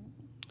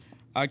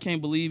 I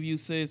can't believe you,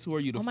 sis. Who are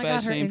you to Oh my fat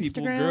God, her shame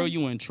people? Instagram? Girl,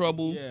 you in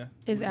trouble. Yeah.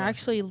 Is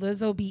actually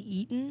Lizzo be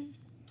eaten?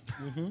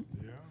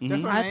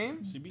 That's her I-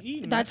 name? She be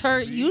eating. That's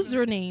her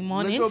username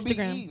on Lizzo be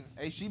Instagram. eating.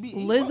 Hey, she be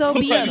eating. Lizzo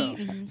be Look at her.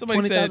 eaten.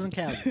 Somebody said, 20,000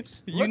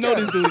 calories. you know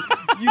this dude.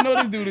 You know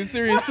this dude is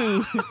serious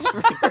too.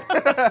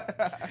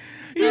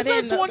 You I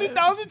said didn't know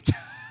 20,000.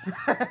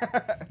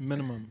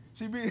 Minimum.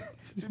 She be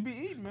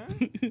eating,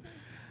 man.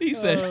 He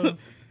said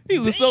he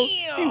was so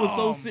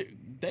serious.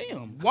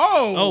 Damn.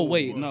 Whoa. Oh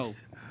wait, no.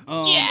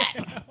 Yeah.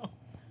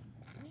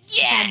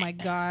 Oh my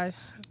gosh.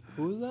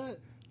 Who was that?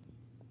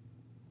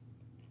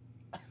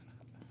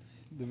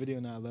 The video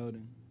not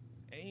loading.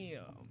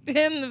 Damn.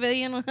 In the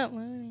video, not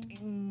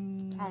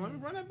lying. Oh, let me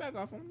run that back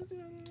off. Let me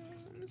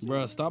see.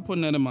 Bro, stop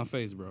putting that in my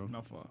face, bro.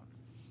 Not far.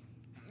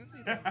 Let's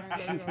see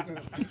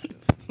that.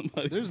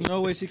 Somebody- There's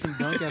no way she can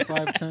dunk at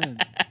 5'10".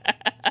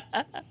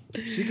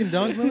 She can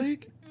dunk,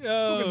 Malik? Who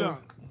can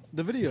dunk?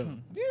 The video.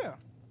 Yeah.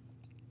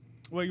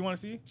 What you want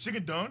to see? She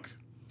can dunk.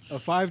 A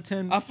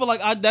 5'10". I feel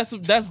like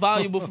that's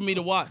valuable for me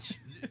to watch.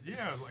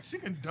 Yeah, like she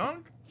can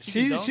dunk.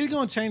 She's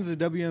gonna change the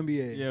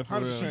WNBA. Yeah, for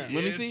real. 100%. She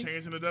Let me is see.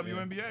 changing the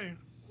WNBA.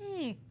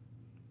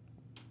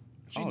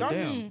 She Oh,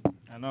 dunking. damn.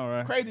 I know,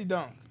 right? Crazy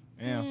dunk.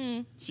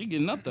 Yeah. She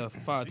getting up there for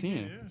 5'10".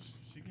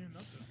 She getting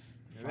up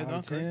Yeah, that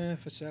dunk crazy. 5'10"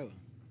 for sure.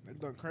 That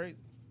dunk crazy.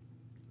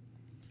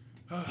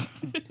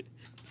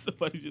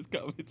 Somebody just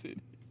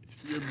commented.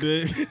 You're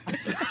big.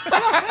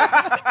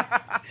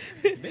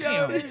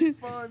 Damn. That's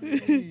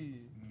funny.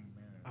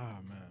 Oh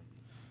man.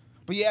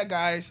 But yeah,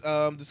 guys,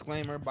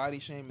 disclaimer, body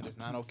shaming is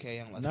not okay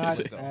unless Not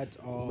it's so. at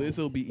all.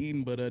 Lizzo be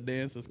eating, but her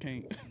dancers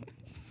can't.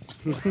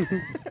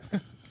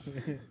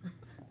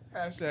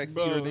 Hashtag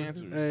Bro. feeder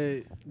dancers.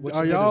 hey, What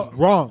are you did y'all? is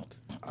wrong.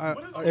 What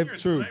is If your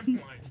true.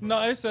 timeline?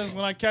 No, it says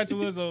when I catch a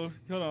Lizzo.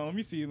 Hold on, let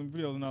me see. The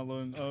video's not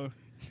loading. Oh,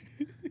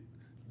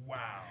 Wow.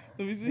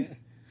 Let me see.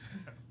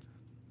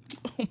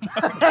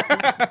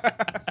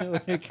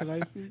 Wait, can I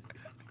see?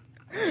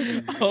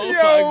 Oh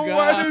Yo, my God.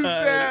 what is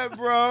that,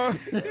 bro?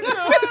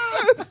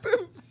 That's so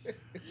stupid.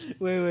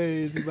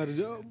 Wait, is he about to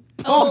do?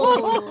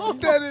 Oh.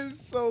 That is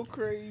so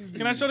crazy.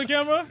 can I show the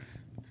camera?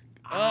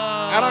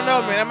 I don't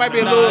know, man. That might be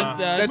a Nah, little. that's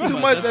That's too too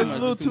much, much. that's That's a too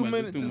little much, too that's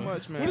minute. too Too much.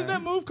 much, man. What is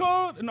that move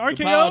called? An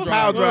RKO? pile driver.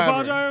 Pile Oh, driver.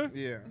 pile driver?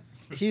 Yeah.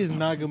 He's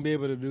not gonna be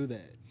able to do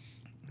that.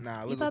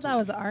 Nah. You thought that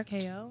was an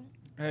RKO?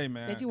 Hey,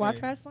 man. Did you watch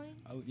hey. wrestling?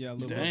 Yeah, a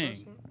little Dang.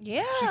 bit.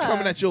 Yeah. She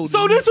coming at you.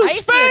 So this I was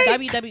used to be a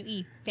fake.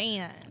 WWE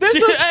fan. This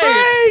was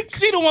Hey, fake.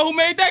 she the one who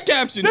made that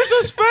caption. This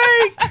was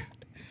fake.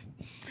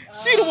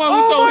 She the one who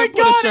Oh told my him put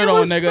a God, shirt it on,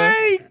 was nigga.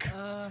 fake.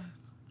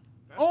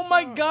 Oh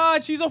my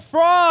God, she's a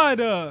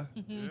fraud.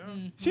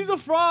 She's a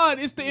fraud.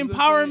 It's the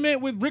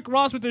empowerment with Rick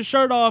Ross with his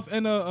shirt off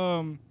and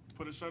a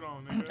Put a shirt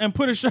on, nigga. and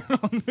put a shirt on,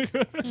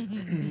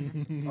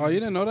 nigga. Oh, you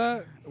didn't know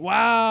that?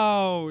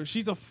 Wow,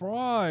 she's a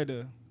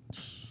fraud.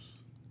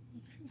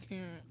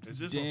 It's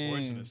just Dang.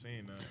 unfortunate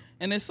seeing that.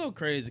 And it's so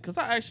crazy because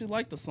I actually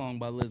like the song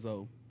by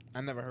Lizzo.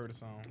 I never heard a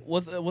song.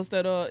 What's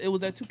that? It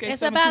was that 2K17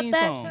 It's about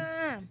that song.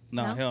 time.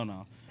 No, hell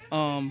no. I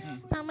don't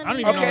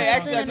even know. Okay, that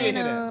actually, I song. did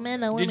hear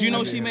that. Did you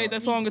know she made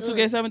that song in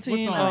 2K17? What song? I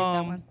like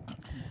that one.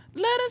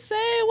 Let them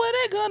say what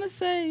they gonna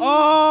say.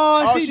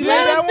 Oh, Oh, she she did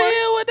Let made that them that one?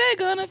 feel what they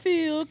gonna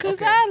feel, cause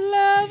Okay.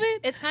 I love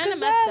it. It's kind of 'Cause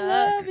messed I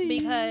up love you.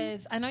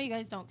 because I know you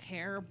guys don't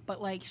care,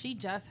 but like she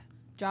just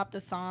dropped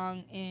a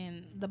song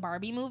in the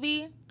Barbie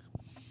movie,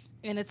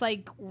 and it's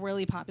like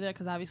really popular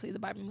because obviously the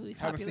Barbie movie's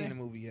Haven't popular. seen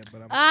the movie yet,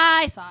 but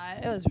I saw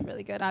it. It was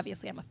really good.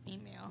 Obviously, I'm a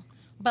female,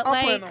 but I'm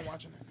like planning on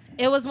watching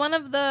it. it was one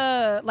of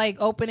the like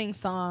opening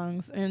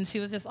songs, and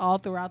she was just all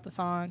throughout the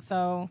song.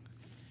 So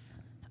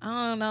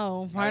I don't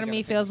know. Now Part you of gotta me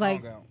take the feels song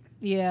like out.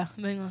 yeah,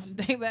 they're gonna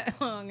take that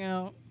song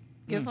out.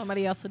 Get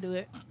somebody else to do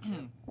it.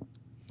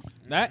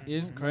 That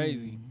is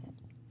crazy.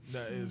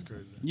 That is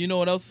crazy. You know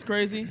what else is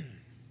crazy?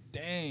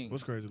 Dang.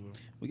 What's crazy, Lou?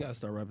 We gotta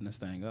start wrapping this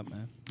thing up,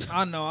 man.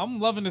 I know. I'm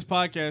loving this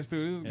podcast,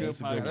 dude. This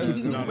is Yeah, a it's good a good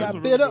podcast. one. No, Wrap that's a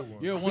it really up. good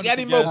one. You're a We got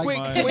any wonderful more guest, quick?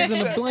 Maya. quick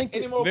in a blanket.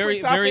 Any more Very,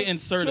 quick very topics?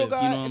 insertive. Chill You know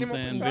guy, what I'm any more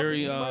saying? quick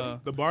Very,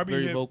 topics? The Barbie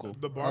very hit, vocal.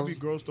 The Barbie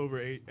grossed over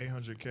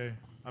 800K.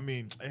 I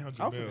mean,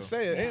 800 I was mil. gonna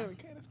say it. Yeah. Yeah, okay,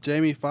 that's-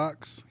 Jamie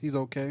Foxx, he's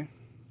okay.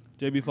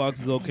 JB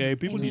Fox is okay.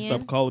 People need to Amen.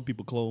 stop calling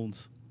people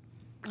clones.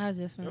 I was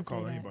just gonna They'll call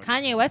say that. anybody.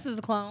 Kanye West is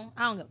a clone.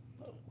 I don't give.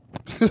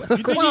 You think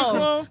he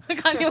Clone.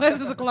 Kanye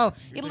West is a clone.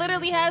 He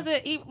literally has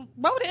it. He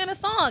wrote it in a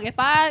song. If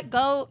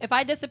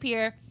I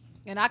disappear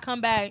and I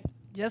come back,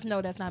 just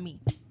know that's not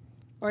me,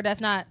 or that's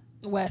not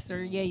West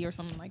or Ye or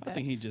something like that. I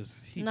think he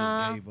just gave he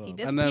up. And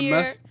then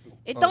disappeared.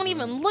 It don't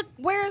even look.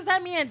 Where is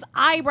that man's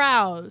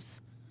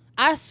eyebrows?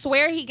 I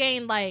swear he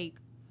gained like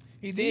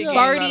He did gain a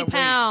lot 30 of weight. He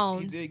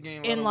pounds did gain a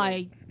lot in of like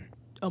weight.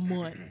 a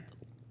month.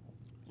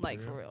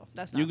 Like for real.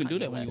 That's not. You can do Kanye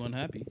that when you're West.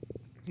 unhappy.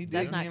 He did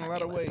That's not gain a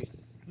lot of Kanye West. weight.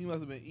 He must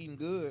have been eating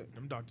good.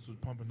 Them doctors was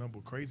pumping up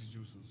with crazy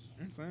juices.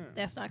 I'm saying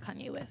That's not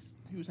Kanye West.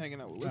 he was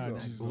hanging out with God,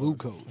 Lizzo. Jesus.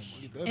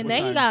 Glucose. And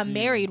then he got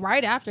married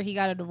right after he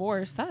got a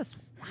divorce. That's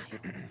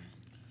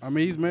I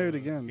mean, he's married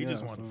again. He yeah,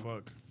 just wanted so. to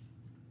fuck.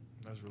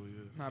 That's really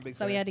it. Not a big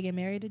so he fan. had to get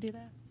married to do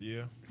that.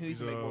 Yeah. He needs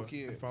to make more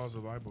kids. He follows the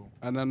Bible.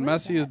 And then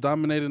Messi is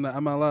dominating the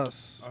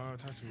MLS.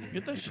 Tattoo.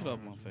 Get that shit off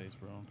my face,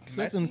 bro.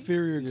 That's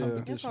inferior Yeah. It's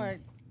competition.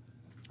 hard.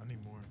 I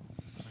need more.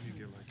 I need to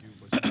get like you.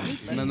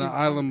 But And then the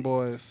Island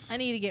Boys. I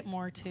need to get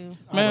more too.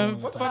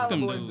 Man, What the fuck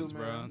them Island Boys dudes, do,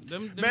 bro. man?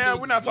 Them man, dudes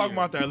we're not is talking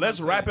weird. about that. Let's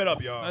wrap it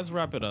up, y'all. Let's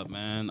wrap it up,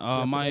 man.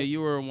 Maya,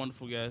 you were a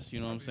wonderful guest. You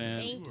know what I'm saying?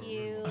 Thank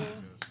you.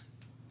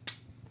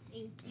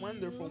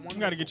 Wonderful, We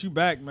gotta get you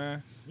back,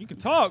 man. You can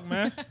talk,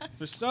 man.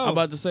 For sure. I'm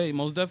about to say,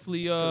 most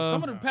definitely.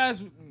 Some of the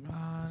past.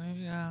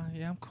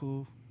 Yeah, I'm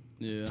cool.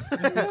 Yeah.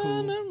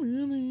 Cool. Not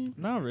really.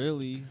 Not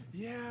really.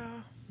 Yeah.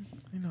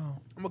 You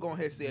know. I'm gonna go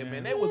ahead and say it,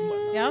 man. That was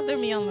my, Y'all threw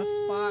me on the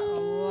spot a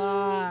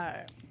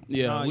lot.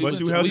 Yeah. Nah, we you was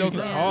was joking. joking.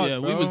 Talk, Yeah,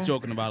 we bro. was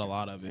joking about a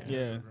lot of it.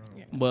 Yeah.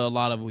 But a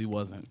lot of it we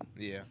wasn't.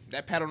 yeah.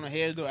 That pat on the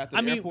head though after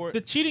I the mean, airport.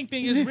 the cheating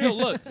thing is real.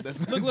 Look,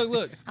 That's-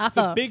 look. I The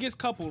thought. biggest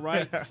couple,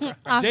 right?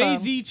 I Jay thought.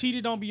 Z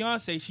cheated on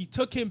Beyonce. She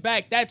took him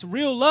back. That's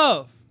real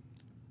love.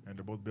 And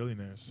they're both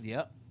billionaires.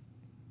 Yep.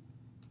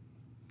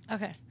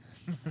 Okay.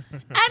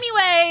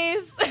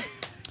 Anyways, What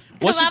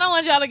because should- I don't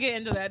want y'all to get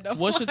into that. No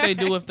What should more. they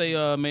do if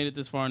they made it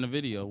this far in the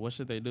video? What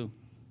should they do?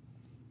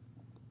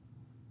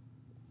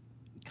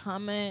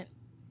 Comment.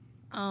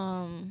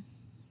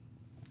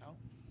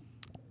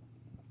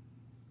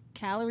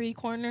 Calorie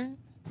corner.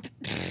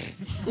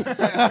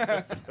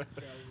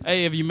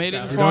 Hey, if you made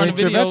it this You far don't in eat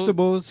the your video,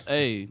 vegetables.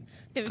 hey,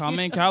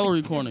 comment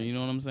calorie corner. You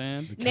know what I'm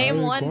saying? Name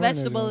Calorie one corner,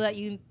 vegetable though. that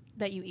you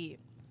eat.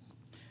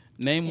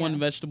 Name Yeah. one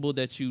vegetable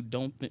that you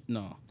don't think.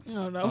 No.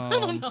 No, no, I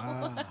don't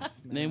know.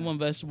 Name one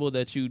vegetable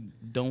that you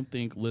don't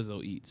think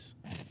Lizzo eats.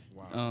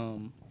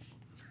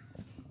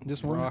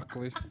 Just one.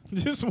 Broccoli.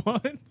 Just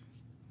one.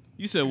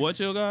 You said what,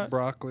 Chill God?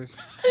 Broccoli.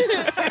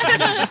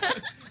 I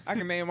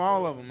can name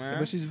all of them, man.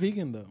 But she's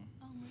vegan though.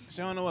 She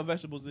don't know what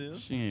vegetables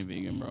is. She ain't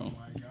vegan, bro.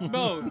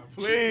 Bro,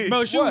 Please.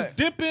 bro, she was What?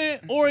 dipping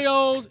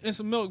Oreos in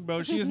some milk,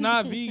 bro. She is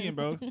not vegan,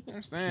 bro.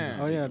 I'm saying.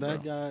 Oh yeah,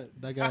 that guy.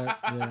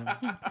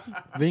 Yeah.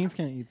 Vegans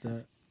can't eat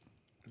that.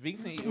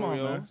 Vegan can eat Come on,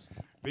 Oreos. man.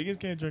 Vegans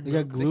can't drink They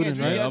milk. got gluten, drink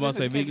Right? right? I'm about to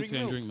say They can't vegans drink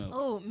can't milk. drink milk.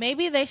 Oh,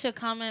 maybe they should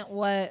comment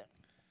what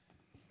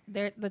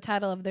the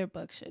title of their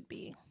book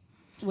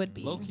would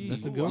be. Low key.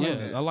 That's a good one.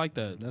 Yeah, I like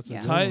that. That's a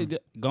Yeah. good one.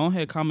 Go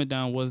ahead, comment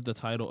down what's the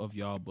title of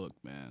y'all book,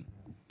 man.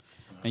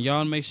 And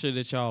y'all make sure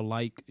that y'all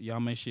like, y'all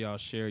make sure y'all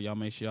share, y'all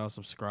make sure y'all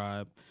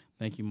subscribe.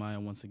 Thank you, Maya,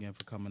 once again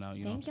for coming out.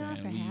 You Thank know y'all what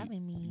I'm for saying?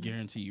 having me.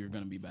 Guarantee you're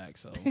gonna be back.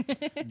 So you know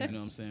what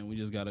I'm saying? We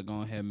just gotta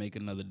go ahead and make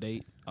another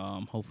date.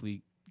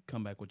 Hopefully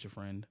come back with your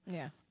friend.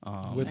 Yeah.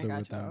 With I or got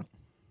without. y'all.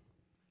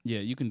 Yeah,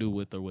 you can do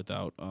with or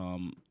without.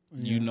 You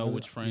Yeah, know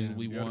which friends yeah.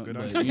 we You got a want. good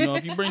But idea. you know,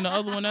 if you bring the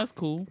other one, that's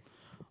cool.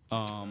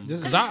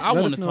 Just Cause I let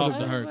want us to know talk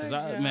the to her. difference.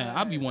 Cause man,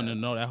 I be wanting to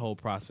know that whole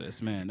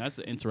process, man. That's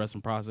an interesting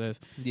process.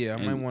 Yeah, I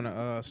might And- want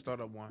to start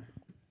up one.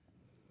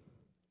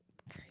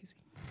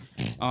 Crazy.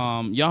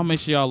 Y'all make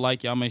sure y'all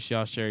like. Y'all make sure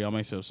y'all share. Y'all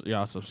make sure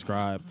y'all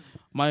subscribe.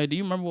 Maya, do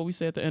you remember what we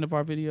said at the end of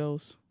our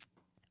videos?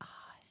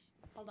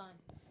 Hold on.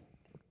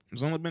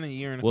 It's only been a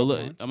year and a I'm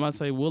couple months. about to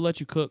say we'll let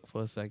you cook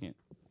for a second.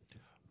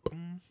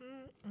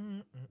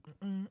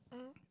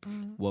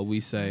 What we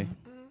say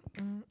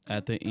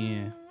at the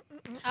end.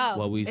 Oh,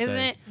 What we say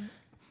isn't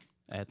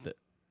at the.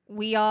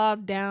 we all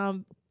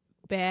down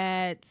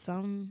bad?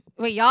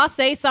 Wait, y'all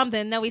say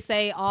something, then we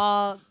say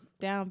all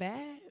down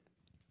bad.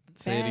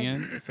 Say it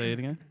again. Say it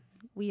again.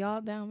 We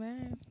all down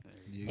bad.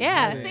 You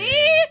Yeah, got it.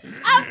 see,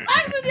 I'm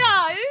fucking with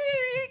y'all.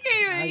 You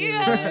can't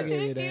even, I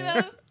give you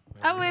that.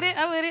 I'm with it.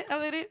 I'm with it. I'm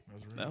with it.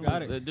 That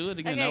Got was, it. do it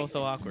again. Okay. That was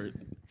so awkward.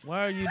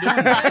 Why are you doing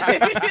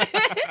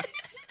that?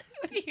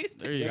 What are you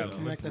There you Gotta go.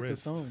 connect at the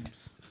wrist.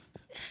 thumbs.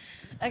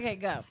 Okay,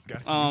 go.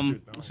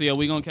 So yeah,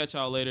 we gonna catch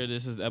y'all later.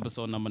 This is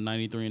episode number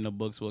 93 in the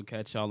books. We'll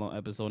catch y'all on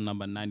episode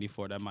number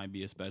 94. That might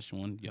be a special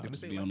one. Y'all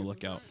just be on the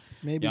lookout.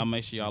 Maybe. Y'all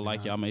make sure y'all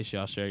like. Y'all make sure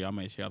y'all share. Y'all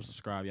make sure y'all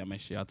subscribe. Y'all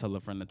make sure y'all tell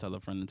a friend to tell a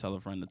friend to tell a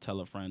friend to tell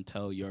a friend.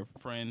 Tell your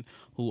friend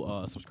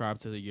who subscribe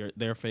to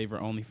their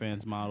favorite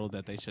OnlyFans model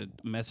that they should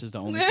message the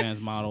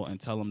OnlyFans model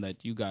and tell them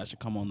that you guys should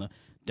come on the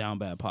Down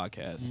Bad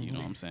podcast. You know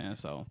what I'm saying?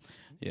 So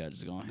yeah,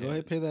 just go ahead. Go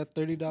ahead, pay that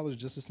 $30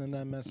 just to send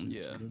that message.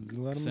 Yeah. Just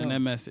let 'em Send know. that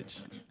message.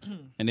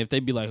 And if they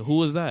be like,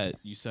 who is that?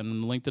 You send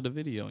them the link to the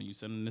video and you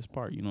send them this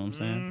part. You know what I'm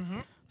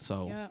saying?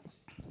 So, Yeah.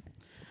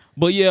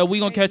 but yeah, we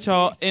going to catch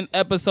y'all in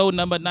episode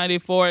number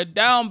 94.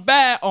 Down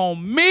bad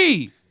on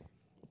me.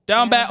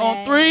 Down bad on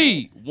bad.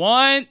 3.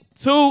 1,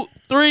 2,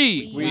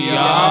 3. We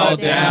all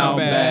down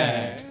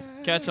bad.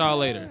 Catch y'all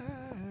later.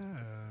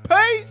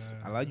 Peace.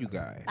 I love you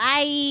guys.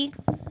 Bye.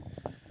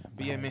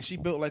 But yeah, man, she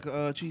built like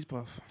a cheese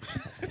puff.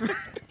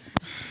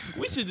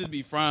 We should just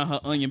be frying her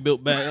onion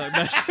built back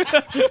like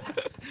that.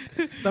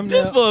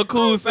 Thumbnail. Just for a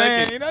cool Man,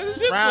 second. you know, just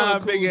for a round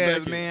cool big ass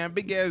second. man,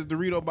 big ass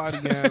Dorito body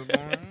ass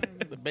boy.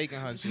 The bacon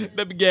her shit.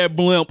 Baby gat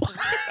blimp.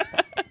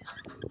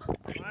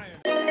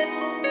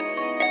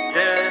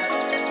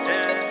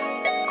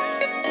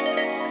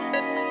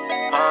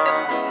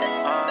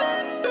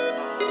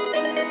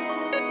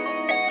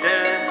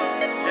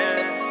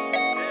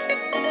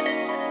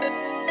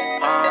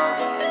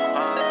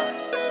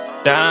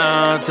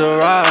 Down to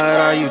ride,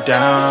 are you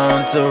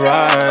down to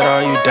ride?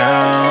 Are you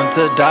down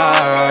to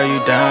die? Are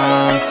you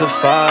down to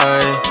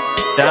fight?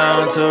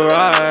 Down to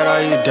ride,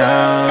 are you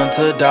down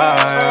to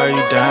die? Are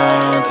you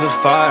down to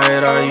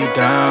fight? Are you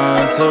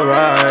down to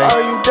ride?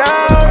 Are you down?